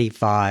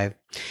 1995.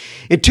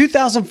 In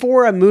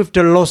 2004, I moved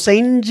to Los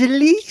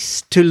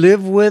Angeles to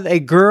live with a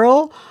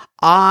girl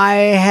I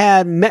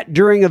had met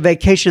during a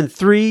vacation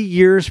 3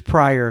 years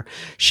prior.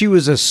 She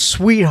was a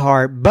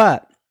sweetheart,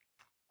 but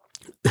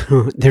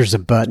there's a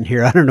button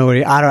here. I don't know.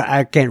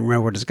 I can't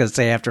remember what it's going to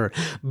say after.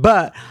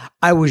 But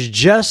I was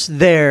just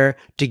there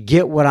to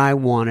get what I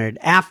wanted.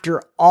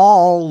 After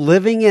all,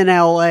 living in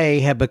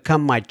LA had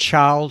become my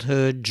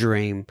childhood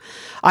dream.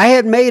 I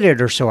had made it,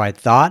 or so I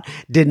thought.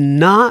 Did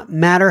not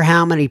matter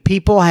how many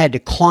people I had to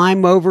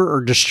climb over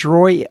or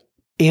destroy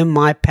in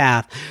my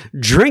path.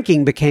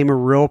 Drinking became a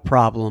real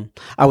problem.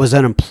 I was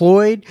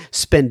unemployed,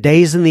 spent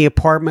days in the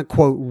apartment,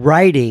 quote,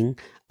 writing,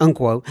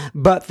 unquote.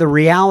 But the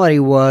reality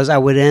was I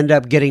would end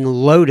up getting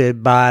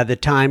loaded by the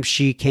time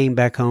she came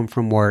back home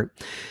from work.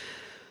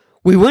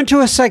 We went to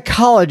a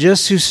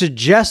psychologist who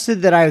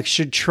suggested that I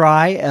should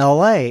try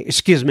AA.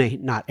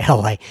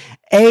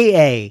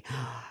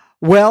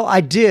 Well,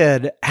 I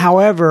did.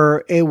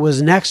 However, it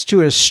was next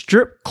to a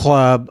strip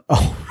club.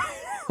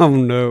 Oh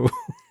no.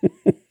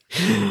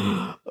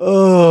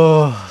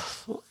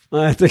 Oh,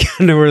 I think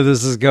I know where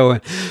this is going.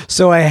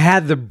 So I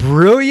had the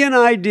brilliant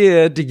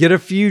idea to get a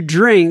few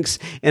drinks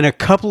and a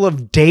couple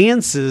of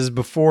dances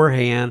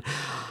beforehand.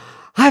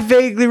 I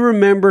vaguely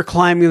remember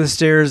climbing the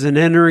stairs and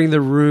entering the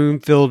room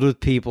filled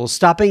with people.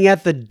 Stopping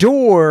at the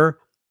door,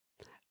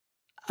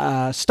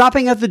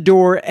 stopping at the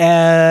door,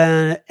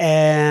 and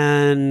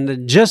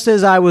just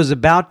as I was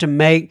about to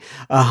make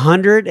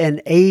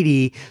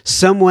 180,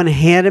 someone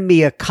handed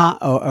me a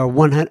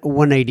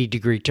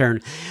 180-degree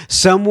turn.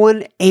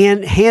 Someone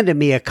handed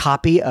me a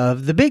copy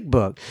of the Big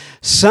Book.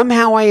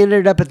 Somehow I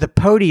ended up at the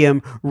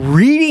podium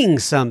reading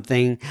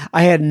something.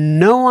 I had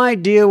no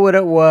idea what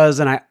it was,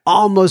 and I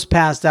almost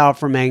passed out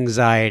from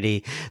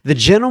anxiety. The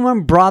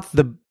gentleman bought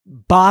the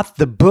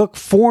book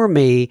for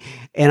me,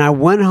 and I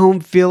went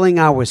home feeling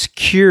I was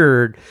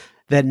cured,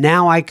 that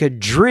now I could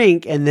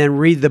drink and then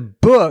read the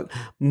book,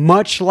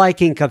 much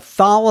like in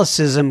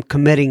Catholicism,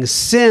 committing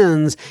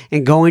sins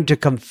and going to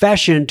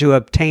confession to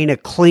obtain a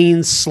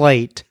clean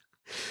slate.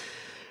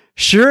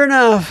 Sure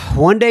enough,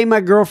 one day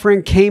my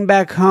girlfriend came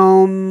back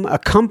home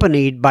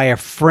accompanied by a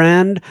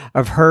friend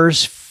of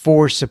hers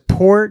for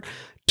support,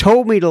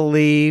 told me to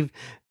leave,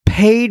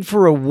 paid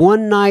for a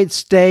one-night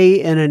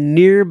stay in a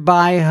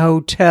nearby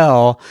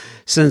hotel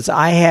since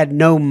I had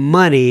no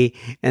money,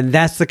 and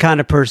that's the kind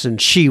of person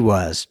she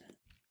was.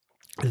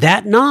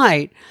 That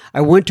night,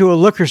 I went to a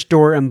liquor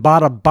store and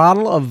bought a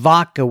bottle of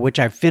vodka, which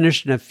I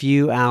finished in a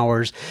few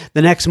hours.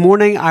 The next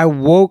morning, I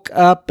woke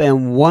up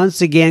and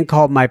once again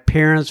called my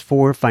parents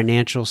for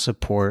financial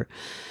support.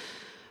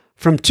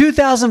 From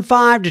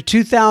 2005 to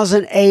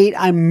 2008,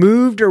 I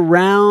moved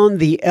around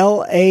the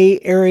LA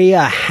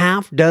area a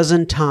half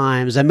dozen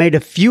times. I made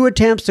a few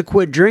attempts to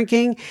quit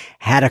drinking,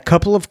 had a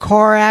couple of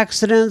car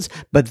accidents,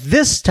 but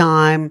this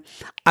time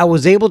I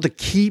was able to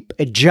keep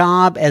a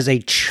job as a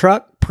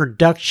truck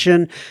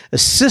production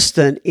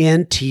assistant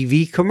in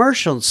TV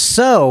commercials.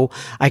 So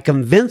I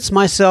convinced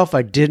myself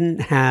I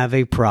didn't have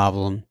a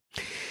problem.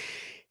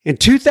 In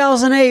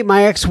 2008,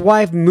 my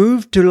ex-wife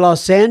moved to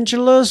Los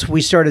Angeles.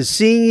 We started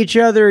seeing each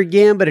other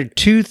again, but in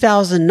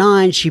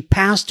 2009, she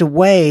passed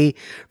away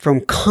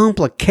from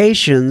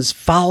complications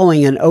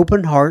following an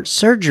open heart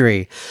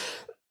surgery.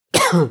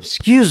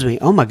 Excuse me.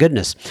 Oh my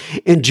goodness.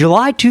 In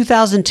July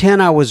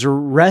 2010, I was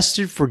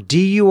arrested for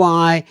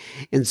DUI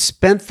and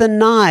spent the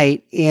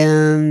night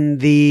in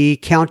the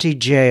county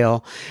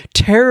jail.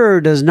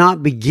 Terror does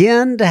not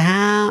begin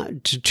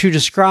to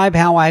describe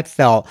how I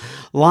felt.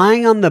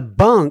 Lying on the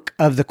bunk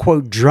of the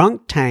quote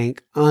drunk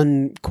tank,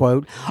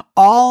 unquote,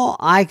 all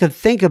I could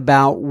think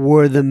about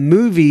were the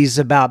movies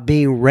about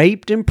being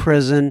raped in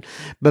prison,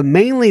 but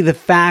mainly the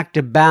fact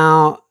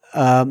about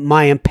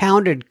my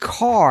impounded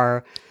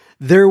car.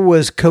 There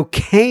was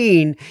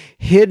cocaine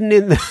hidden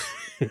in the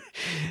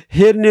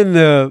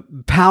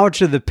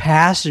pouch of the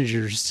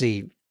passenger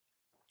seat.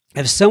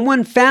 If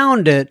someone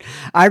found it,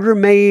 I'd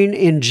remain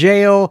in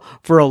jail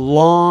for a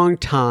long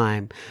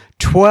time.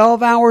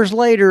 12 hours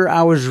later,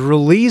 I was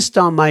released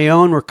on my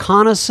own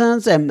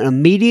reconnaissance and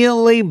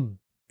immediately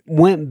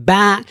went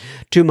back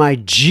to my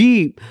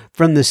Jeep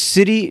from the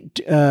city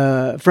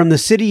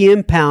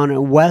impound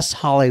in West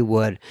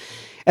Hollywood.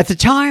 At the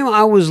time,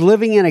 I was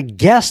living in a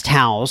guest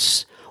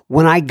house.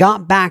 When I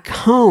got back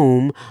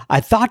home, I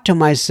thought to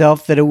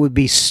myself that it would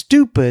be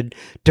stupid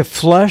to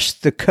flush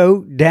the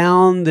coke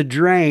down the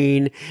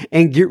drain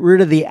and get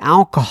rid of the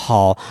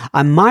alcohol.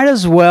 I might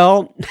as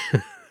well...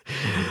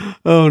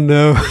 Oh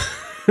no.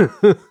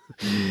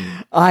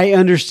 I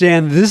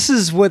understand. This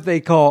is what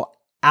they call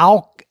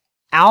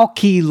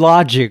alky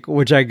logic,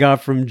 which I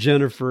got from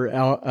Jennifer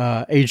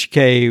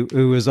HK,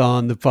 who was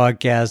on the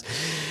podcast.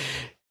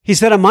 He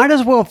said, I might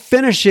as well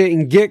finish it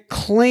and get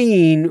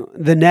clean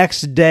the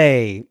next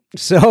day.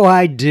 So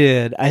I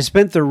did. I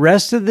spent the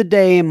rest of the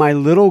day in my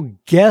little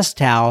guest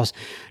house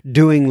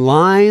doing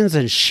lines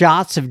and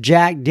shots of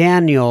Jack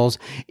Daniels,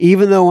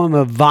 even though I'm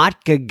a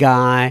vodka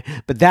guy,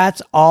 but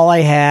that's all I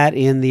had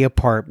in the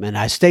apartment.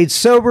 I stayed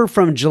sober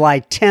from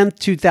July 10th,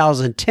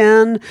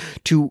 2010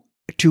 to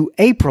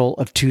April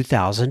of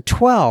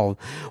 2012,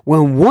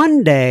 when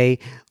one day,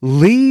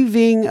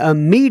 leaving a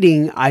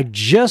meeting, I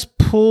just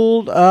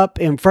pulled up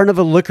in front of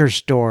a liquor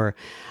store.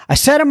 I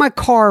sat in my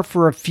car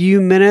for a few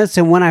minutes,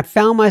 and when I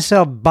found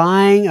myself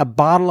buying a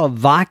bottle of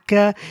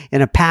vodka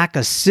and a pack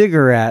of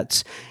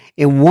cigarettes,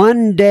 in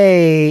one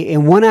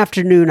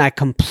afternoon, I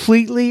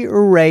completely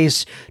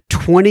erased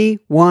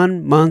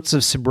 21 months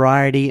of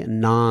sobriety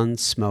and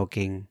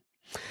non-smoking.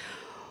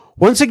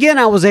 Once again,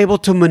 I was able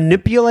to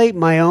manipulate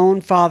my own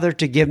father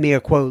to give me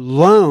a, quote,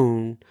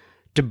 loan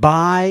to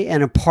buy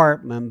an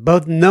apartment,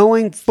 both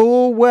knowing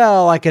full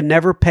well I could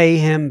never pay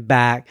him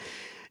back.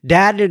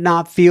 Dad did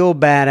not feel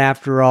bad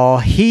after all.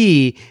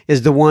 He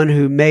is the one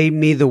who made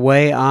me the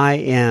way I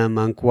am,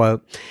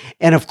 unquote.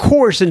 And of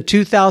course, in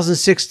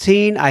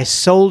 2016, I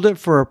sold it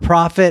for a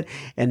profit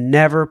and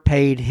never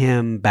paid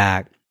him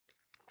back.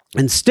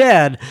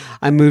 Instead,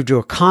 I moved to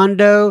a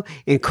condo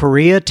in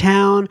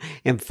Koreatown,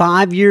 and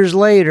 5 years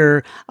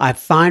later, I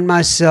find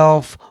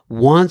myself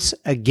once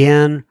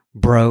again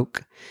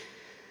broke.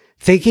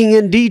 Thinking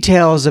in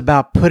details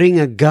about putting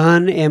a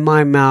gun in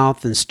my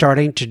mouth and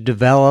starting to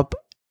develop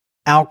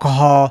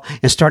alcohol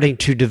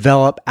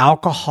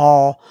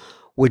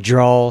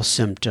withdrawal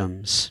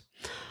symptoms.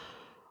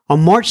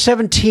 On March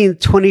 17th,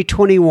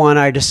 2021,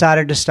 I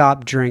decided to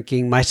stop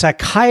drinking. My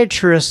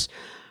psychiatrist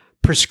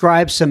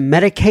prescribed some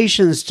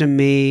medications to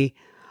me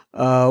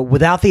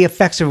without the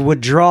effects of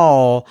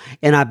withdrawal,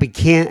 and I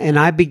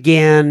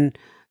began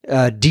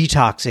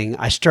detoxing.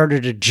 I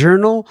started a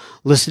journal,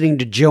 listening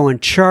to Joe and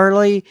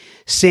Charlie,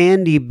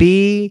 Sandy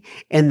B,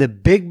 and the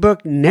Big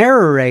Book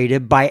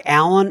narrated by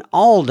Alan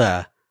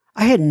Alda.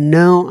 I had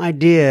no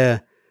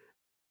idea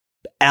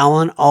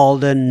Alan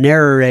Alda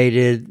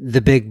narrated the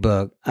Big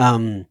Book.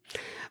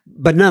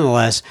 But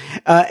nonetheless,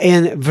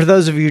 and for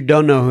those of you who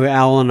don't know who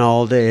Alan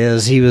Alda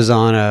is, he was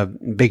on a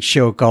big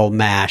show called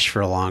MASH for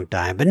a long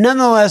time. But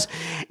nonetheless,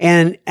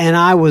 and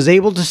I was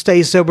able to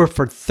stay sober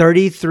for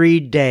 33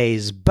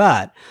 days.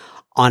 But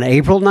on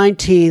April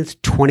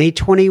 19th,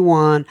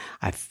 2021,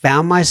 I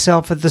found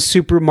myself at the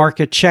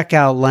supermarket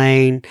checkout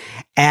lane,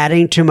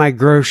 adding to my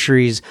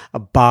groceries a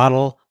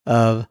bottle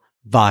of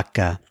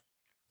vodka.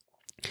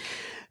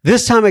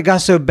 This time it got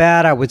so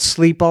bad I would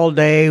sleep all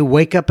day,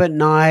 wake up at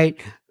night,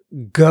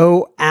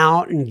 go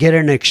out and get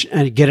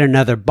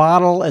another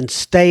bottle, and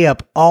stay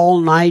up all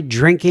night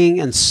drinking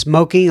and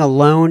smoking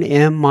alone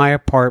in my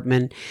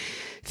apartment,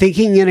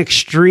 thinking in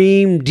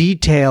extreme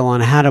detail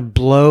on how to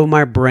blow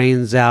my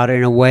brains out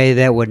in a way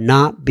that would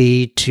not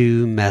be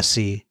too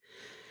messy.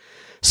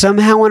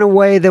 Somehow in a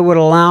way that would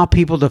allow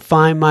people to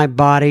find my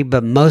body,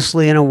 but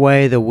mostly in a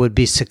way that would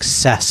be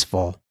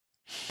successful.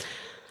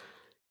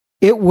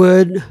 It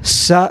would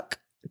suck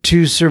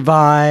to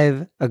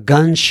survive a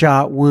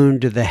gunshot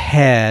wound to the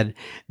head,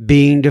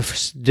 being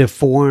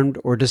deformed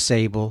or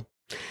disabled.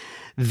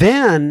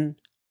 Then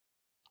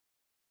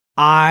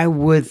I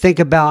would think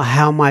about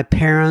how my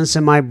parents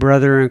and my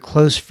brother and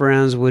close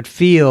friends would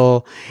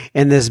feel,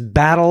 and this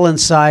battle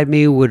inside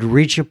me would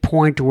reach a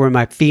point where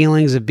my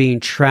feelings of being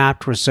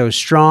trapped were so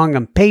strong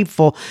and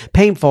painful,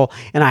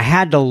 and I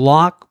had to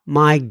lock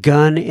my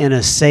gun in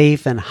a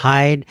safe and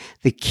hide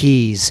the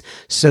keys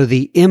so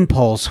the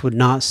impulse would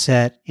not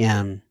set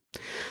in.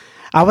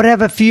 I would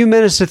have a few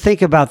minutes to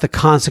think about the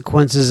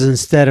consequences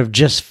instead of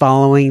just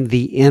following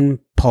the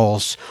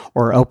impulse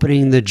or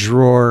opening the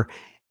drawer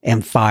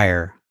and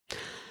fire.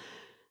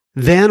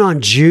 Then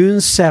on June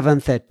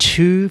 7th at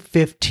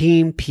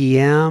 2:15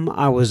 p.m.,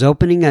 I was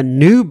opening a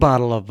new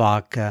bottle of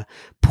vodka,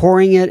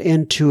 pouring it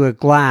into a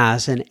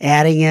glass and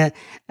adding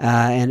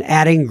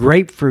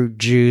grapefruit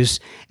juice,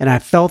 and I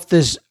felt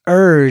this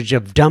urge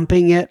of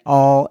dumping it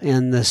all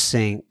in the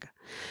sink.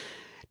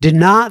 Did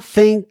not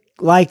think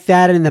like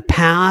that in the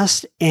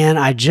past, and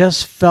I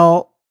just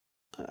felt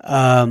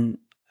I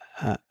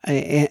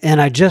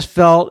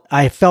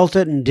felt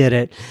it and did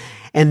it.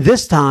 And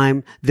this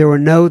time, there were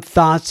no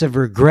thoughts of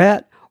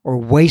regret or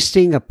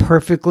wasting a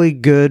perfectly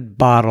good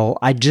bottle.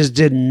 I just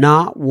did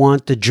not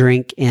want to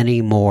drink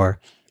anymore.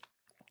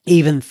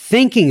 Even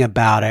thinking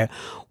about it,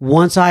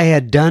 once I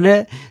had done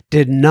it,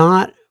 did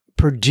not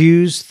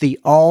produce the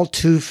all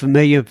too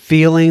familiar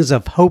feelings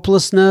of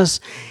hopelessness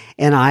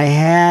and I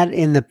had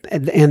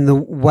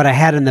what I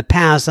had in the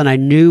past, and I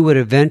knew would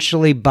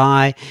eventually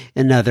buy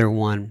another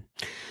one.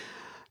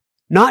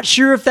 Not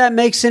sure if that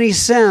makes any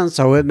sense.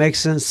 Oh, it makes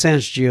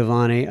sense,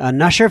 Giovanni.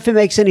 Not sure if it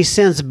makes any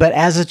sense, but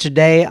as of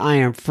today, I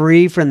am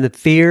free from the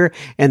fear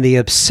and the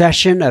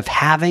obsession of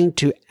having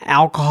to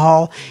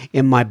alcohol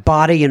in my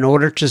body in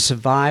order to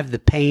survive the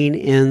pain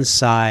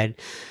inside.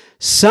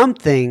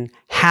 Something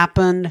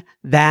happened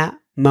that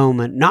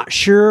moment. Not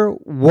sure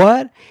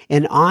what,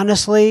 and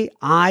honestly,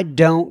 I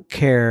don't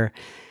care.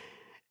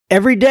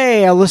 Every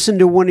day I listen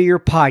to one of your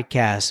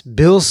podcasts.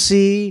 Bill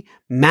C.,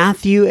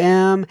 Matthew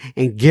M.,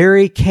 and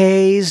Gary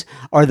K's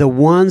are the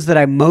ones that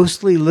I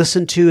mostly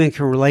listen to and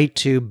can relate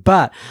to,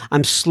 but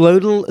I'm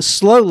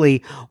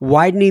slowly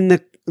widening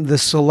the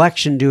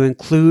selection to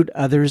include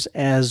others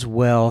as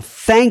well.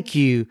 Thank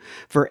you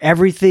for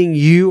everything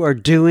you are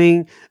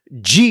doing,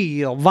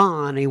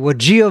 Giovanni. Well,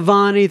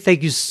 Giovanni,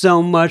 thank you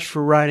so much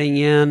for writing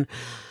in.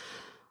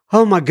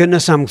 Oh my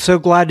goodness, I'm so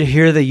glad to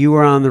hear that you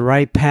are on the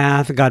right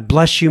path. God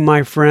bless you,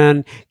 my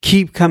friend.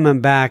 Keep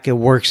coming back. It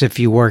works if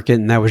you work it,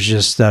 and that was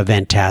just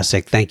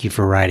fantastic. Thank you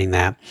for writing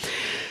that.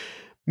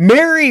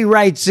 Mary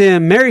writes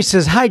in. Mary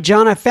says, "Hi,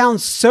 John. I found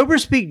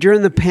SoberSpeak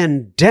during the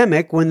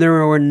pandemic when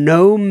there were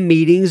no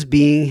meetings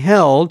being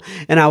held,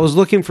 and I was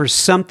looking for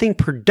something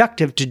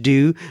productive to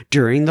do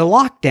during the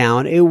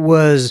lockdown. It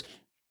was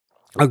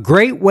a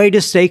great way to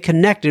stay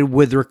connected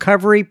with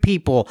recovery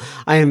people.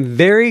 I am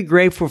very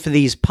grateful for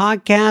these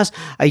podcasts.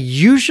 I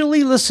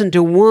usually listen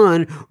to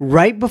one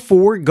right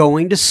before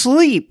going to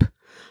sleep.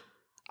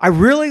 I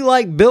really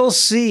like Bill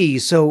C.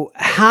 So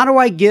how do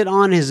I get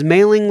on his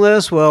mailing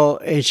list?" Well,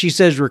 and she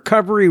says,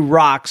 "Recovery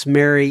rocks,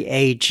 Mary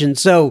H." And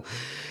so,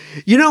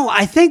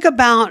 I think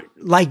about,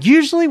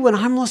 usually when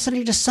I'm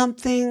listening to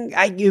something,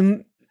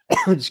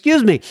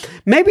 excuse me,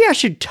 maybe I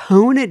should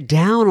tone it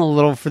down a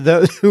little for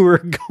those who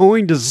are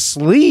going to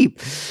sleep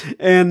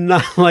and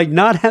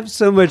not have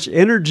so much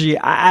energy.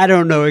 I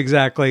don't know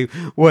exactly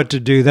what to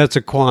do. That's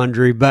a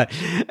quandary. But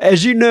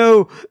as you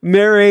know,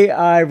 Mary,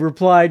 I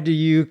replied to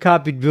you,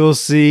 copied Bill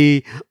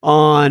C.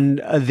 on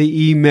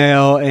the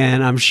email,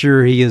 and I'm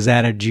sure he has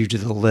added you to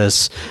the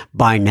list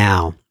by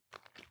now.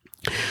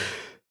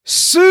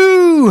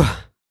 Sue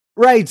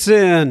writes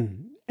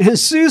in. And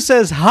Sue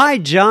says, "Hi,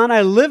 John.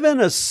 I live in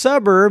a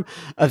suburb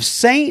of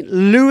St.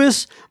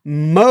 Louis,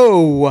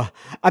 Mo.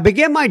 I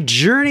began my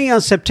journey on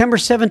September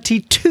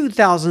 17,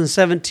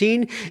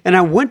 2017, and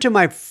I went to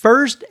my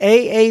first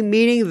AA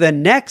meeting the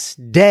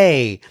next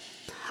day.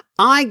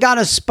 I got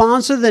a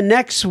sponsor the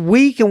next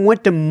week and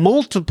went to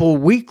multiple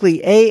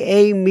weekly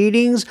AA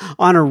meetings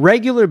on a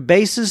regular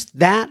basis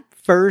that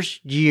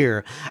first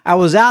year. I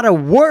was out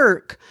of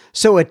work,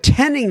 so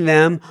attending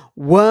them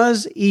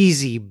was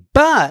easy.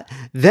 But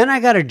then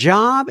I got a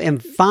job,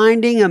 and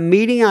finding a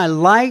meeting I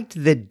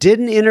liked that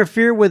didn't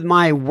interfere with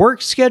my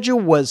work schedule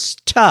was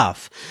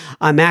tough.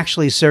 I'm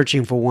actually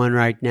searching for one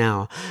right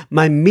now.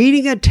 My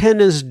meeting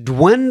attendance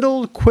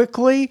dwindled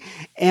quickly,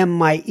 and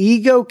my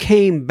ego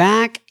came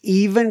back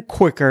even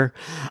quicker.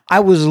 I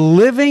was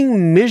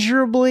living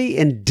miserably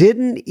and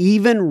didn't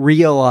even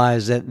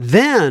realize it.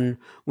 Then,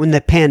 when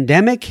the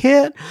pandemic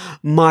hit,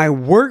 my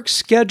work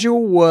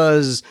schedule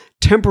was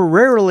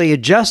temporarily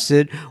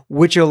adjusted,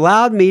 which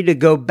allowed me to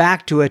go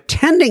back to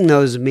attending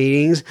those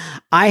meetings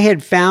I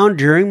had found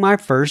during my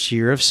first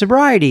year of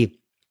sobriety.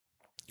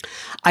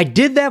 I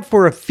did that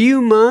for a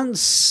few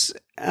months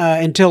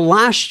until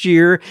last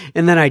year,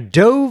 and then I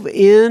dove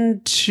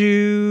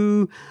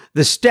into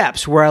the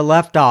steps where I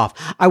left off.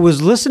 I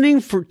was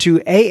listening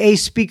to AA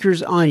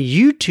speakers on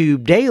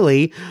YouTube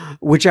daily,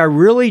 which I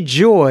really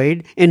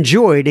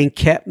enjoyed and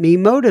kept me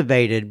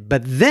motivated.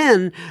 But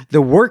then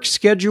the work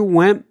schedule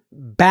went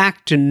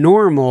back to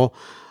normal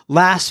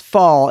last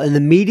fall, and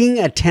the meeting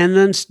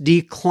attendance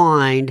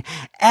declined,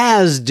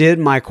 as did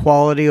my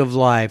quality of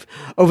life.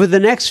 Over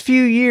the next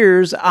few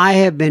years, I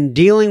have been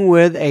dealing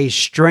with a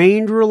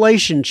strained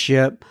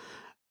relationship.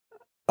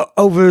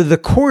 Over the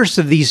course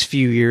of these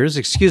few years,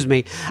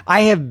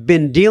 I have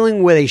been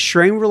dealing with a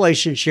strained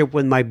relationship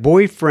with my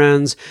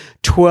boyfriend's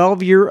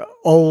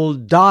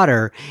 12-year-old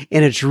daughter,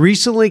 and it's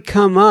recently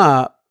come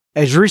out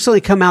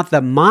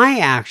that my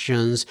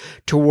actions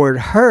toward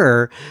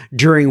her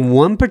during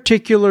one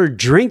particular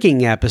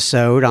drinking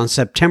episode on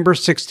September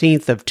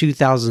 16th of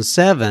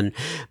 2007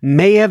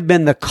 may have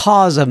been the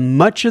cause of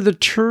much of the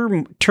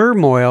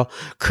turmoil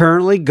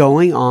currently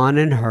going on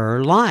in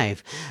her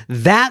life.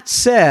 That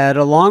said,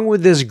 along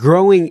with this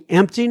growing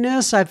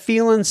emptiness I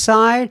feel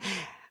inside,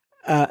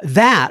 has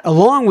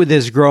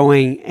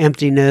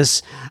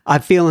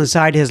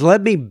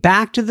led me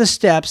back to the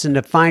steps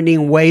into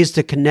finding ways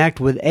to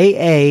connect with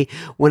AA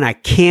when I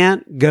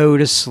can't go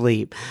to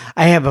sleep.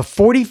 I have a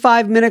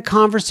 45-minute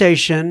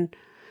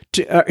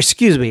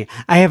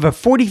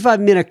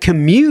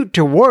commute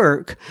to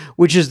work,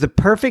 which is the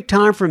perfect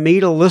time for me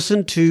to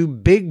listen to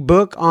Big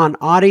Book on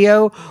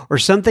audio or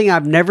something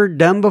I've never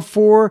done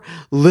before,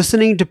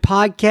 listening to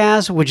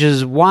podcasts, which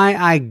is why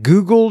I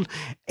Googled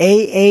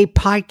AA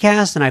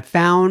podcast and I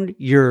found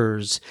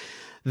yours.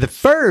 The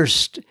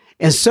first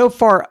and so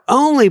far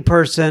only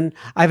person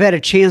I've had a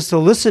chance to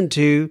listen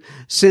to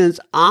since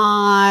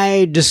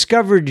I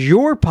discovered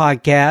your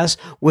podcast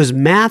was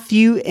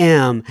Matthew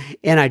M.,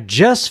 and I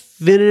just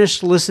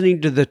finished listening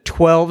to the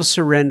 12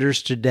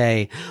 Surrenders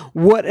today.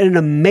 What an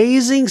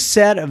amazing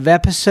set of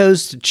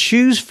episodes to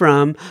choose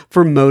from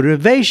for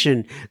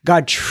motivation.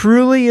 God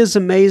truly is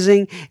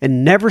amazing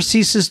and never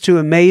ceases to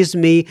amaze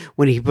me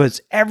when He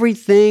puts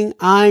everything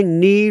I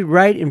need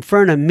right in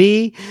front of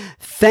me.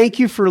 Thank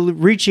you for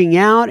reaching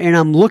out, and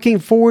I'm looking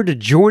forward to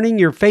joining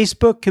your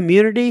Facebook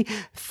community.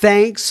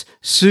 Thanks,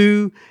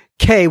 Sue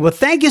K. Well,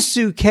 thank you,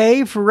 Sue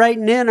K, for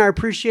writing in. I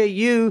appreciate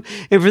you.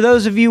 And for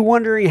those of you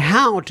wondering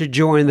how to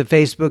join the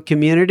Facebook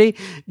community,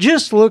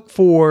 just look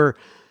for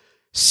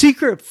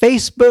Secret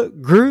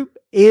Facebook Group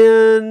in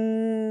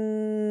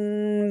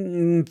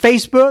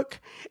Facebook,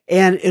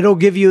 and it'll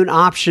give you an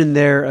option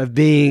there of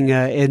being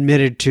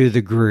admitted to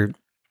the group.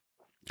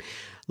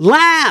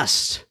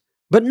 Last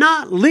but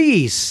not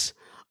least,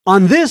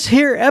 on this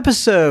here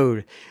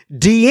episode,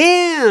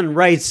 Deanne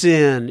writes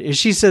in and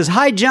she says,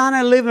 "Hi, John.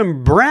 I live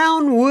in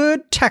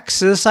Brownwood,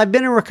 Texas. I've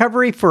been in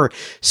recovery for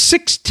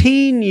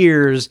 16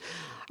 years.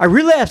 I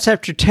relapsed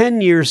after 10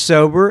 years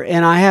sober,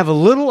 and I have a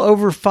little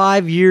over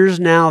 5 years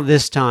now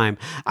this time.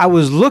 I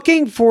was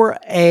looking for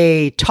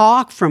a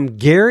talk from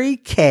Gary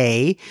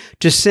K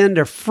to send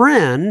a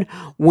friend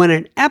when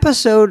an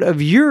episode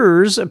of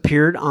yours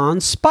appeared on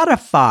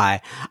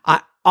Spotify.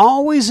 I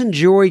always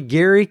enjoy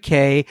Gary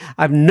K.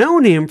 I've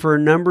known him for a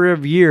number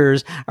of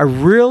years. I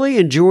really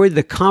enjoyed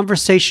the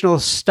conversational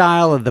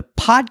style of the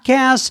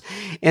podcast,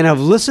 and I've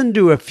listened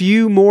to a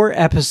few more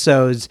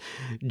episodes.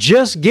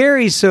 Just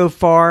Gary so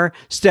far,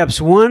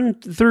 steps 1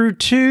 through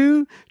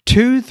 2,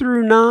 2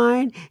 through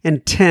 9,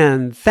 and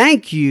 10.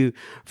 Thank you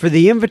for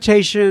the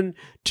invitation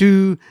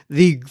to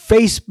the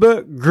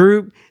Facebook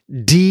group,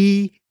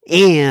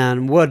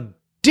 Deanne." Well,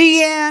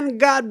 Deanne,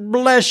 God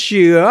bless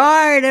you. All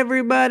right,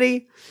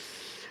 everybody.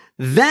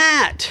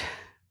 That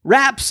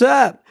wraps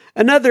up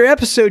another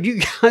episode.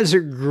 You guys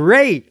are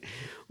great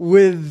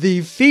with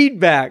the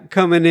feedback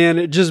coming in.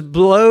 It just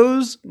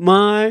blows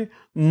my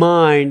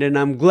mind, and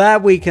I'm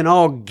glad we can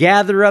all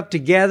gather up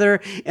together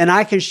and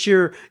I can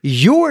share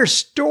your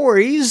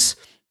stories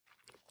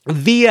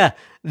via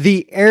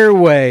the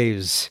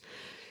airwaves.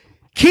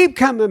 Keep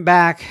coming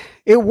back.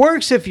 It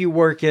works if you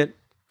work it.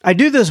 I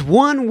do this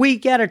 1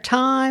 week at a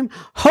time.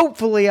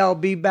 Hopefully, I'll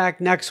be back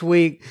next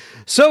week.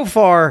 So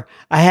far,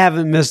 I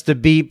haven't missed a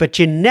beat, but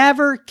you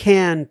never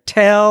can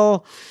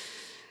tell.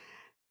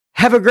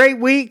 Have a great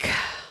week.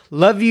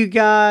 Love you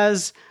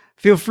guys.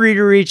 Feel free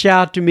to reach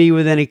out to me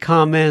with any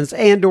comments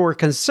and or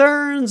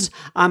concerns.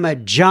 I'm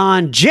at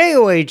John,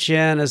 John,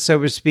 at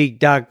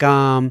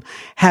soberspeak.com.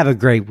 Have a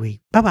great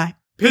week. Bye-bye.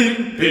 Ping,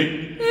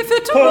 ping. If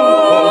it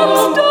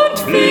works, don't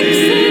fix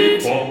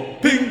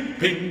it. Ping,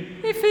 ping.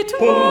 If it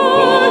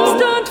works,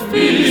 don't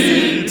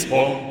fix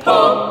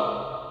it.